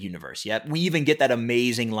Holland universe. Yep. We even get that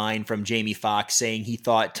amazing line from Jamie Foxx saying he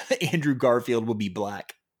thought Andrew Garfield would be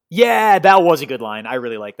black. Yeah, that was a good line. I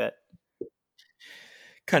really like that.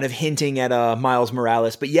 Kind of hinting at Miles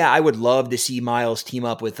Morales. But yeah, I would love to see Miles team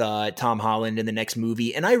up with Tom Holland in the next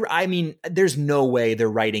movie. And I mean, there's no way they're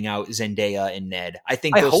writing out Zendaya and Ned. I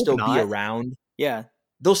think they'll still be around. Yeah.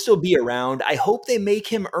 They'll still be around. I hope they make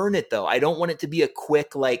him earn it, though. I don't want it to be a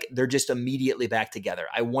quick, like, they're just immediately back together.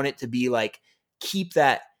 I want it to be like, keep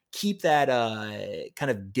that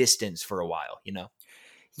kind of distance for a while, you know?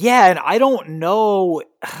 Yeah, and I don't know.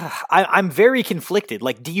 I'm very conflicted.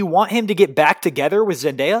 Like, do you want him to get back together with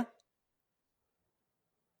Zendaya?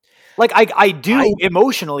 Like, I do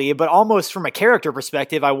emotionally, but almost from a character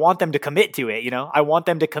perspective, I want them to commit to it, you know? I want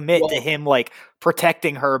them to commit to him, like,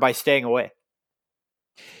 protecting her by staying away.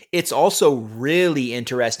 It's also really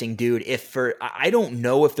interesting, dude. I don't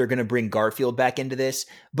know if they're going to bring Garfield back into this,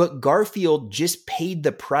 but Garfield just paid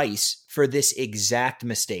the price for this exact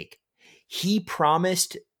mistake. He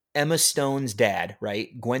promised Emma Stone's dad, right?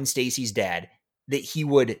 Gwen Stacy's dad, that he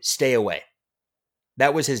would stay away.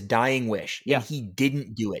 That was his dying wish. Yeah. And he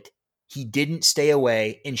didn't do it. He didn't stay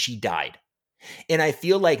away and she died. And I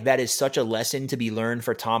feel like that is such a lesson to be learned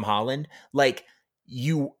for Tom Holland. Like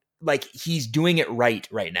he's doing it right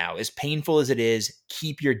now. As painful as it is,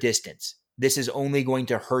 keep your distance. This is only going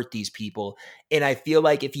to hurt these people. And I feel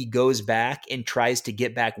like if he goes back and tries to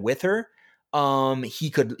get back with her, he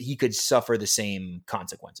could suffer the same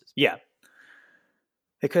consequences. Yeah.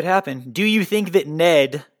 It could happen. Do you think that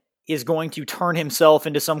Ned is going to turn himself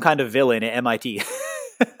into some kind of villain at MIT?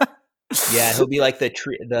 Yeah, he'll be like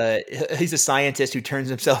he's a scientist who turns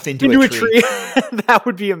himself into a tree. That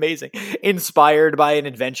would be amazing. Inspired by an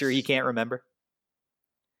adventure he can't remember.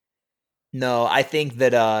 No, I think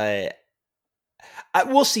that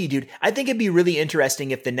we'll see, dude. I think it'd be really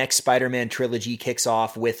interesting if the next Spider-Man trilogy kicks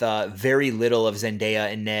off with very little of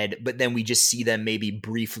Zendaya and Ned, but then we just see them maybe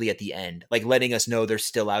briefly at the end, like letting us know they're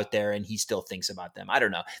still out there and he still thinks about them. I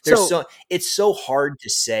don't know. It's so hard to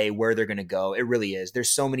say where they're going to go. It really is.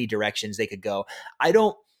 There's so many directions they could go. I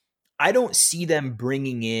don't see them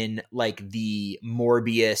bringing in like the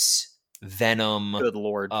Morbius, Venom. Good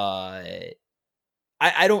Lord.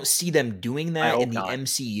 I don't see them doing that in the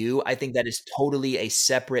MCU. I think that is totally a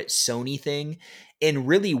separate Sony thing. And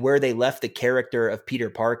really where they left the character of Peter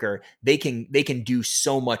Parker, they can do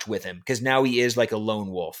so much with him because now he is like a lone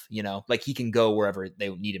wolf, you know, like he can go wherever they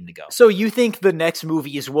need him to go. So you think the next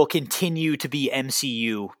movies will continue to be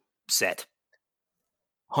MCU set?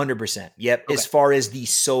 100%. Yep. Okay. As far as the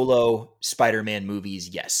solo Spider-Man movies,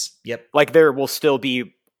 yes. Yep. Like there will still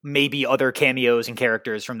be maybe other cameos and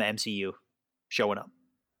characters from the MCU showing up.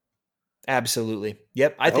 Absolutely.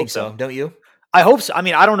 Yep. I think so. Don't you? I hope so. I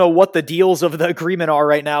mean, I don't know what the deals of the agreement are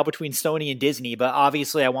right now between Sony and Disney, but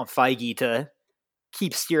obviously I want Feige to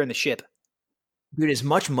keep steering the ship. Dude, as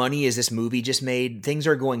much money as this movie just made, things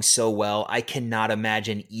are going so well. I cannot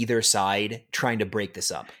imagine either side trying to break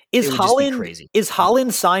this up. Is it would Holland just be crazy. Is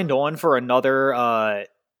Holland signed on for another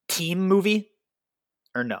team movie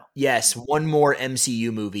or no? Yes, one more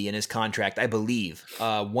MCU movie in his contract, I believe.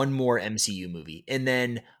 One more MCU movie, and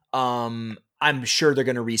then I'm sure they're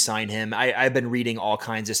going to re-sign him. I've been reading all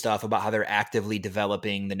kinds of stuff about how they're actively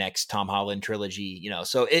developing the next Tom Holland trilogy,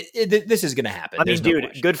 so this is going to happen. I mean,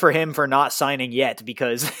 dude, good for him for not signing yet,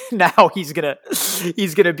 because now he's going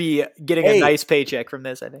to be getting a nice paycheck from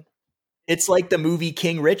this, I think. It's like the movie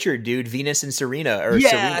King Richard, dude, Venus and Serena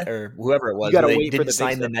Serena, or whoever it was. They didn't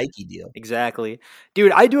sign the Nike deal. Exactly.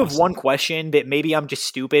 Dude, I do have one question that maybe I'm just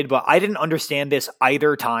stupid, but I didn't understand this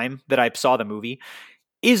either time that I saw the movie.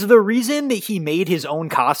 Is the reason that he made his own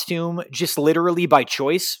costume just literally by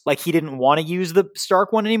choice? Like he didn't want to use the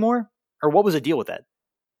Stark one anymore? Or what was the deal with that?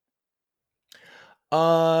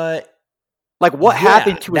 Like what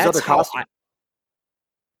happened to his other costume?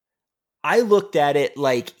 I looked at it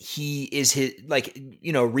like he is his,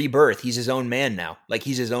 Rebirth. He's his own man now. Like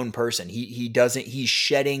he's his own person. He's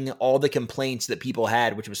shedding all the complaints that people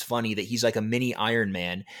had, which was funny, that he's like a mini Iron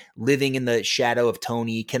Man living in the shadow of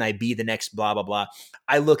Tony. Can I be the next blah, blah, blah.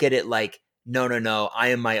 I look at it like, no. I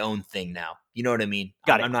am my own thing now. You know what I mean?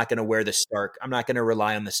 I'm not going to wear the Stark. I'm not going to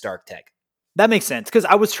rely on the Stark tech. That makes sense. Cause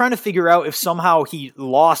I was trying to figure out if somehow he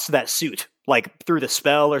lost that suit, like through the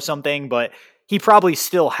spell or something, but he probably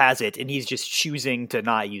still has it, and he's just choosing to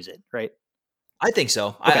not use it, right? I think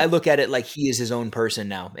so. Okay. I look at it like he is his own person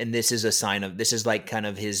now, and this is a sign of, this is like kind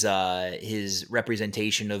of his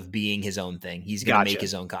representation of being his own thing. He's going to make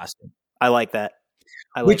his own costume. I like that.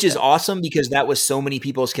 Which is awesome, because that was so many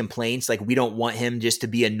people's complaints. Like, we don't want him just to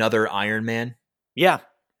be another Iron Man. Yeah.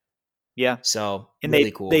 So, and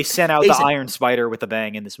really cool. They sent out the Iron Spider with a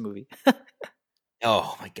bang in this movie.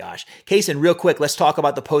 Oh my gosh. Kaysen, real quick, let's talk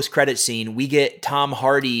about the post-credit scene. We get Tom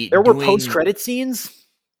Hardy. There were post-credit scenes?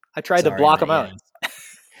 I tried to block them out.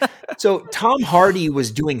 So Tom Hardy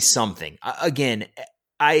was doing something. Again,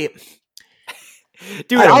 I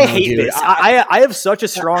hate this. I have such a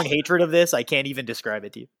strong hatred of this, I can't even describe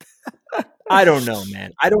it to you. I don't know,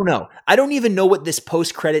 man. I don't know. I don't even know what this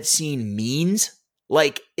post-credit scene means.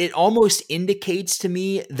 Like, it almost indicates to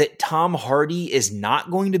me that Tom Hardy is not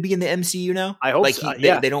going to be in the MCU now. I hope so.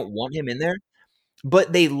 They don't want him in there.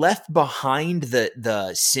 But they left behind the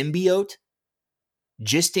symbiote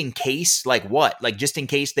just in case, like what? Like, just in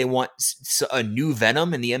case they want a new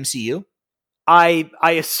Venom in the MCU? I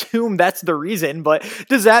assume that's the reason, but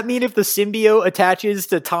does that mean if the symbiote attaches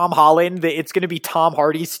to Tom Holland that it's going to be Tom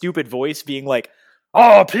Hardy's stupid voice being like,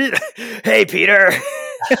 "Oh, Peter, hey, Peter."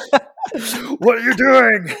 What are you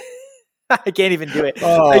doing? I can't even do it.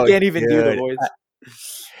 I can't even do the voice.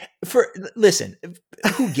 Listen,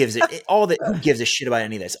 who gives it all that? Who gives a shit about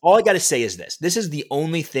any of this? All I got to say is this: this is the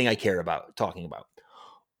only thing I care about talking about.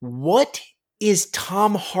 What is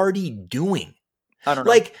Tom Hardy doing? I don't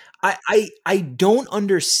know. Like, I don't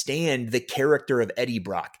understand the character of Eddie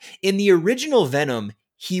Brock. In the original Venom,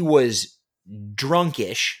 he was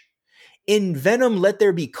drunkish. In Venom, Let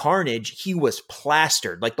There Be Carnage, he was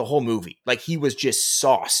plastered, like the whole movie. Like, he was just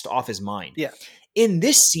sauced off his mind. Yeah. In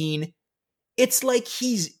this scene, it's like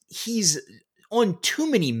he's on too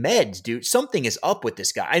many meds, dude. Something is up with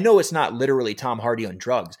this guy. I know it's not literally Tom Hardy on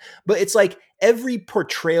drugs, but it's like every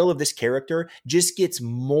portrayal of this character just gets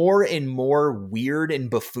more and more weird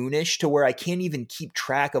and buffoonish to where I can't even keep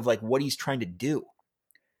track of like what he's trying to do.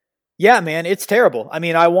 Yeah, man, it's terrible. I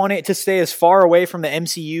mean, I want it to stay as far away from the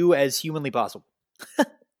MCU as humanly possible.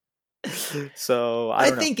 So I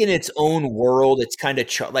think in its own world, it's kind of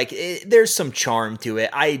there's some charm to it.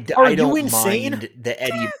 I don't mind the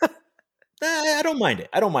Eddie. I don't mind it.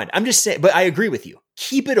 I'm just saying, but I agree with you.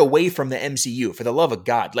 Keep it away from the MCU, for the love of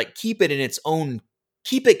God. Like, keep it in its own.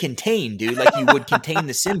 Keep it contained, dude, like you would contain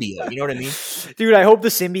the symbiote. You know what I mean? Dude, I hope the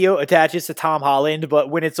symbiote attaches to Tom Holland, but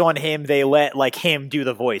when it's on him, they let like him do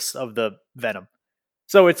the voice of the Venom.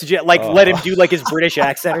 So it's just like let him do like his British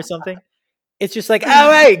accent or something. It's just like,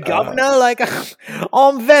 oh, hey, governor, like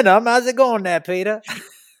I'm Venom. How's it going there, Peter?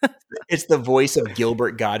 It's the voice of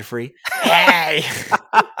Gilbert Godfrey. Hey!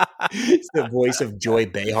 It's the voice of Joy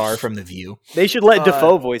Behar from The View. They should let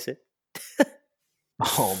Dafoe voice it.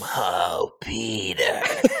 Oh, Peter.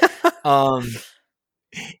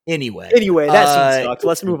 Anyway, that scene sucks.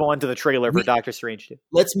 Let's move on to the trailer for Doctor Strange 2.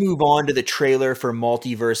 Let's move on to the trailer for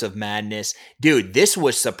Multiverse of Madness. Dude, this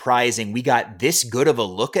was surprising. We got this good of a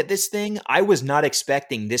look at this thing. I was not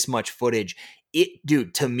expecting this much footage.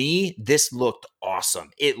 dude, to me, this looked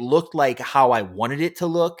awesome. It looked like how I wanted it to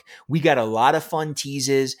look. We got a lot of fun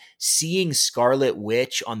teases. Seeing Scarlet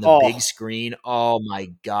Witch on the big screen. Oh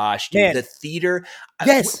my gosh, dude. Man. The theater.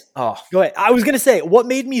 Yes. Go ahead. I was going to say, what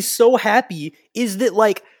made me so happy is that,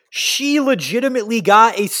 like, she legitimately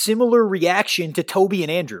got a similar reaction to Toby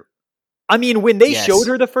and Andrew. I mean, when they showed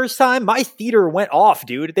her the first time, my theater went off,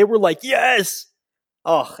 dude. They were like, yes.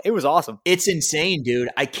 Oh, it was awesome. It's insane, dude.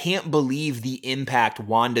 I can't believe the impact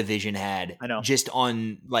WandaVision had. I know. Just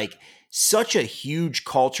on, like, such a huge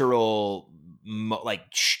cultural,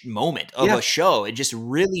 moment of a show. It just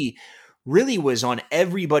really was on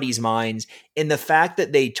everybody's minds. And the fact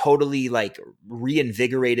that they totally, like,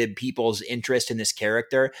 reinvigorated people's interest in this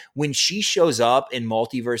character. When she shows up in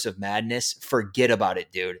Multiverse of Madness, forget about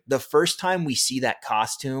it, dude. The first time we see that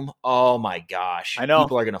costume, oh my gosh. I know.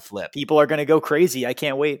 People are going to flip. People are going to go crazy. I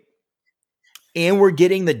can't wait. And we're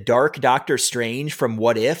getting the dark Doctor Strange from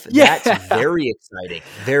What If. Yeah. That's very exciting.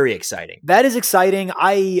 Very exciting. That is exciting.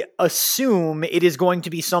 I assume it is going to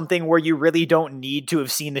be something where you really don't need to have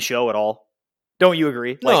seen the show at all. Don't you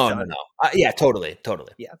agree? No. Yeah, totally.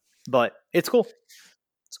 Yeah, but it's cool.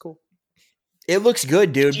 It's cool. It looks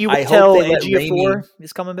good, dude. I hope Ejiofor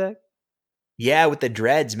is coming back. Yeah, with the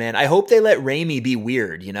dreads, man. I hope they let Raimi be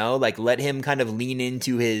weird, you know? Like, let him kind of lean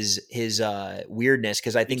into his weirdness,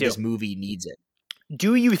 because I think this movie needs it.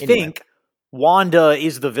 Do you think Wanda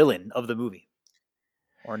is the villain of the movie?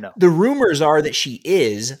 Or no? The rumors are that she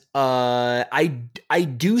is. I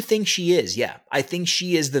do think she is, yeah. I think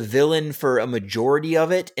she is the villain for a majority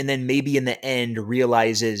of it, and then maybe in the end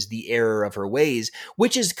realizes the error of her ways,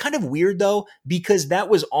 which is kind of weird, though, because that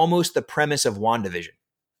was almost the premise of WandaVision.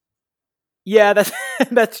 Yeah,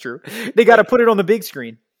 that's true. They got to put it on the big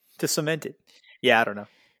screen to cement it. Yeah, I don't know.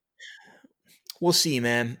 We'll see,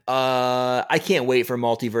 man. I can't wait for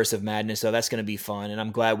Multiverse of Madness, though. That's going to be fun, and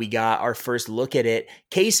I'm glad we got our first look at it.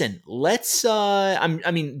 Kaysen, let's.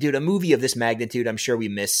 Dude, a movie of this magnitude, I'm sure we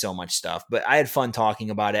missed so much stuff, but I had fun talking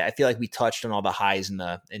about it. I feel like we touched on all the highs and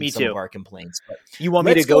some of our complaints. But you want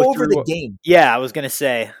me to go over the game? Yeah, I was going to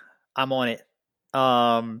say I'm on it.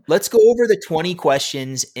 Let's go over the 20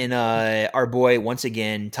 questions in our boy, once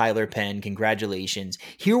again, Tyler Penn. Congratulations.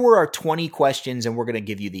 Here were our 20 questions, and we're going to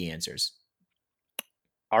give you the answers.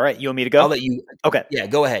 All right. You want me to go? I'll let you. Okay. Yeah,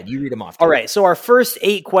 go ahead. You read them off. All right. So our first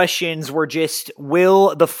 8 questions were just,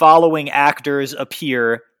 will the following actors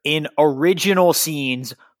appear in original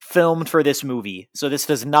scenes filmed for this movie? So this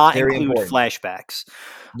does not include flashbacks.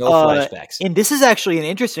 No flashbacks. And this is actually an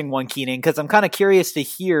interesting one, Keenan, because I'm kind of curious to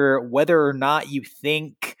hear whether or not you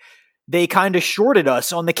think they kind of shorted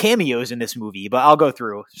us on the cameos in this movie, but I'll go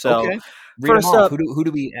through. So first up, who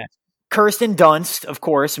do we ask? Kirsten Dunst, of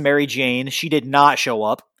course, Mary Jane. She did not show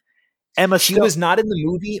up. She was not in the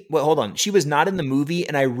movie. Well, hold on. She was not in the movie,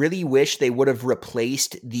 and I really wish they would have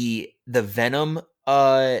replaced the Venom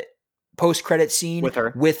post-credit scene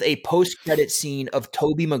with a post-credit scene of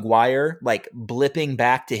Tobey Maguire, like, blipping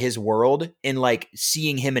back to his world and, like,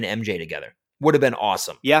 seeing him and MJ together. Would have been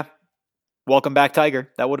awesome. Yeah. Welcome back,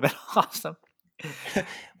 Tiger. That would have been awesome.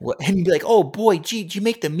 And you'd be like, oh boy, gee, did you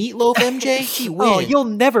make the meatloaf, MJ? Gee whiz. Oh, you'll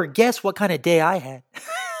never guess what kind of day I had.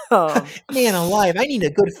 Man alive, I need a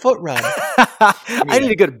good foot rub. I need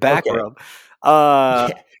a good back rub.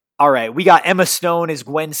 All right, we got Emma Stone as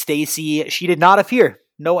Gwen Stacy. She did not appear.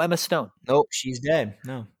 No Emma Stone. Nope, she's dead.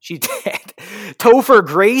 No. She's dead. Topher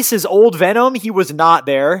Grace is Old Venom. He was not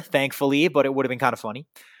there, thankfully, but it would have been kind of funny.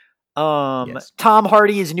 Yes. Tom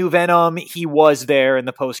Hardy is New Venom. He was there in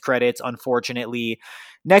the post credits, unfortunately.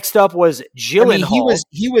 Next up was Gyllenhaal.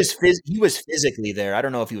 He was physically there. I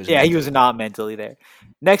don't know if he was. Yeah, he was not mentally there.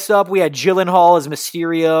 Next up, we had Gyllenhaal as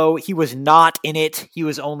Mysterio. He was not in it. He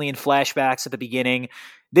was only in flashbacks at the beginning.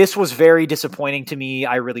 This was very disappointing to me.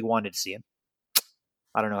 I really wanted to see him.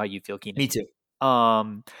 I don't know how you feel, Keenan. Me too.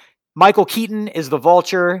 Michael Keaton is the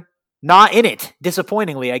Vulture. Not in it,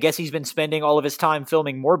 disappointingly. I guess he's been spending all of his time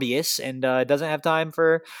filming Morbius and doesn't have time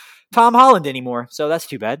for Tom Holland anymore. So that's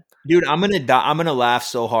too bad. Dude, I'm gonna laugh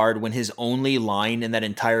so hard when his only line in that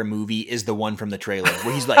entire movie is the one from the trailer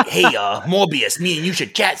where he's like, "Hey, Morbius, me and you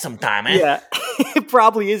should chat sometime, man." Yeah, it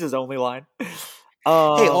probably is his only line. Hey,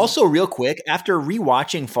 also real quick, after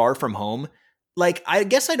rewatching Far From Home, like, I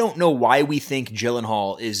guess I don't know why we think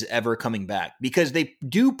Gyllenhaal is ever coming back, because they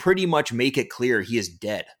do pretty much make it clear he is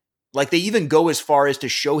dead. Like, they even go as far as to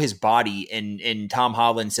show his body, and Tom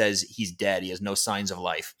Holland says he's dead. He has no signs of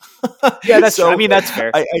life. Yeah, that's so, I mean, that's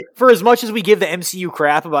fair. For as much as we give the MCU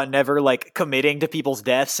crap about never, like, committing to people's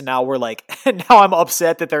deaths, now we're like, now I'm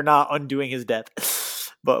upset that they're not undoing his death.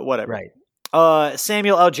 But whatever. Right.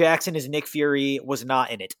 Samuel L. Jackson as Nick Fury was not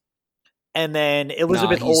in it. And then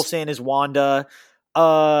Elizabeth Olsen is Wanda.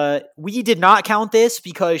 We did not count this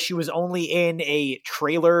because she was only in a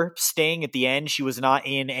trailer sting at the end. She was not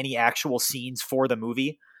in any actual scenes for the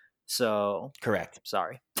movie. So correct.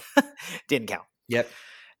 Sorry. Didn't count. Yep.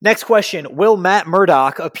 Next question. Will Matt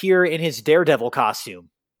Murdock appear in his Daredevil costume?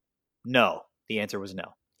 No. The answer was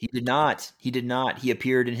no. He did not. He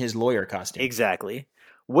appeared in his lawyer costume. Exactly.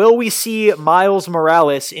 Will we see Miles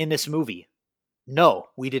Morales in this movie? No,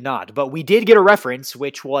 we did not. But we did get a reference,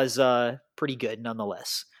 which was pretty good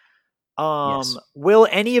nonetheless. Yes. Will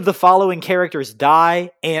any of the following characters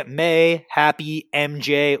die? Aunt May, Happy,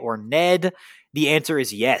 MJ, or Ned? The answer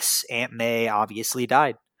is yes. Aunt May obviously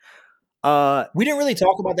died. We didn't really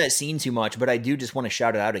talk about that scene too much, but I do just want to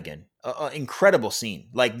shout it out again. Incredible scene.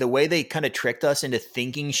 Like the way they kind of tricked us into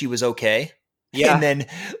thinking she was okay. Yeah. And then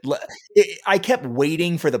I kept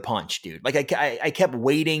waiting for the punch, dude. Like I kept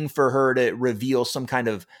waiting for her to reveal some kind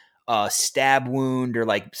of stab wound or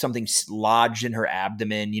like something lodged in her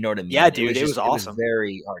abdomen. You know what I mean? Yeah, dude. It was awesome. It was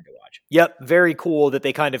very hard to watch. Yep. Very cool that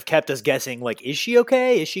they kind of kept us guessing. Like, is she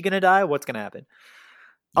okay? Is she going to die? What's going to happen?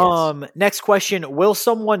 Yes. Next question. Will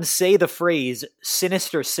someone say the phrase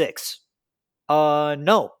Sinister Six?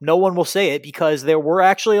 No one will say it because there were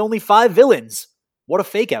actually only 5 villains. What a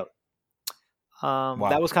fake out. Wow.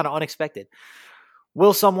 That was kind of unexpected.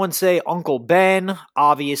 Will someone say Uncle Ben?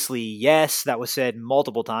 Obviously, yes. That was said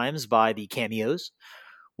multiple times by the cameos.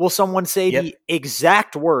 Will someone say the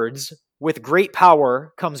exact words, with great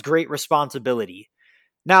power comes great responsibility?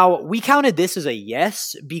 Now, we counted this as a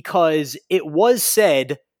yes because it was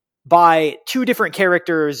said by 2 different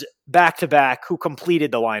characters back to back who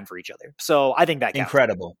completed the line for each other. So I think that counts.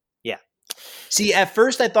 Incredible. Yeah. See, at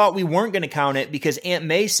first I thought we weren't going to count it because Aunt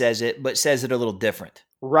May says it, but says it a little different.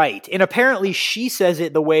 Right. And apparently she says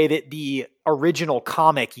it the way that the original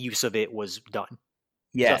comic use of it was done.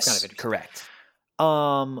 Yes, so kind of correct.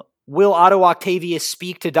 Will Otto Octavius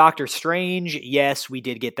speak to Doctor Strange? Yes, we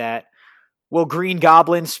did get that. Will Green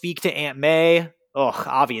Goblin speak to Aunt May? Ugh,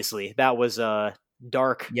 obviously. That was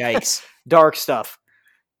dark. Yikes. Dark stuff.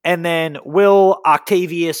 And then, will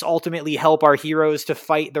Octavius ultimately help our heroes to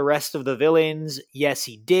fight the rest of the villains? Yes,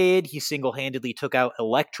 he did. He single-handedly took out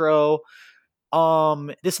Electro.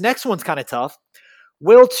 This next one's kind of tough.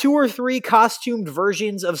 Will 2 or 3 costumed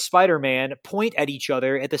versions of Spider-Man point at each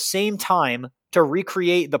other at the same time to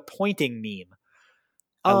recreate the pointing meme?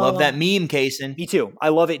 I love that meme, Kaysen. Me too. I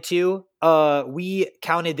love it too. We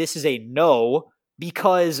counted this as a no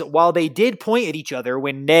because while they did point at each other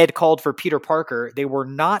when Ned called for Peter Parker, they were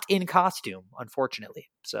not in costume, unfortunately.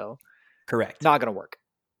 So, correct. Not going to work.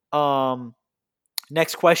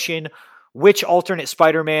 Next question. Which alternate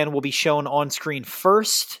Spider-Man will be shown on screen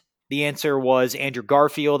first? The answer was Andrew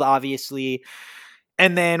Garfield, obviously.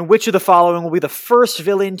 And then, which of the following will be the first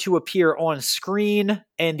villain to appear on screen?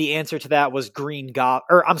 And the answer to that was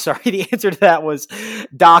the answer to that was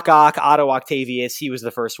Doc Ock, Otto Octavius. He was the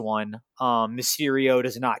first one. Mysterio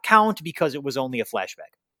does not count because it was only a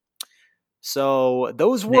flashback. So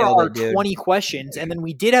those were our 20 questions. And then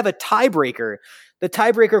we did have a tiebreaker. The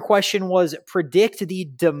tiebreaker question was predict the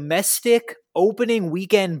domestic opening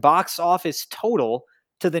weekend box office total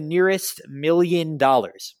to the nearest $1 million.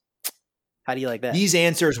 How do you like that? These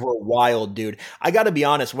answers were wild, dude. I got to be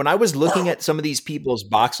honest. When I was looking at some of these people's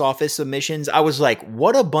box office submissions, I was like,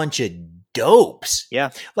 what a bunch of dopes. Yeah.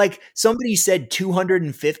 Like somebody said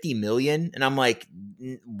 250 million. And I'm like,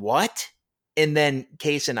 what? And then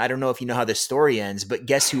Kaysen, I don't know if you know how this story ends, but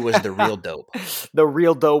guess who was the real dope? The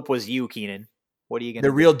real dope was you, Keenan. What are you going to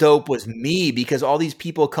do? The real dope was me because all these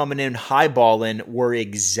people coming in highballing were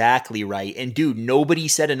exactly right. And dude, nobody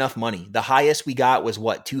said enough money. The highest we got was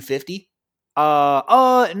what, 250?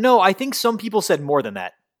 No, I think some people said more than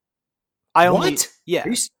that. Yeah.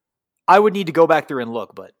 I would need to go back through and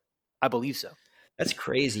look, but I believe so. That's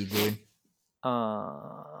crazy, dude.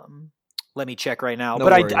 Let me check right now. No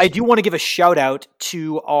but I do want to give a shout out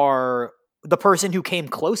to the person who came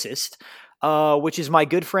closest, which is my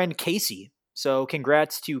good friend Casey. So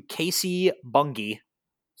congrats to Casey Bungie.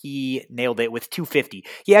 He nailed it with 250.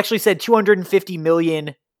 He actually said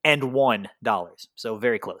 $250,000,001. So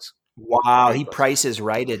very close. Wow, he prices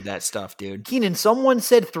righted that stuff, dude. Keenan, someone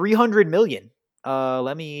said 300 million.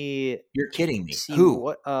 Let me. You're kidding me.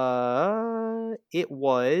 Who? It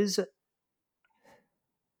was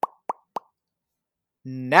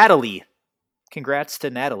Natalie. Congrats to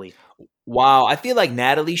Natalie. Wow, I feel like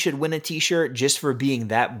Natalie should win a t-shirt just for being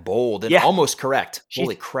that bold and almost correct.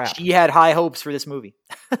 Holy crap. She had high hopes for this movie.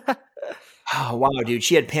 Oh, wow, dude.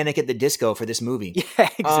 She had Panic at the Disco for this movie. Yeah,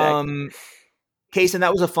 exactly. Kaysen,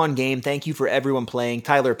 that was a fun game. Thank you for everyone playing.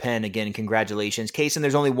 Tyler Penn, again, congratulations. Kaysen,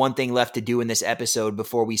 there's only one thing left to do in this episode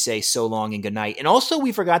before we say so long and goodnight. And also,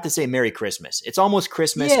 we forgot to say Merry Christmas. It's almost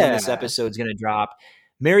Christmas when this episode's going to drop.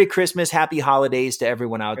 Merry Christmas, happy holidays to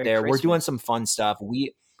everyone out there. We're doing some fun stuff.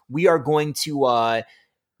 We are going to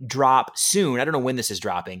drop soon. I don't know when this is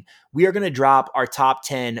dropping. We are going to drop our top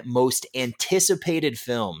 10 most anticipated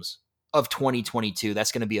films of 2022.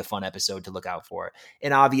 That's going to be a fun episode to look out for.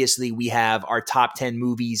 And obviously we have our top 10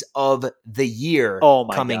 movies of the year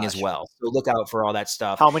coming as well. So look out for all that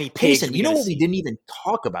stuff. How many pigs? You know what we didn't even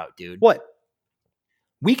talk about, dude? What?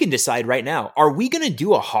 We can decide right now. Are we going to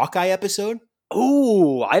do a Hawkeye episode?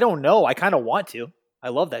 Ooh, I don't know. I kind of want to. I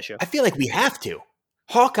love that show. I feel like we have to.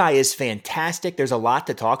 Hawkeye is fantastic. There's a lot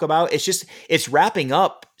to talk about. It's wrapping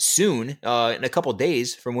up soon, in a couple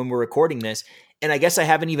days from when we're recording this. And I guess I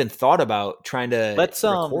haven't even thought about trying to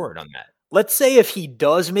record on that. Let's say if he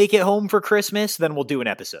does make it home for Christmas, then we'll do an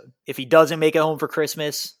episode. If he doesn't make it home for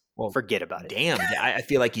Christmas, forget about it. Damn, I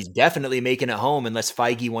feel like he's definitely making it home unless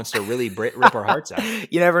Feige wants to really rip our hearts out.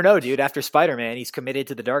 You never know, dude. After Spider-Man, he's committed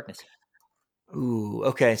to the darkness. Ooh,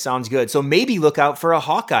 okay, sounds good. So maybe look out for a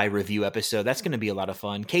Hawkeye review episode. That's going to be a lot of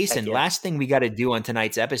fun. Kaysen, last thing we got to do on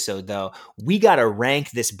tonight's episode, though, we got to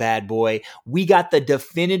rank this bad boy. We got the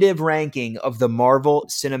definitive ranking of the Marvel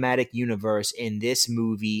Cinematic Universe, and this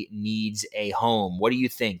movie needs a home. What do you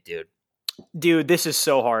think, dude? Dude, this is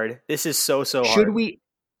so hard. This is so hard. Should we?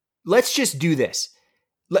 Let's just do this.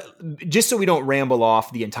 Just so we don't ramble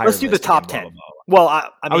off the entire list. Let's do the top 10. Well, I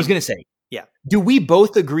was going to say. Yeah. Do we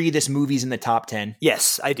both agree this movie's in the top 10?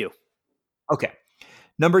 Yes, I do. Okay.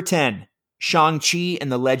 Number 10, Shang-Chi and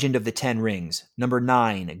the Legend of the Ten Rings. Number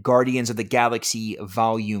 9, Guardians of the Galaxy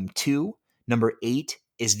Volume 2. Number 8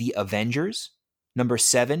 is The Avengers. Number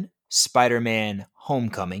 7, Spider-Man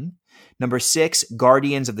Homecoming. Number 6,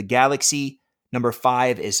 Guardians of the Galaxy. Number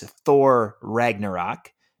 5 is Thor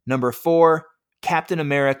Ragnarok. Number 4, Captain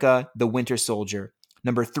America The Winter Soldier.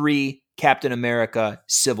 Number 3, Captain America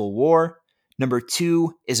Civil War. Number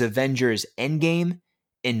 2 is Avengers Endgame.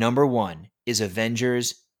 And number 1 is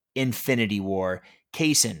Avengers Infinity War.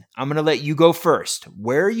 Kaysen, I'm going to let you go first.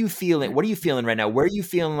 Where are you feeling? What are you feeling right now? Where are you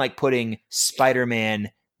feeling like putting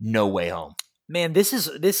Spider-Man No Way Home? Man, this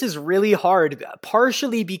is really hard,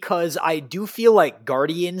 partially because I do feel like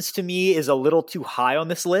Guardians to me is a little too high on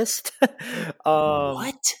this list.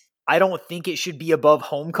 What? I don't think it should be above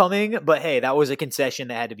Homecoming, but hey, that was a concession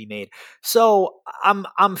that had to be made. So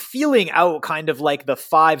I'm feeling out kind of like the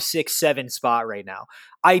 5, 6, 7 spot right now.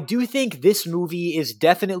 I do think this movie is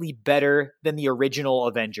definitely better than the original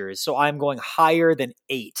Avengers, so I'm going higher than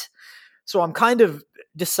 8. So I'm kind of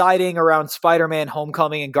deciding around Spider-Man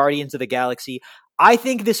Homecoming and Guardians of the Galaxy. I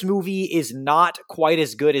think this movie is not quite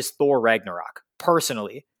as good as Thor Ragnarok,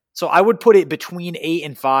 personally. So I would put it between 8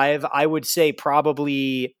 and 5. I would say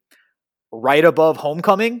probably right above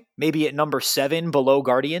Homecoming, maybe at number 7 below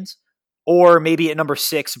Guardians, or maybe at number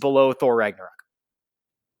 6 below Thor Ragnarok.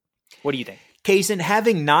 What do you think? Kaysen,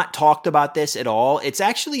 having not talked about this at all, it's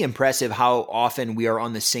actually impressive how often we are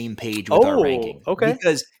on the same page with our ranking. Okay.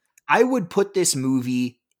 Because I would put this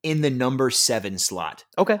movie in the number 7 slot.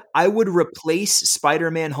 Okay. I would replace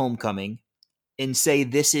Spider-Man Homecoming and say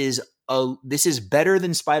this is better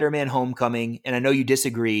than Spider-Man Homecoming, and I know you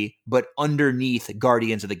disagree, but underneath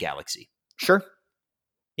Guardians of the Galaxy. Sure.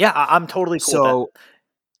 Yeah, I'm totally cool with that. So,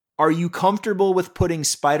 are you comfortable with putting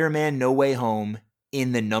Spider-Man No Way Home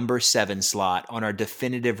in the number 7 slot on our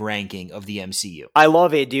definitive ranking of the MCU? I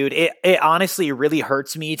love it, dude. It honestly really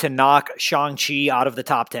hurts me to knock Shang-Chi out of the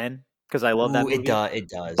top 10 because I love that movie. It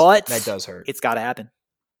does. But that does hurt. It's got to happen.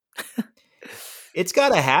 It's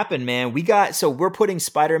got to happen, man. We're putting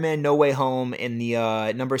Spider-Man No Way Home in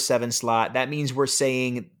the number 7 slot. That means we're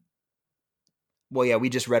saying, well, yeah, we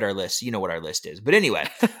just read our list. You know what our list is. But anyway,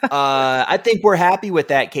 I think we're happy with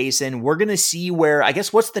that, Kaysen. We're going to see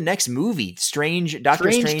what's the next movie?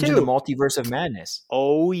 Doctor Strange and the Multiverse of Madness.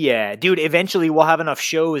 Oh, yeah. Dude, eventually we'll have enough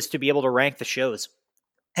shows to be able to rank the shows.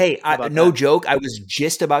 Hey, no joke. I was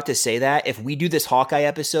just about to say that. If we do this Hawkeye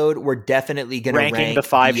episode, we're definitely going to rank the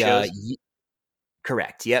 5 shows.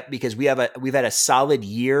 Correct. Yep. Because we've had a solid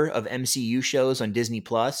year of MCU shows on Disney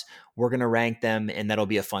Plus. We're going to rank them, and that'll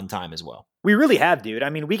be a fun time as well. We really have, dude. I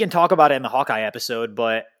mean, we can talk about it in the Hawkeye episode,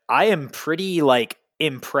 but I am pretty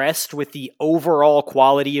impressed with the overall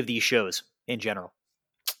quality of these shows in general.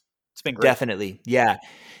 It's been great. Definitely. Yeah.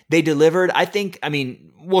 They delivered.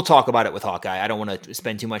 We'll talk about it with Hawkeye. I don't want to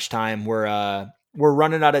spend too much time. We're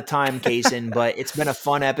running out of time, Kaysen, but it's been a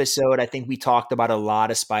fun episode. I think we talked about a lot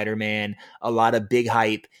of Spider-Man, a lot of big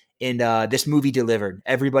hype, And this movie delivered.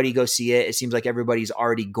 Everybody go see it. It seems like everybody's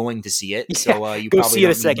already going to see it. Yeah, so you go probably see it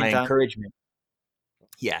a don't need second my time. encouragement.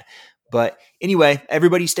 Yeah. But anyway,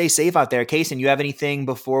 everybody stay safe out there. Kaysen, you have anything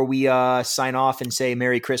before we sign off and say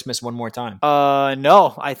Merry Christmas one more time?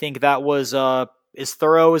 No, I think that was as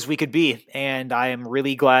thorough as we could be. And I am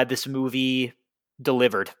really glad this movie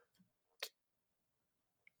delivered.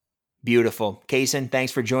 Beautiful. Kaysen,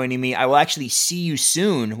 thanks for joining me. I will actually see you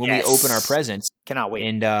soon when we open our presents. Cannot wait.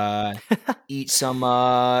 And eat some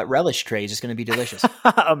relish trays. It's going to be delicious.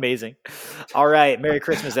 Amazing. All right. Merry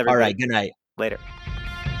Christmas, everybody. All right. Good night. Later.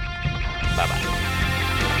 Bye-bye.